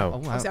 good. Wow. Oh, wow.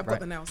 Obviously, I've got Right.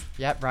 the nails.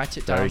 Yeah, write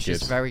it down. Very She's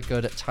good. very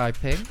good at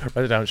typing.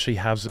 Write it down. She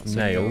has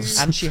nails.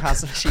 And she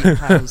has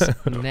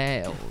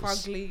nails.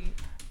 Ugly.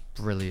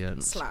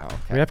 Brilliant. Slap. Okay.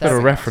 We have got There a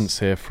we go. reference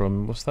here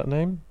from what's that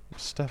name?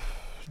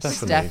 Stephanie.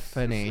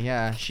 Stephanie,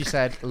 yeah. She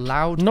said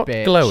loud Not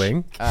bitch.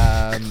 glowing.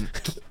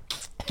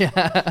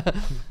 Yeah.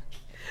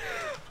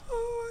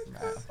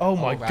 Oh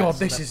my right, god, so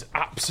this that- is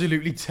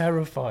absolutely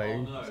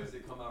terrifying.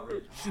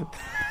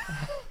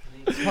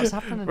 What's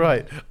happening?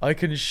 Right, I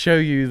can show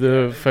you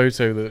the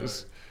photo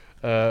that's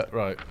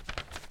right.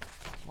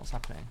 What's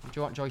happening? Do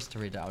you want Joyce to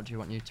read it out? Or do you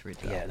want you to read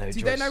it out? no.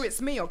 Do they know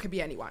it's me or could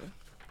be anyone?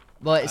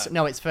 Well,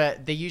 it's for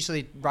they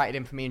usually write it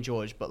in for me and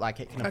George, but like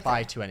it can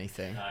apply to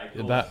anything.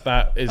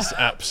 That is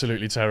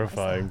absolutely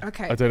terrifying.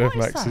 Okay. I don't know if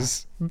What is Max that?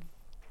 is.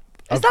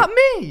 Is that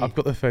me? I've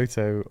got the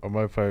photo on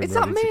my phone. Is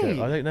that ready to me?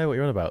 go. I don't know what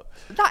you're on about.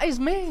 That is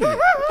me.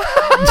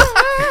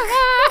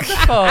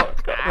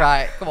 Fuck.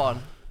 Right, come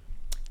on.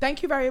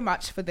 Thank you very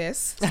much for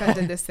this.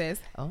 Sending this is.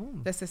 Oh.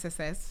 This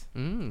is.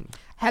 Mm.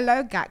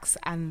 Hello, Gax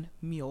and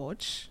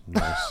Mjorge.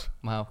 Nice.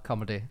 Wow,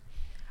 comedy.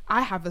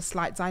 I have a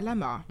slight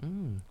dilemma.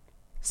 Mm.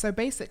 So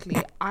basically,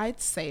 I'd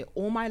say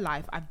all my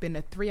life I've been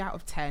a 3 out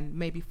of 10,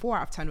 maybe 4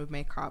 out of 10 with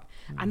makeup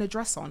and a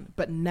dress on,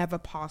 but never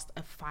passed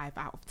a 5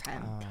 out of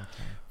 10. Oh, okay.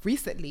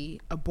 Recently,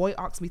 a boy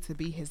asked me to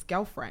be his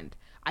girlfriend.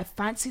 I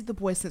fancied the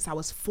boy since I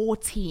was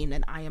 14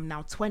 and I am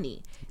now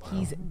 20. Wow.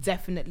 He's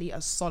definitely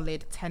a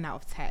solid 10 out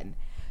of 10.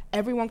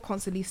 Everyone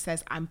constantly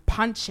says I'm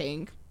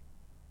punching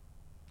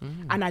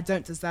and I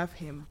don't deserve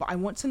him, but I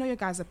want to know your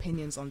guys'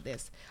 opinions on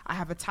this. I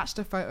have attached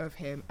a photo of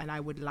him and I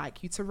would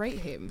like you to rate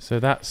him. So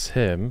that's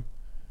him.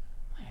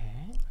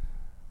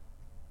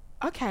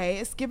 Okay,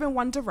 it's given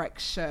One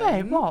Direction.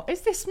 Wait, what?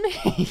 Is this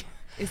me?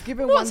 It's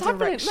given What's One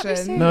happening? Let me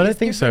Direction. see. No, I don't It's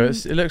think so.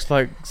 given It looks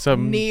like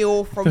some.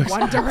 Neil from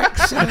One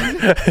Direction.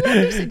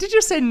 Did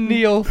you say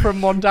Neil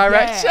from One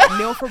Direction? Yeah,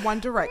 Neil from One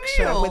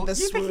Direction Neil? with the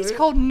You think he's swoop.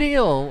 called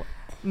Neil?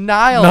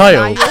 Niall.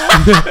 Niall.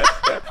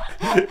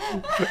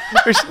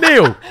 It's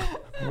Neil.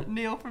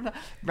 Neil from the...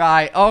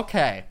 Right,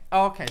 okay.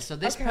 Okay, so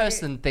this Okay.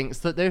 person thinks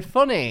that they're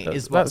funny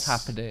is what's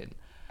happening.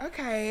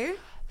 Okay.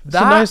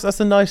 That's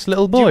a nice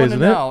little boy,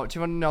 isn't it? Do you want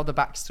to know the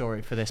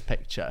backstory for this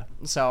picture?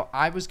 So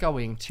I was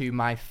going to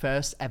my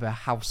first ever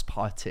house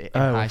party in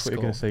Oh, high I thought you were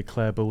school. going to say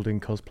Claire Balding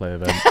cosplay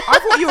event. I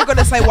thought you were going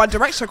to say One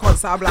Direction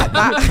concert. I'm like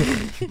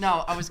that.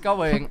 No, I was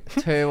going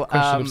to...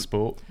 Question of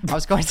sport. I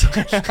was going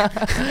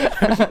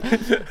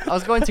to... I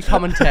was going to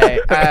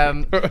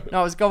commentate.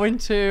 No, I was going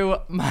to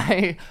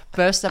my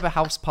first ever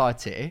house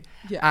party.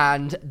 Yeah.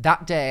 And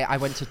that day I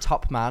went to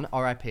Top Man,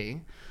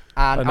 R.I.P.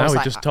 And And I now was he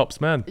like, just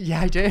tops man.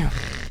 yeah, I do.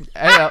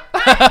 Heyo.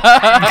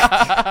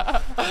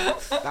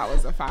 That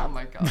was a fan. Oh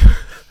my god.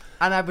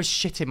 And I was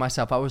shitting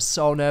myself. I was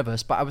so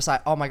nervous, but I was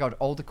like, oh my god,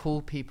 all the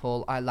cool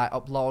people, I like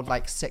upload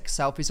like 6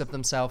 selfies of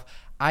themselves.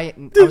 I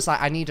was like,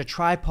 I need a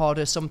tripod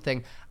or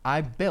something.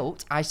 I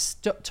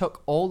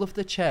took all of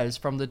the chairs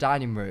from the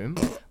dining room,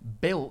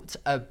 built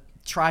a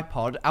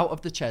tripod out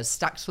of the chairs,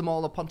 stacked them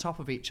all up on top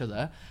of each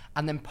other,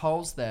 and then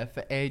paused there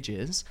for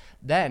ages.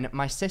 Then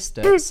my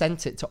sister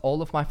sent it to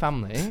all of my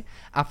family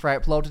after I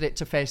uploaded it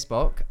to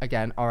Facebook,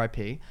 again,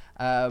 RIP,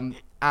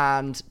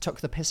 and took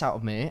the piss out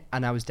of me,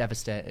 and I was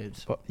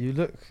devastated. But you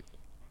look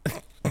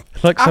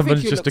like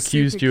someone's just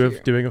accused you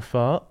of doing a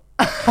fart.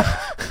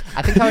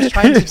 I think I was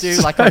trying to do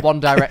like a One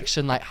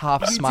Direction, like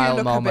half smile do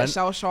look moment. A bit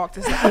shell-shocked.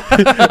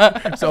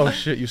 So, oh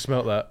shit, you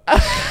smelt that.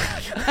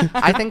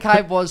 I think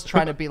I was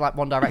trying to be like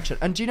One Direction.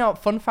 And do you know,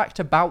 fun fact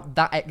about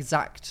that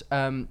exact,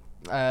 what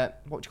do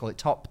you call it,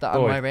 top that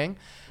I'm wearing?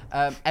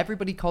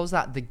 Everybody calls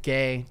that the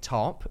gay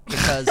top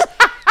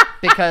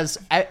because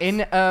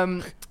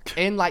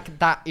in like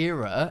that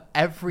era,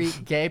 every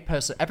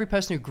person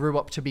who grew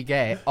up to be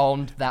gay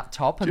owned that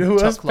top and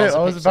took loads of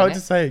I was pictures about to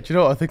say, do you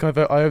know what? I think I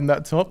owned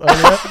that top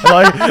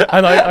earlier,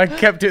 and I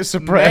kept it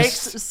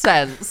suppressed. Makes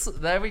sense.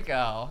 There we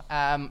go.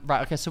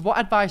 Right. Okay. So, what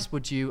advice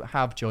would you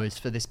have, Joyce,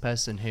 for this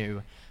person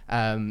who,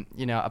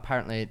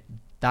 apparently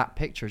that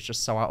picture is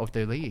just so out of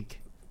their league?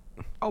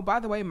 Oh, by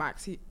the way,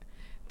 Max,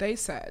 they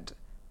said,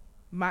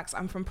 Max,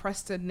 I'm from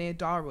Preston near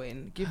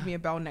Darwin. Give me a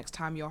bell next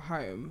time you're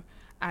home.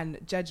 And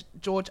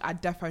George, I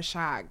defo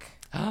shag.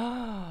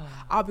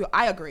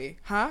 I agree,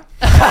 huh?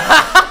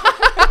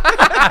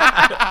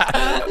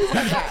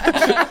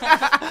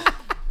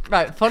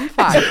 Right, fun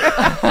fact.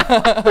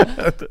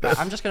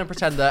 I'm just going to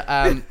pretend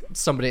that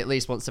somebody at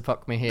least wants to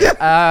fuck me here.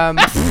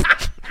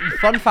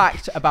 Fun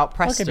fact about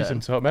Preston. I'll give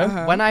you some top,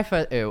 man. When I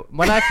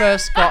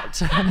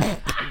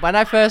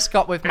first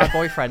got with my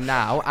boyfriend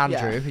now,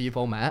 Andrew, who you've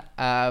all met,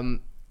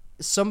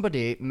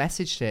 somebody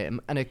messaged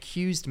him and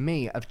accused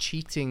me of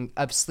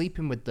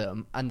sleeping with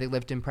them, and they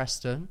lived in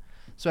Preston.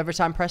 So every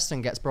time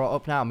Preston gets brought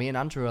up now, me and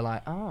Andrew are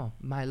like, oh,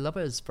 my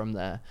lover's from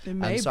there.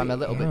 So I'm a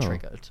little bit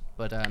triggered.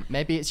 But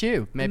maybe it's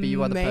you. Maybe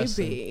you are the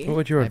person. What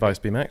would your advice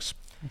be, Max?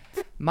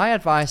 My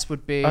advice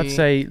would be, I'd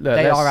say, look,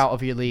 they are out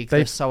of your league.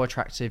 They're so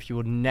attractive. You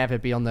will never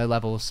be on their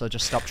level, so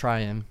just stop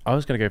trying. I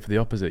was going to go for the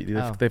opposite.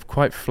 They've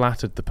quite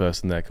flattered the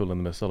person there, calling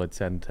them a solid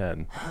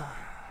 10-10.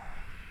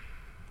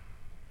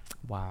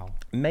 Wow.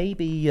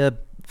 Maybe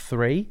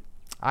 3.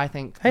 I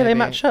think. Hey, they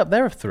match up.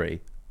 They're a 3.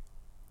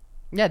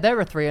 Yeah, they're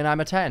a 3 and I'm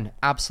a 10.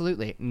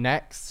 Absolutely.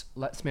 Next,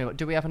 let's move on.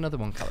 Do we have another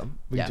one, Callum?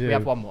 We do. We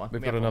have one more.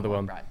 We've got another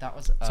one. Right, that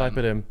was type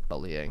it in.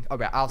 Bullying. All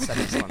right, I'll send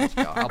this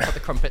one. I'll put the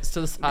crumpets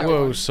to the side.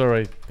 Whoa,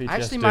 sorry. PTSD. I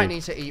actually might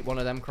need to eat one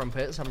of them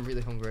crumpets. I'm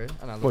really hungry.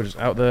 And I love just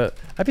out there.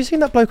 Have you seen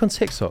that bloke on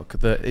TikTok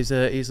that is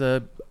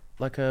a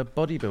like a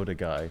bodybuilder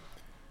guy?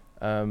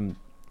 I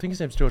think his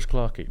name's George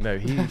Clarkey. No,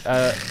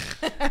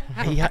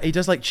 he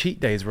does like cheat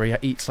days where he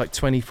eats like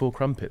 24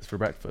 crumpets for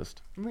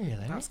breakfast.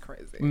 Really? That's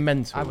crazy.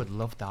 Mental. I would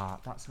love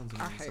that. That sounds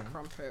amazing. I hate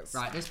crumpets.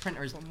 Right, this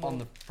printer is on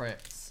the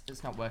fritz.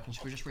 It's not working.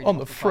 Should we just read on it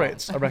the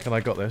fritz? I reckon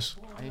I got this.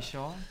 Are you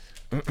sure?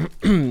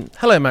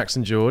 Hello, Max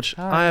and George.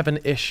 Hi. I have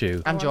an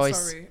issue. And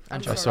Joyce. I'm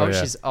Joyce. sorry.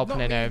 She's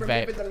opening her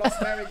vape.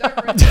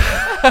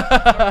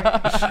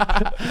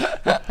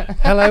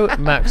 Hello,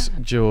 Max,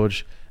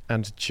 George,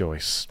 and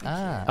Joyce.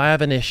 I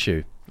have an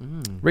issue.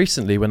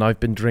 Recently, when I've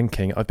been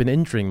drinking, I've been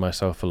injuring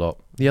myself a lot.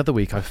 The other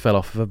week, I fell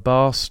off of a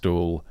bar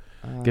stool,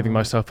 giving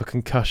myself a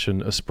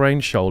concussion, a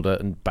sprained shoulder,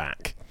 and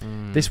back.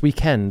 This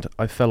weekend,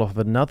 I fell off of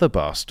another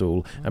bar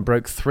stool and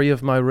broke 3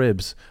 of my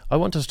ribs. I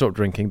want to stop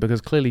drinking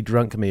because clearly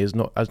drunk me has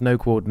no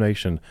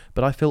coordination,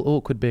 but I feel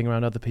awkward being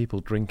around other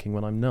people drinking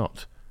when I'm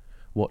not.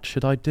 What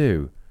should I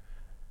do?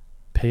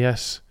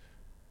 P.S.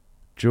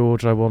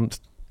 George, I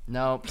want...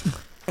 No.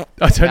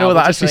 I don't know what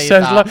that actually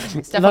says.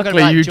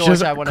 Luckily, you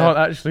just can't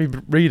actually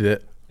read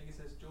it. I think it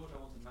says, George, I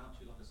want to mount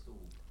you like a stool.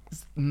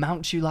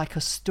 Mount you like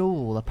a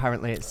stool,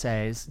 apparently it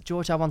says.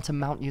 George, I want to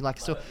mount you like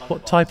a stool.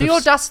 What type the of...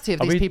 audacity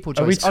of these people,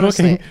 Joyce, talking,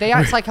 honestly. They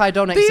act like I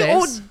don't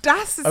exist. The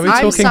audacity. Are we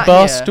talking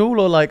bar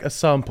stool or like a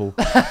sample?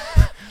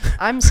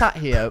 I'm sat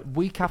here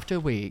week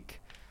after week,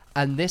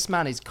 and this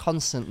man is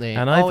constantly...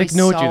 And I've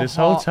ignored you this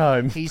whole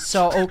time. He's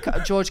so...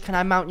 George, can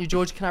I mount you?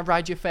 George, can I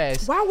ride your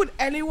face? Why would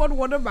anyone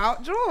want to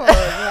mount George?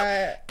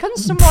 Like, can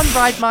someone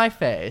ride my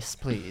face,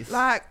 please?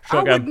 Like,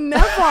 I would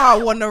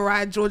never want to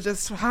ride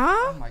George's... Huh?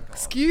 Oh my God.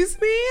 Excuse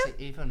me? See,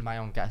 even my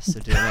own guests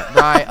are doing it.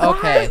 Right,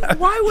 okay.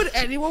 Why would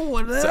anyone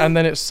want to... And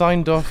then it's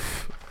signed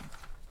off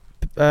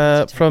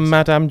from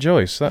Madame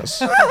Joyce. That's...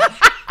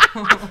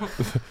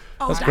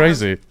 That's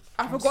crazy.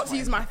 I forgot to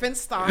use my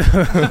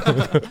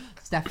Finsta.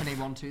 Stephanie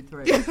 1 2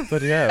 3.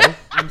 Bloody hell.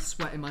 I'm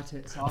sweating my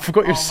tits off. I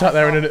forgot you sat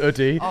there in an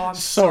hoodie. Oh, I'm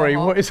sorry,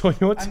 so what is on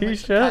your I'm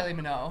t-shirt? Kylie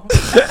Minogue.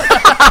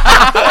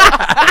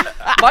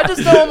 Why does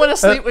no one want to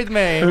sleep with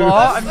me?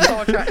 What? I'm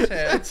so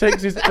attractive.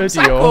 Takes his hoodie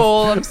so off.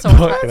 cool. I'm so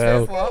Fucking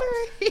attractive.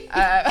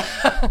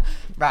 What?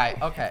 Right.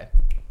 Okay.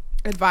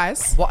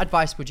 Advice. What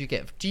advice would you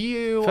give? Do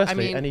you?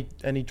 Firstly,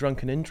 any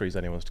drunken injuries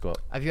anyone's got?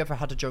 Have you ever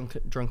had a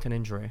drunken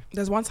injury?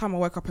 There's one time I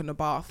woke up in the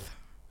bath.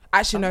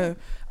 Actually, no.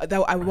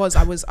 I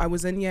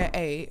was in year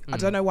 8. I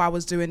don't know why I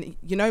was doing.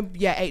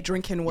 Year 8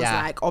 drinking was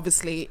like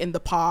obviously in the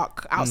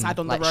park, outside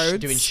on like the roads,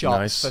 doing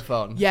shots for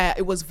fun. Yeah,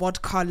 it was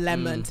vodka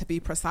lemon to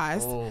be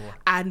precise.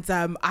 And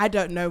I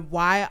don't know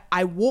why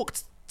I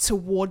walked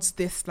towards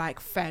this like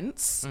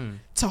fence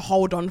to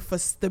hold on for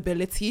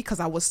stability because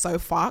I was so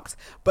fucked.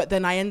 But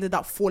then I ended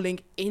up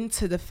falling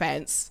into the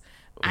fence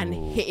and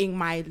hitting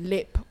my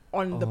lip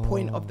on the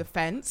point of the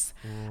fence,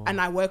 and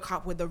I woke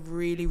up with a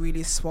really,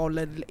 really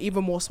swollen,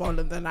 even more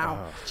swollen than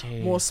now,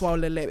 more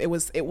swollen lip.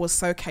 It was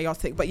so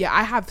chaotic. But yeah,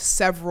 I have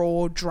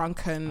several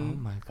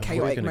drunken,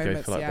 chaotic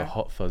moments. Go for like the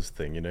hot fuzz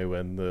thing, you know,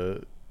 when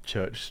the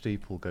church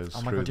steeple goes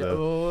through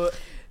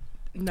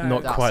No,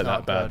 not quite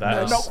that bad.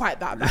 No, not quite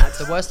that bad.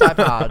 The worst I've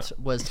had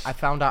was I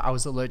found out I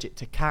was allergic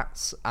to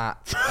cats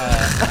at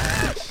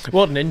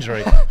what an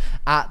injury.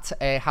 At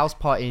a house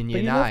party in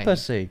year 9. You love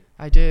pussy.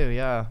 I do,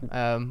 yeah.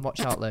 Watch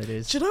out,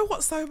 ladies. Do you know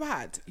what's so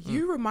bad?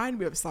 You remind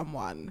me of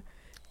someone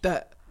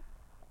that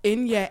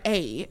in year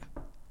 8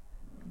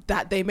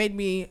 that they made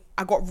me.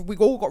 We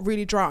all got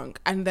really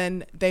drunk, and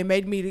then they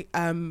made me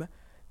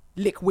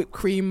lick whipped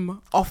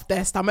cream off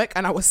their stomach,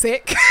 and I was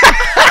sick.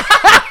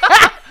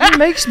 It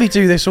makes me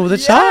do this all the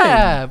time.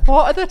 Yeah,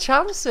 what are the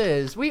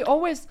chances? We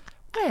always...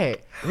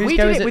 Wait, we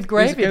did it with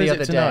gravy the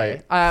other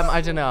day.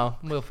 I don't know.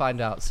 We'll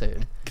find out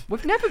soon.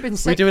 We've never been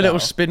sick, We do a little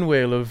spin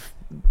wheel of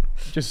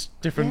just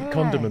different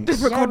condiments.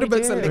 Different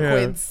condiments and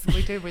liquids.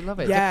 We do. We love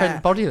it.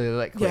 Different bodily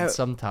liquids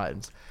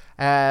sometimes.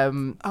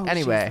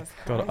 Anyway.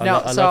 God,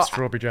 I love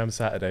strawberry jam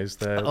Saturdays.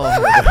 There.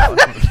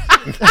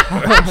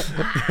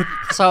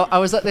 So I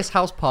was at this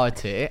house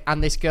party,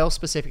 and this girl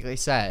specifically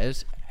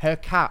said her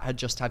cat had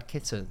just had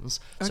kittens,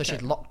 so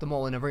she'd locked them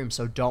all in a room,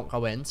 so don't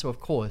go in. So of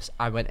course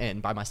I went in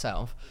by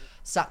myself,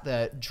 sat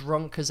there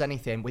drunk as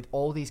anything with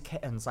all these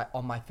kittens like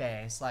on my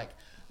face, like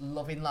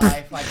loving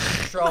life, like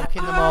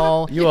stroking them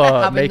all. You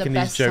are making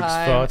these jokes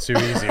far too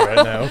easy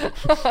right now.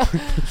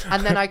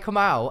 And then I come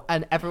out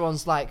and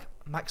everyone's like,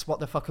 Max, what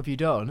the fuck have you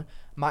done?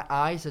 My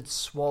eyes had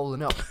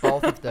swollen up,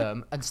 both of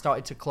them, and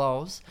started to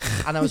close.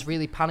 And I was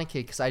really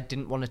panicky because I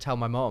didn't want to tell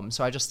my mum.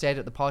 So I just stayed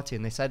at the party,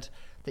 and they said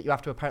that you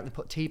have to apparently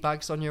put tea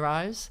bags on your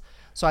eyes.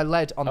 So I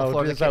led on the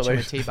floor of the kitchen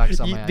with tea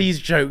bags on my eyes. These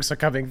jokes are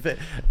coming.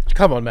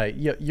 Come on, mate.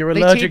 You're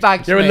allergic.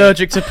 You're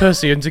allergic to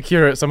pussy, and to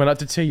cure it, someone had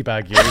to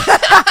teabag you.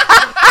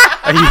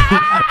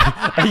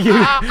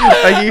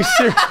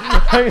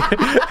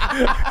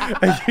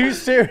 Are you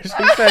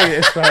seriously saying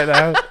this right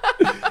now?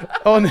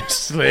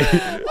 Honestly.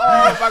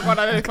 Oh my god,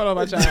 I didn't follow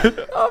my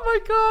chat. Oh my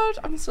god,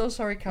 I'm so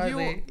sorry,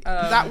 Kylie.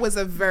 That was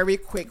a very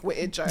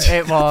quick-witted joke.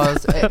 It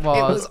was. It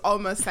was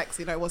almost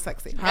sexy. No, it was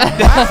sexy.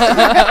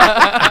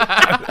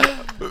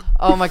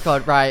 Oh my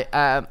god, right.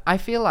 I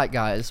feel like,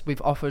 guys,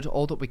 we've offered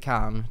all that we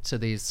can to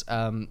these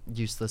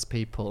useless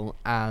people,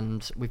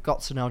 and we've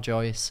got to know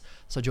Joyce.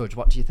 So, George,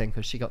 what do you think?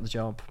 Has she got the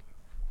job?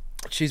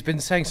 She's been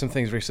saying some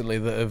things recently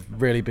that have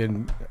really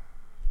been...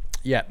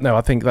 Yeah, no,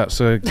 I think that's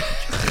a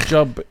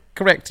job.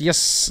 Correct,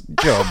 yes,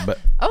 job.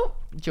 Oh,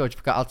 George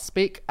forgot how to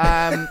speak.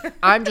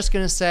 I'm just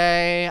going to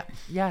say,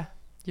 yeah,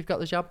 you've got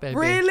the job, baby.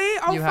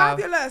 Really? Oh, you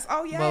fabulous.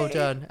 Oh, yeah. Well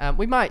done.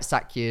 We might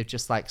sack you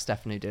just like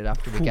Stephanie did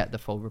after we get the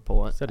full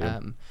report.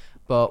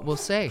 But we'll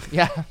see.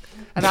 Yeah.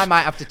 And I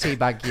might have to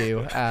teabag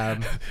you.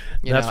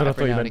 That's what I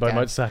thought you meant by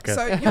might sack her.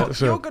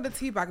 So you're going to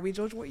teabag me,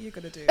 George. What are you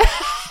going to do?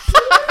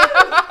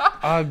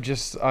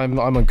 I'm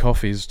on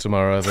coffees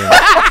tomorrow, I think.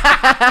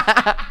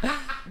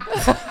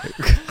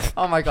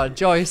 Oh my god,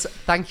 Joyce,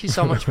 thank you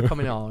so much for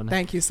coming on.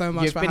 Thank you so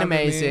much. You've been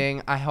amazing.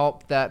 Me. I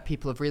hope that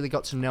people have really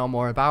got to know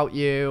more about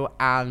you.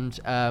 And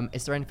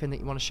is there anything that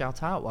you want to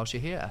shout out whilst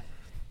you're here?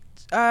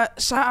 Shout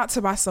out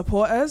to my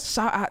supporters.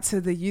 Shout out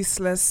to the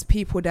useless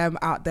people them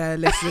out there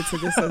listening to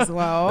this as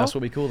well. That's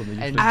what we call them, the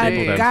useless and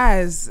people.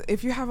 guys,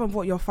 if you haven't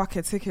bought your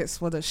fucking tickets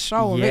for the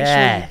show, make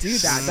sure you do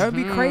that. Don't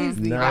be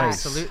crazy.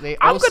 Nice. Absolutely.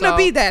 I'm going to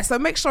be there, so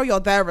make sure you're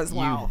there as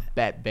well. You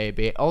bet,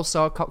 baby.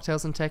 Also,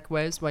 cocktails and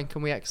takeaways. When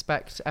can we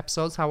expect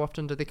episodes? How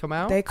often do they come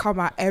out? They come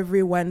out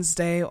every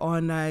Wednesday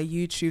on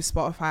YouTube,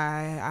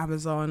 Spotify,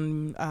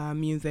 Amazon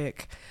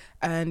Music.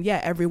 And yeah,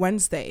 every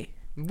Wednesday.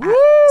 Woo!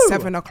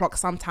 7 o'clock,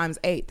 sometimes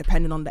 8,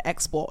 depending on the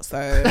export.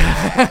 So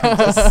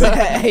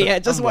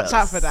just watch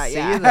out for that.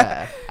 See you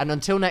there. And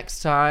until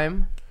next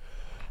time,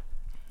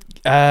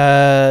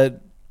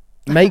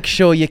 make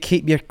sure you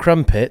keep your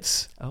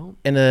crumpets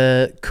in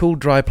a cool,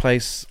 dry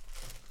place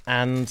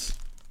and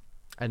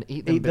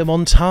eat them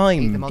on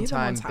time. Eat them on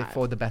time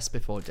before the best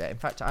before day. In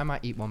fact, I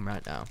might eat one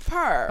right now.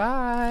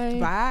 Bye.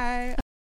 Bye.